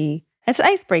activity. It's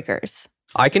icebreakers.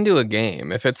 I can do a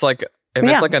game if it's like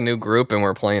a new group and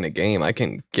we're playing a game. I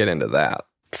can get into that.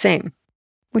 Same.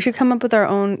 We should come up with our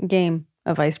own game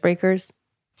of icebreakers.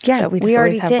 Yeah, that we we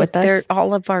already have did. with us. They're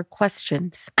all of our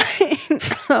questions.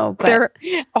 No, but They're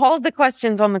all the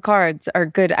questions on the cards are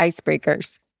good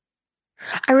icebreakers.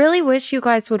 I really wish you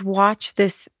guys would watch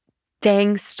this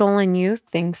dang Stolen Youth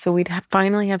thing so we'd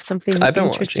finally have something I've been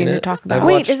interesting watching to it. talk I've about.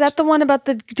 wait, watched- is that the one about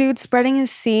the dude spreading his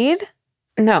seed?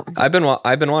 No. I've been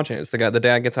watching it. It's the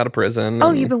dad gets out of prison. Oh,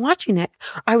 and- you've been watching it.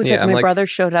 I was Yeah, like, I'm my like- brother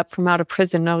showed up from out of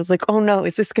prison and I was like, oh no,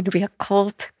 is this going to be a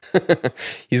cult?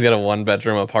 He's got a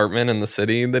 1-bedroom apartment in the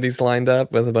city that he's lined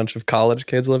up with a bunch of college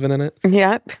kids living in it.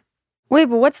 Yep. Wait,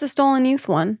 but what's the Stolen Youth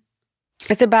one?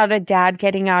 It's about a dad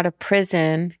getting out of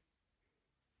prison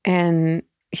and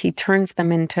he turns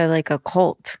them into like a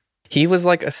cult. He was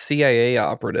like a CIA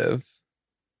operative.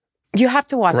 You have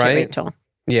to watch Right? it, Rachel.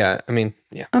 Yeah, I mean,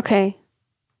 yeah. Okay.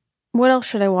 What else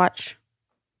should I watch?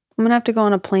 I'm gonna have to go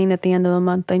on a plane at the end of the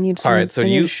month. I need some, All right, so I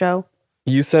need you- a show.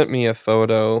 You sent me a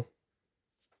photo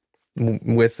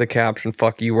with the caption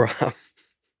 "Fuck you, Rob"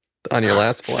 on your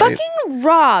last flight. Fucking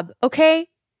Rob, okay?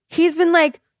 He's been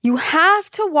like, you have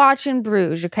to watch In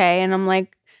Bruges, okay? And I'm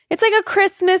like, it's like a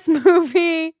Christmas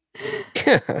movie.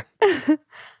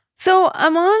 So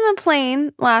I'm on a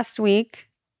plane last week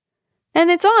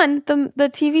and it's on the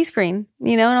TV screen,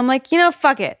 and I'm like,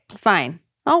 fuck it. Fine.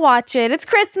 I'll watch it. It's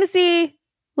Christmassy. It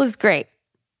was great.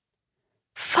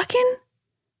 Fucking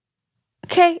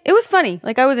okay. It was funny.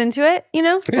 Like I was into it,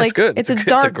 Yeah, like it's good. it's It's a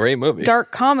dark, a great movie.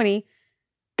 dark comedy.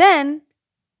 Then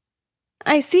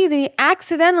I see that he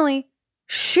accidentally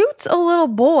shoots a little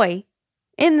boy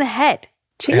in the head.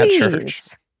 At Jeez. church.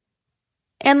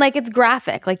 And like it's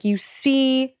graphic. Like you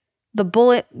see the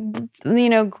bullet,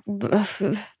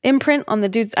 imprint on the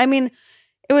dude's. I mean,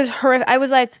 it was horrific. I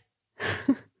was like,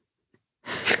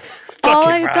 all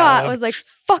I thought was like,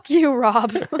 fuck you,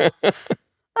 Rob. I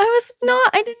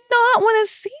did not want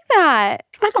to see that.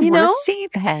 I don't You want know? to see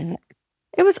that.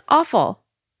 It was awful.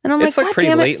 And I'm It's like, like God pretty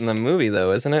damn it. late in the movie,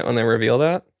 though, isn't it? When they reveal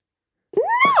that.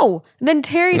 No. Then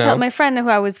Terry, No? my friend who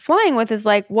I was flying with, is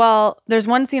like, well, there's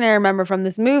one scene I remember from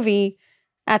this movie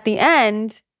at the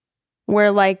end where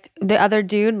like the other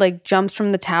dude like jumps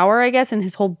from the tower, I guess, and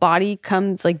his whole body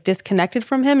comes like disconnected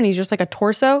from him and he's just like a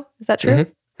torso. Is that true?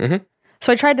 Mhm, mhm.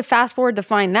 So I tried to fast forward to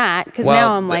find that because Well,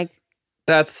 now I'm like,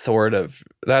 That's sort of.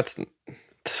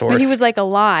 but he was like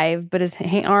alive, but his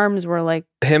arms were like,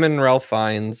 Him and Ralph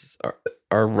Fiennes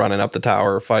are running up the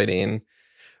tower fighting.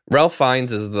 Ralph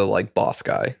Fiennes is the like boss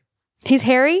guy. he's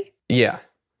hairy. Yeah,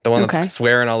 the one Okay. that's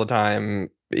swearing all the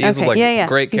time. He's Okay, like yeah.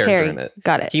 great He's character hairy. in it.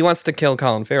 Got it. He wants to kill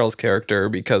Colin Farrell's character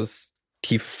because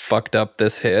he fucked up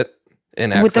this hit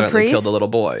and With the accidentally killed priest? the little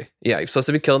boy. Yeah, he's supposed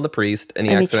to be killing the priest, and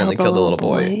he And accidentally killed the little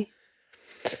boy.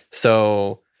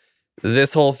 So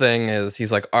this whole thing is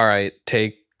he's like, all right,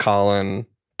 take Colin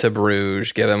to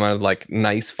Bruges, give him a like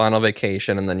nice final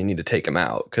vacation, and then you need to take him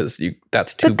out because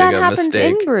that's too But big that a happens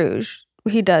mistake. in Bruges.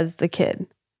 He does the kid.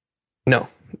 No,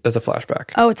 there's a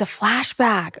flashback. Oh, it's a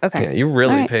flashback. Okay. Yeah, you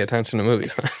really All right. pay attention to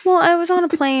movies. Well, I was on a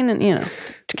plane and,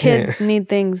 kids need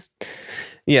things.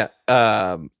 Yeah.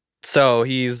 So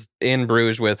he's in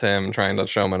Bruges with him, trying to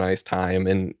show him a nice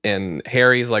time, and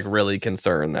Harry's like really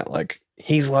concerned that like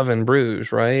he's loving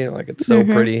Bruges, right? Like it's so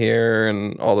Mhm. pretty here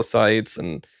and all the sights,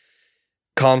 and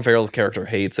Colin Farrell's character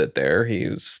hates it there.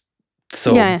 He's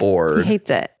so Yeah, bored. He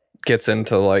hates it. Gets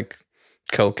into like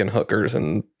coke and hookers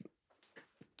and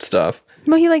stuff.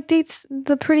 Well, he like dates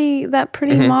that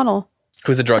pretty Mhm. model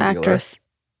Who's a drug actress.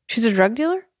 She's a drug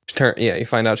dealer? dealer? You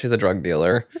find out she's a drug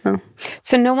dealer.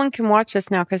 So no one can watch this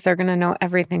now because they're going to know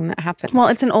everything that happens. Well,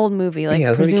 it's an old movie. Like,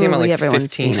 yeah, this movie presumably came out like everyone's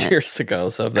 15 seen it. years ago.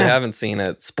 So if they Yeah. haven't seen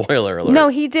it, spoiler alert. No,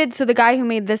 he did. So the guy who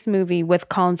made this movie with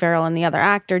Colin Farrell and the other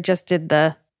actor just did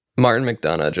the Martin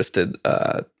McDonough just did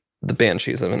the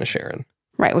Banshees of Inisherin,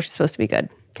 right, which is supposed to be good.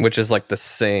 which is like the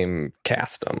same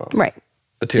cast almost. Right.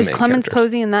 The two Is main Clemens characters.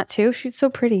 Posey in that too? She's so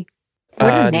pretty.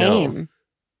 what a no. name.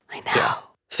 I know. Yeah.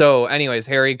 So anyways,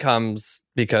 Harry comes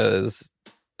because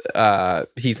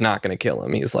he's not going to kill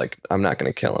him. He's like, I'm not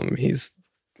going to kill him. He's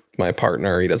my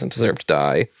partner. He doesn't deserve to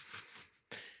die.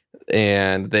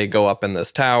 And they go up in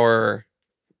this tower,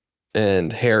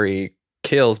 and Harry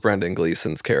kills Brendan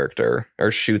Gleeson's character,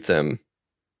 or shoots him.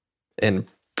 And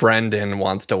Brendan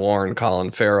wants to warn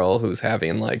Colin Farrell, who's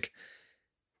having like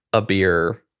a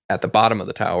beer at the bottom of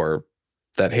the tower,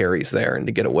 that Harry's there and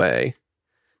to get away.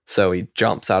 So he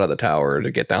jumps out of the tower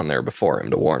to get down there before him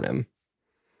to warn him.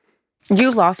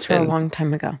 You lost her a long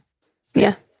time ago.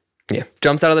 Yeah. Yeah.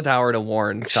 Jumps out of the tower to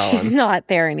warn Colin. She's not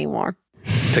there anymore.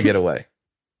 To get away.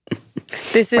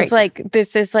 This is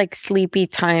like sleepy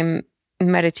time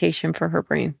meditation for her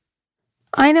brain.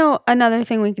 I know another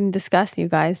thing we can discuss, you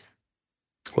guys.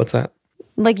 What's that?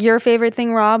 Like your favorite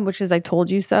thing, Rob, which is I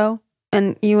told you so.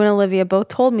 And you and Olivia both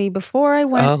told me before I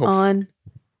went on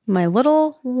my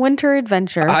little winter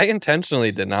adventure. I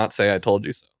intentionally did not say I told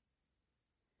you so.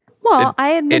 Well, I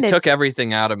admit it took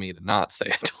everything out of me to not say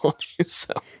I told you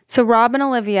so. So Rob and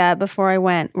Olivia, before I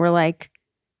went, were like,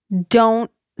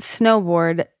 don't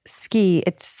snowboard, ski.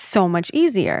 It's so much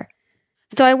easier.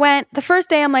 So I went the first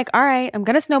day. I'm like, all right, I'm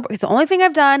going to snowboard. It's the only thing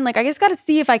I've done. Like, I just got to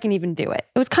see if I can even do it.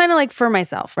 It was kind of like for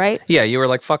myself, right? Yeah, you were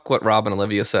like, fuck what Rob and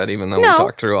Olivia said, even though we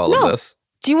talked through all of this.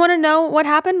 Do you want to know what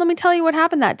happened? Let me tell you what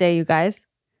happened that day, you guys.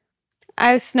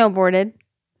 I snowboarded,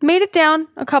 made it down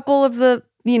a couple of the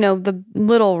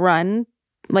little run,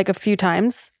 like a few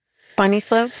times. Bunny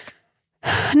slopes?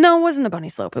 No, it wasn't a bunny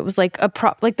slope. It was like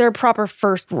their proper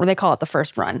first, they call it the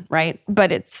first run, right?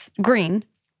 But it's green.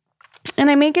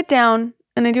 And I make it down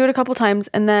and I do it a couple times.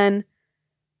 And then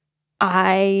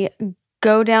I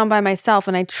go down by myself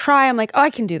and I try. I'm like, oh, I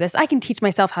can do this. I can teach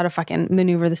myself how to fucking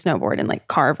maneuver the snowboard and like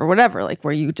carve or whatever, like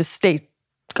where you just stay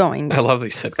going. I love that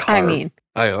you said carve. I mean,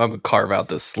 I'm going to carve out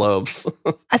the slopes.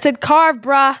 I said, carve,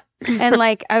 bruh. And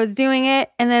like, I was doing it.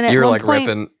 And then at you were one like point,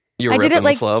 ripping I did it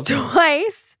like the slopes.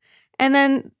 Twice. And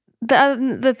then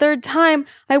the third time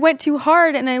I went too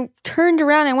hard and I turned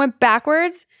around and I went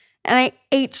backwards and I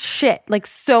ate shit like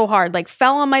so hard, like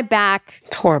fell on my back,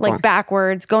 it's horrible. Like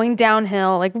backwards, going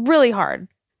downhill, like really hard.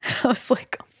 I was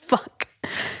like, oh, fuck.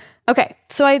 Okay.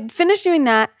 So I finished doing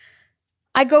that.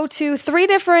 I go to 3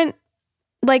 different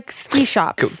like ski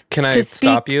shops. Can I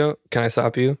stop you? Can I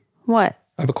stop you? What?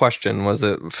 I have a question. Was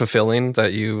it fulfilling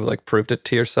that you like proved it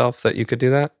to yourself that you could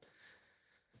do that?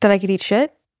 That I could eat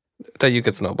shit? That you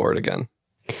could snowboard again?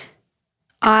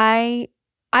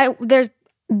 There's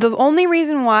the only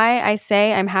reason why I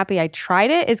say I'm happy I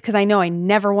tried it is because I know I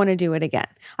never want to do it again.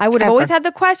 I would have always had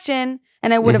the question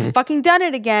and I would have fucking done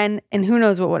it again and who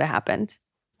knows what would have happened.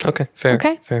 Okay, fair.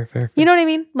 Okay? Fair. You know what I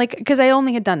mean? Like, because I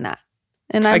only had done that.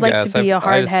 And I'd like to be a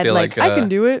hard head, like, I can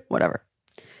do it, whatever.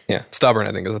 Yeah, stubborn,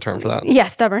 I think, is a term for that. Yeah,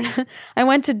 stubborn. I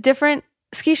went to different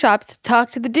ski shops to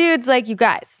talk to the dudes, like, you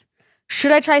guys,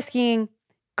 should I try skiing?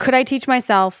 Could I teach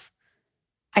myself?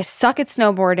 I suck at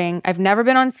snowboarding. I've never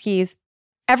been on skis.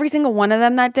 Every single one of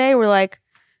them that day were like,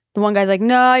 the one guy's like,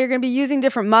 no, you're going to be using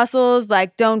different muscles.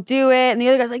 Like, don't do it. And the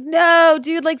other guy's like, no,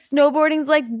 dude, like snowboarding's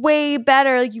like way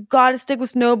better. Like, you got to stick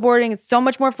with snowboarding. It's so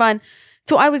much more fun.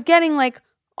 So I was getting like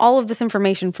all of this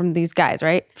information from these guys,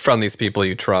 right? From these people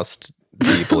you trust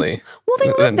deeply. Well,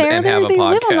 they live there. They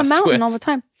live on the mountain with. all the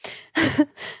time.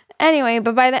 Anyway,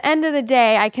 but by the end of the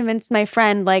day, I convinced my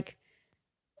friend, like,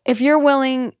 if you're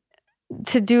willing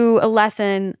to do a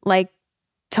lesson, like,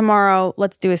 tomorrow,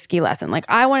 let's do a ski lesson. Like,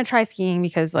 I want to try skiing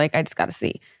because, like, I just got to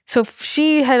see. So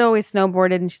she had always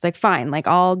snowboarded and she's like, fine, like,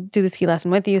 I'll do the ski lesson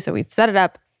with you. So we set it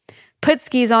up, put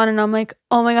skis on, and I'm like,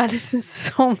 oh my God, this is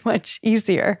so much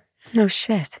easier. No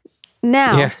shit.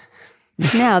 Now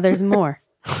there's more.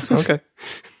 Okay.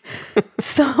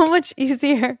 So much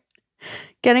easier.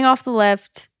 Getting off the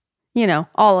lift,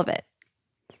 all of it.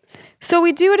 So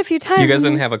we do it a few times. You guys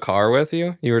didn't have a car with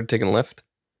you? You were taking a lift?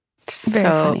 Very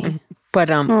funny. But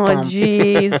oh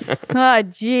jeez. Oh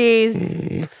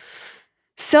jeez.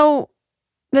 So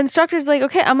the instructor's like,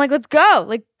 okay. I'm like, let's go.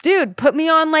 Like, dude, put me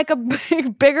on like a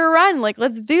bigger run. Like,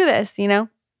 let's do this,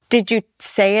 Did you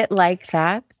say it like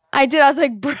that? I did. I was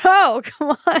like, bro,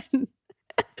 come on.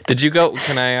 Did you go?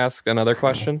 Can I ask another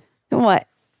question? What?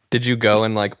 Did you go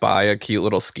and like buy a cute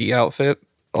little ski outfit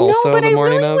also no, but the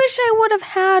morning I really of? wish I would have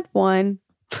had one.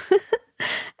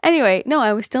 Anyway, no,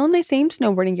 I was still in my same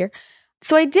snowboarding gear.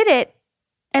 So I did it.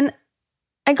 And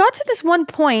I got to this one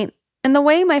point, and the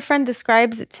way my friend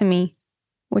describes it to me,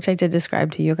 which I did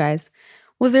describe to you guys,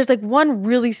 was there's like one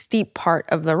really steep part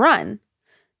of the run.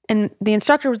 And the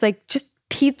instructor was like, just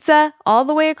pizza all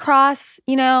the way across,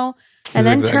 and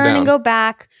then turn and go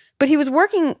back. But he was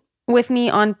working with me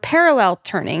on parallel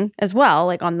turning as well,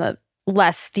 like on the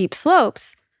less steep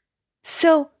slopes.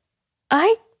 So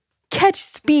I catch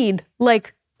speed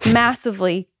like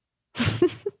massively.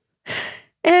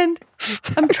 And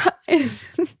I'm trying,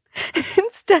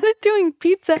 instead of doing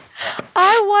pizza,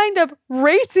 I wind up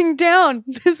racing down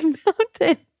this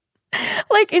mountain,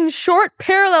 like in short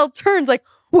parallel turns, like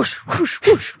whoosh, whoosh,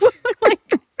 whoosh, whoosh.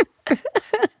 Like,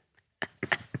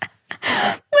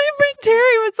 my friend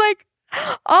Terry was like,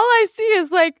 all I see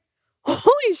is like,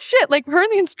 holy shit. Like her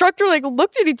and the instructor like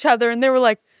looked at each other and they were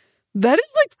like, that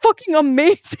is like fucking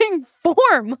amazing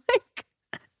form.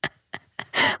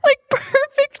 Like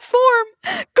perfect form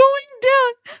going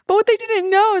down. But what they didn't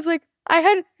know is like I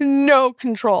had no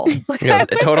control. Like, Yeah,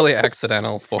 totally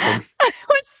accidental form. I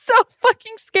was so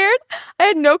fucking scared. I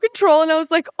had no control and I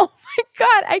was like, oh my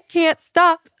God, I can't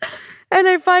stop. And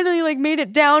I finally like made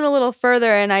it down a little further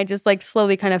and I just like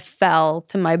slowly kind of fell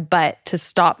to my butt to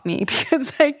stop me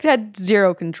because I had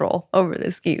zero control over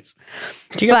the skis.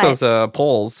 You get those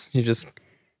poles. You just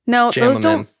no, jam those them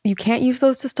don't. You can't use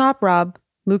those to stop, Rob.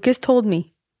 Lucas told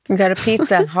me. You got a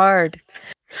pizza hard.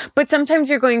 But sometimes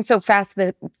you're going so fast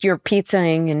that you're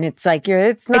pizzaing and it's like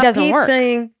it's not doesn't work.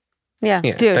 pizzaing. Yeah.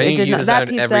 Yeah. Dude, Then it you did not. use That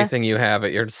pizza. everything you have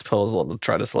at your disposal to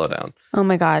try to slow down. Oh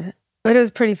my God. But it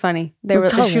was pretty funny. They were.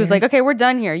 Totally. She was like, "Okay, we're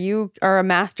done here. You are a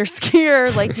master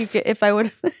skier. Like, you could, if I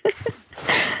would, I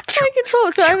control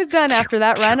it." So I was done after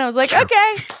that run. I was like,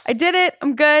 "Okay, I did it.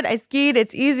 I'm good. I skied.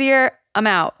 It's easier. I'm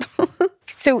out."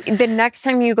 So the next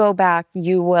time you go back,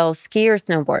 you will ski or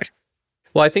snowboard?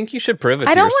 Well, I think you should prove it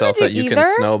I to don't wanna yourself do that you either.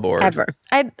 can snowboard. Ever.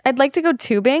 I'd like to go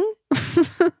tubing,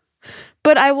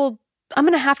 but I'm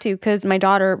gonna have to because my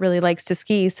daughter really likes to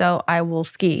ski, so I will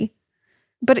ski.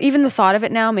 But even the thought of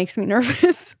it now makes me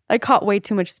nervous. I caught way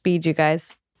too much speed, you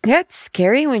guys. Yeah, it's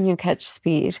scary when you catch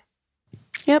speed.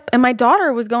 Yep. And my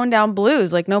daughter was going down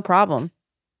blues, like no problem.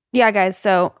 Yeah, guys.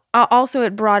 So also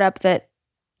it brought up that,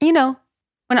 you know,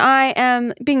 when I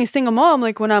am being a single mom,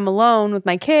 like when I'm alone with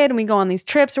my kid and we go on these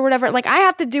trips or whatever, like I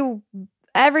have to do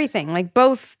everything, like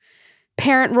both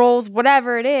parent roles,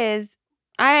 whatever it is.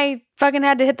 I fucking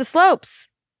had to hit the slopes.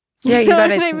 Yeah, You know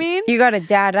what I mean? You got to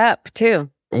dad up too.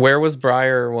 Where was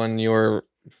Briar when you were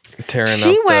tearing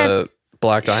She up the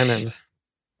Black Diamond?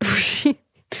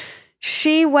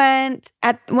 She went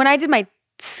when I did my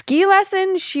ski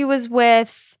lesson, she was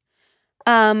with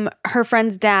her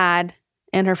friend's dad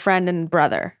and her friend and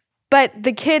brother. But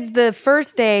the kids the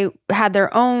first day had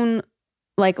their own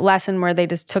like lesson where they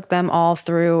just took them all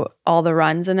through all the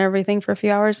runs and everything for a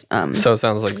few hours. So it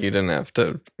sounds like you didn't have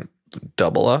to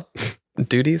double up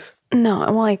duties. No,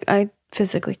 like I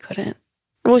physically couldn't.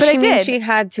 Well, But I she means did. she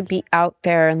had to be out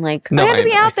there and like, No, I had to be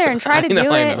know. out there and try to do I it.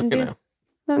 know, And I do, know.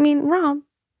 I mean, Rob.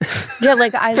 yeah,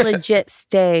 like I legit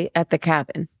stay at the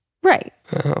cabin. Right.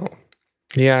 Oh,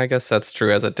 yeah. I guess that's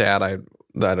true. As a dad, I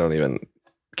don't even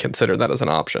consider that as an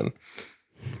option.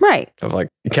 Right. Of like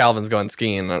Calvin's going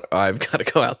skiing, I've got to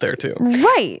go out there too.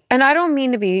 Right. And I don't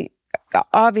mean to be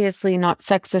obviously not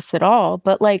sexist at all,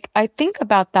 but like I think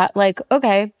about that like,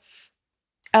 okay,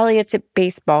 Elliot's at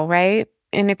baseball, right?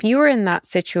 And if you were in that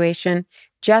situation,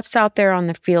 Jeff's out there on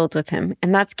the field with him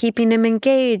and that's keeping him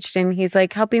engaged and he's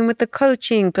like helping with the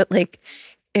coaching. But like,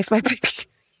 if I picture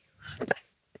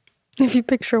If you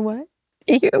picture what?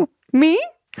 you, Me?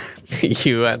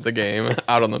 You at the game,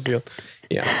 out on the field.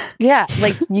 Yeah. yeah,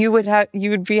 like you would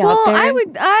be out Well, there.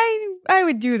 I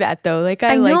would do that though. Like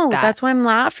I know, like that. that's why I'm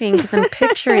laughing because I'm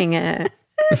picturing it.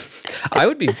 I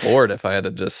would be bored if I had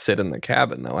to just sit in the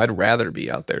cabin, though. I'd rather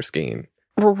be out there skiing.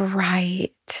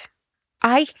 Right.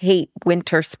 I hate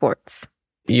winter sports.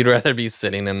 You'd rather be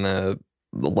sitting in the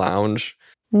lounge?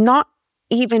 Not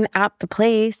even at the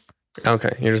place.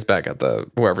 Okay, you're just back at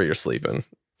wherever you're sleeping.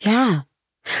 Yeah.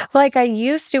 Like I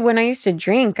used to, when I used to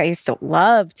drink, I used to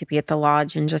love to be at the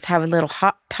lodge and just have a little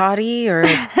hot toddy or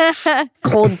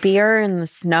cold beer in the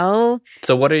snow.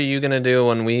 So what are you going to do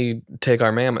when we take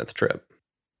our mammoth trip?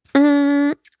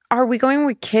 Are we going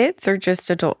with kids or just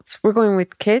adults? We're going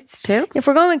with kids too? If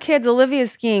we're going with kids,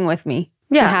 Olivia's skiing with me.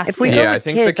 She Yeah, has if to. we go Yeah, I with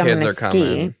think kids, the I'm kids gonna are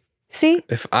coming. ski. See?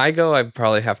 If I go, I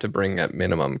probably have to bring at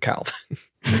minimum Calvin.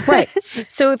 Right.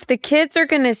 So if the kids are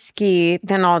going to ski,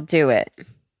 then I'll do it.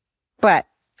 But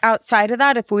outside of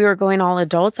that, if we were going all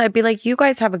adults, I'd be like, you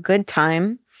guys have a good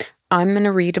time. I'm going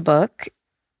to read a book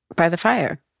by the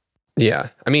fire. Yeah.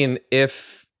 I mean,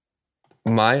 if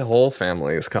my whole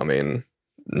family is coming,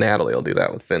 Natalie will do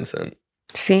that with Vincent.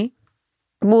 See?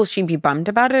 Will she be bummed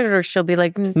about it or she'll be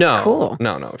like, No, cool.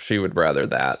 no. She would rather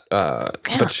that.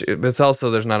 But it's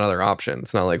also, there's not other option.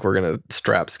 It's not like we're going to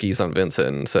strap skis on Vincent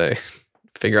and say,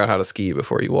 figure out how to ski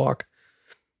before you walk.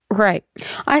 Right.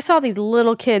 I saw these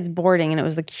little kids boarding and it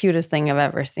was the cutest thing I've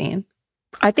ever seen.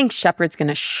 I think Shepard's going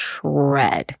to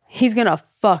shred. He's going to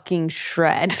fucking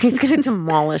shred. He's going to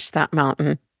demolish that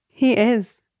mountain. He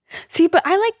is. See, but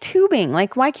I like tubing.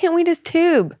 Like, why can't we just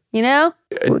tube, you know?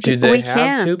 Do they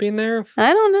have tubing there?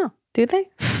 I don't know. Do they?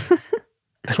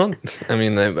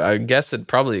 I guess it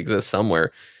probably exists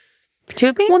somewhere.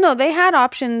 Tubing? Well, no, they had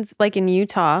options like in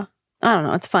Utah. I don't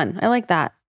know. It's fun. I like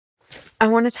that. I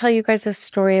want to tell you guys a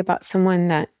story about someone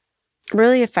that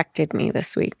really affected me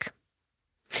this week.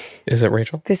 Is it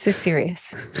Rachel? This is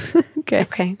serious.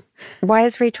 Okay. Why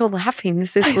is Rachel laughing?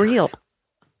 This is real.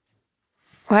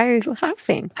 Why are you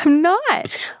laughing? I'm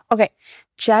not. Okay.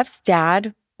 Jeff's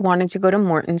dad wanted to go to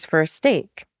Morton's for a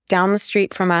steak down the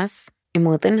street from us in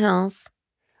Woodland Hills.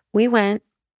 We went,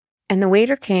 and the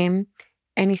waiter came,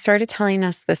 and he started telling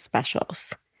us the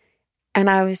specials. And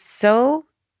I was so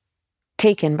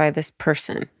taken by this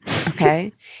person,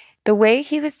 okay? The way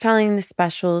he was telling the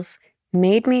specials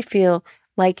made me feel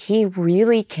like he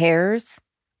really cares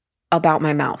about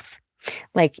my mouth.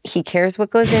 Like, he cares what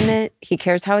goes in it. He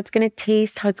cares how it's going to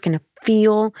taste, how it's going to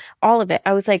feel, all of it.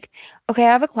 I was like, okay,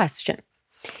 I have a question.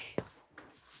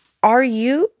 Are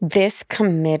you this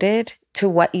committed to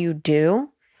what you do?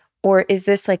 Or is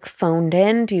this like phoned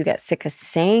in? Do you get sick of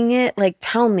saying it? Like,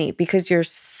 tell me, because you're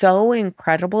so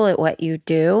incredible at what you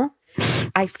do.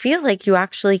 I feel like you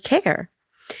actually care.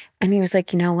 And he was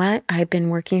like, you know what? I've been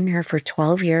working here for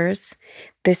 12 years.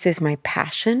 This is my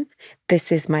passion.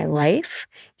 This is my life.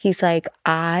 He's like,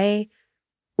 I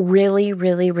really,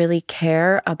 really, really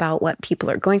care about what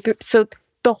people are going through. So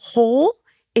the whole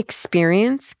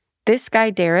experience, this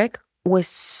guy, Derek, was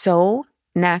so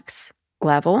next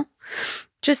level.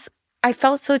 Just, I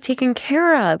felt so taken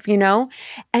care of, you know?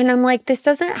 And I'm like, this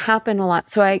doesn't happen a lot.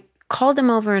 So I called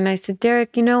him over and I said,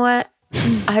 Derek, you know what?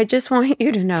 I just want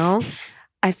you to know,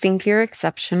 I think you're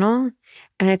exceptional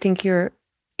and I think you're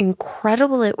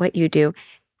incredible at what you do.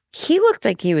 He looked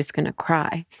like he was going to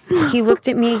cry. He looked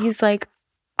at me. He's like,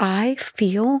 I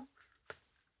feel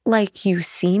like you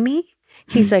see me.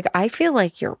 He's like, I feel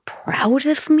like you're proud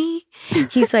of me.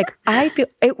 He's like,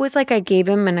 it was like I gave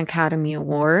him an Academy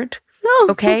Award.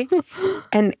 Okay.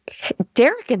 And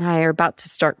Derek and I are about to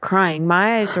start crying.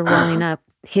 My eyes are welling up.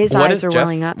 His eyes are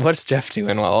welling up. What's Jeff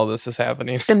doing while all this is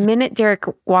happening? The minute Derek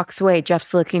walks away,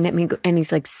 Jeff's looking at me and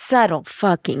he's like, settle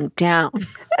fucking down.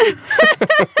 I'm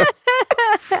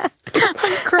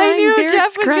crying. I knew Derek's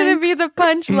Jeff was going to be the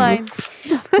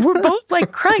punchline. We're both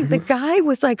like crying. The guy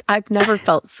was like, I've never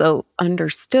felt so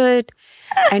understood.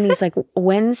 And he's like,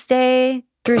 Wednesday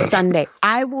through Sunday,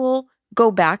 I will go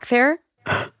back there.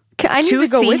 I need to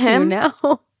go with him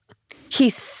now.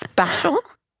 He's special.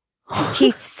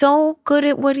 He's so good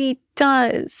at what he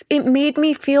does. It made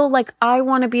me feel like I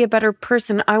want to be a better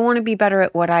person. I want to be better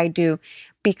at what I do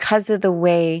because of the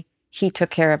way he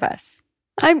took care of us.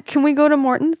 Can we go to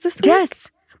Morton's this week?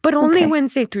 Yes, but only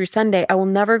Wednesday through Sunday. I will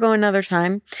never go another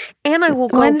time. And I will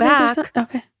go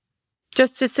back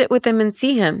just to sit with him and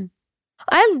see him.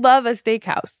 I love a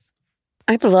steakhouse.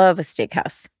 I love a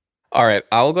steakhouse. All right,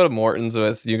 I will go to Morton's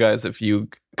with you guys if you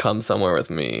come somewhere with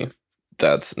me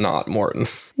that's not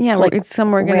Morton's. Yeah, like, it's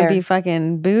somewhere going to be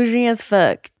fucking bougie as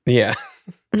fuck. Yeah.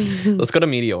 Let's go to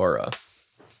Meteora. I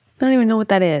don't even know what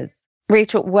that is.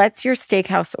 Rachel, what's your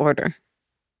steakhouse order?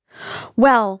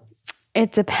 Well,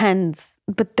 it depends.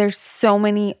 But there's so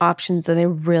many options that I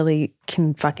really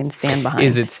can fucking stand behind.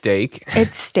 Is it steak?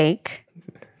 It's steak.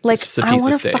 Like, I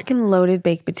want a fucking loaded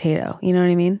baked potato. You know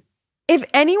what I mean? If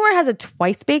anywhere has a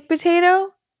twice baked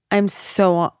potato, I'm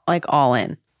so like all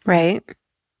in. Right?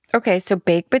 Okay, so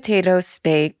baked potato,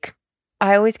 steak.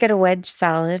 I always get a wedge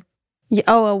salad. Yeah,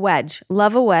 a wedge.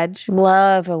 Love a wedge.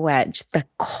 Love a wedge. The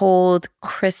cold,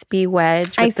 crispy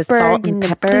wedge with the salt and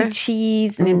pepper. The blue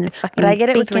cheese. And the fucking but I get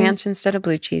it bacon. with ranch instead of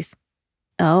blue cheese.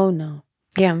 Oh, no.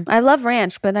 Yeah. I love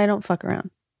ranch, but I don't fuck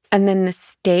around. And then the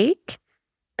steak,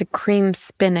 the cream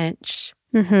spinach,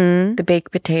 the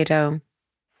baked potato.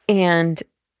 And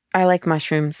I like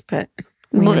mushrooms, but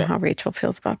we know how Rachel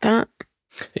feels about that.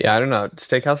 Yeah, I don't know.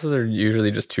 Steakhouses are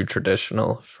usually just too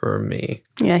traditional for me.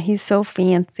 Yeah, he's so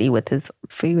fancy with his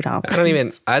food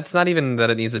options. It's not even that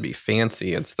it needs to be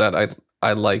fancy. It's that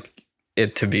I like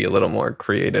it to be a little more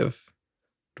creative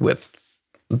with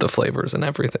the flavors and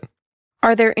everything.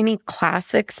 Are there any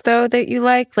classics, though, that you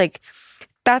like? Like,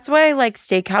 that's why I like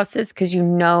steakhouses, because you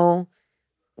know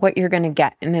what you're going to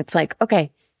get. And it's like,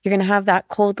 okay, you're going to have that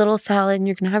cold little salad and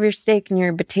you're going to have your steak and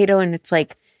your potato. And it's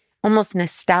like almost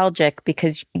nostalgic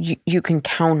because you can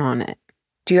count on it.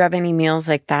 Do you have any meals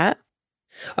like that?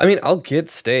 I mean, I'll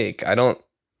get steak. I don't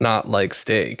not like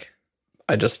steak.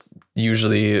 I just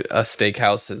usually a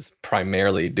steakhouse is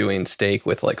primarily doing steak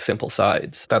with like simple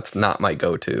sides. That's not my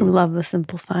go-to. Love the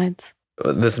simple sides.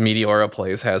 This Meteora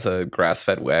place has a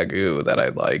grass-fed Wagyu that I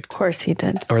liked. Of course he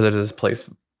did. Or there's this place,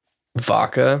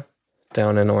 Vaca,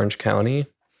 down in Orange County.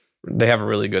 They have a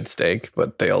really good steak,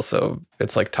 but they also,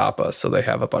 it's like tapas, so they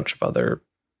have a bunch of other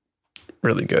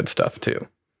really good stuff too.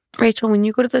 Rachel, when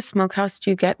you go to the smokehouse, do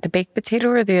you get the baked potato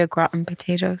or the au gratin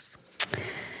potatoes?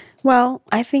 Well,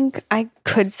 I think I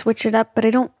could switch it up, but I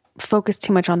don't focus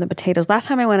too much on the potatoes. Last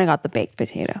time I went, I got the baked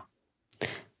potato.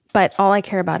 But all I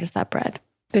care about is that bread.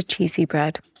 The cheesy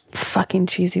bread. Fucking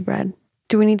cheesy bread.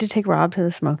 Do we need to take Rob to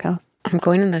the smokehouse? I'm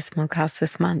going to the smokehouse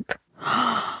this month.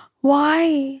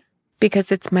 Why?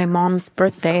 Because it's my mom's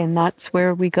birthday and that's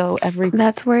where we go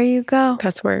That's where you go.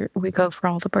 That's where we go for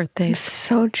all the I'm birthdays.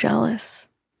 so jealous.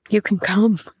 You can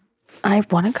come. I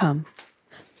want to come.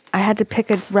 I had to pick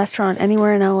a restaurant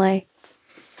anywhere in LA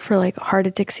for like Heart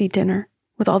of Dixie dinner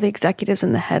with all the executives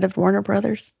and the head of Warner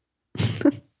Brothers.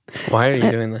 Why are you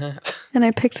doing that? And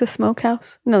I picked the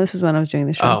smokehouse. No, this is when I was doing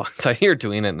the show. Oh, I thought you're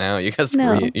doing it now. You guys,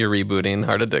 No. you're rebooting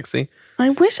Heart of Dixie. I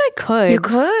wish I could. You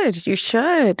could. You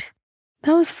should.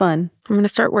 That was fun. I'm going to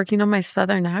start working on my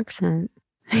Southern accent.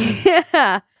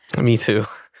 Yeah. Me too.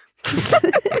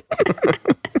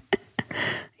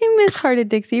 I miss Heart of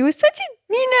Dixie. It was such a,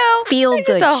 Feel-good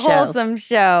just a show. wholesome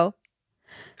show.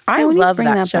 I Yeah, we need to love bring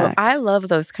that that show. back. I love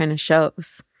those kind of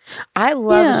shows. I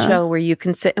love Yeah. a show where you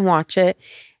can sit and watch it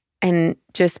and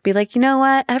just be like, you know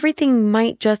what? Everything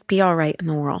might just be all right in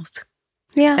the world.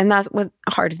 Yeah. And that's what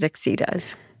Heart of Dixie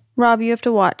does. Rob, you have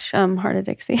to watch Heart of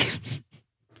Dixie.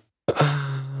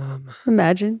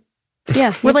 Imagine.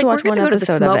 Yeah, We're you have like, to we're watch going one to go to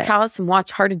the episode of it. smokehouse and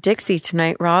watch Heart of Dixie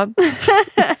tonight, Rob.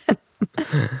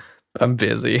 I'm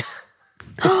busy.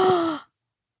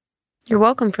 You're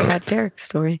welcome for that Derek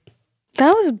story.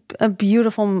 That was a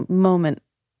beautiful moment.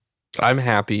 I'm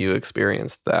happy you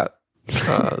experienced that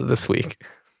this week.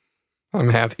 I'm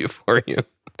happy for you.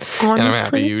 And I'm happy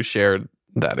Honestly, you shared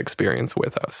that experience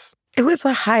with us. it was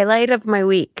a highlight of my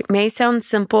week. It may sound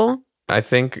simple. I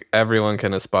think everyone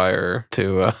can aspire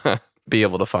to be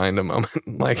able to find a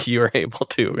moment like you were able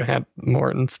to at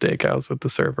Morton Steakhouse with the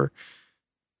server.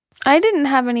 I didn't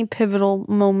have any pivotal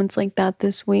moments like that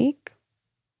this week.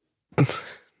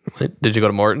 Did you go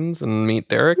to Morton's and meet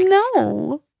Derek?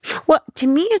 No. Well, to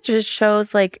me, it just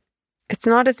shows like it's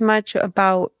not as much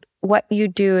about what you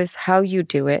do as how you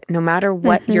do it, no matter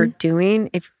what you're doing.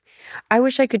 If I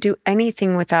wish I could do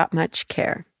anything with that much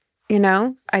care, you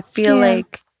know, I feel Yeah.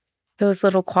 like those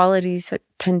little qualities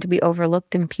tend to be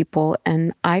overlooked in people.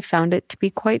 And I found it to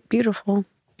be quite beautiful.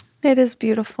 It is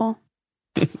beautiful.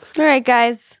 All right,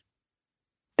 guys.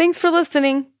 Thanks for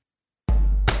listening.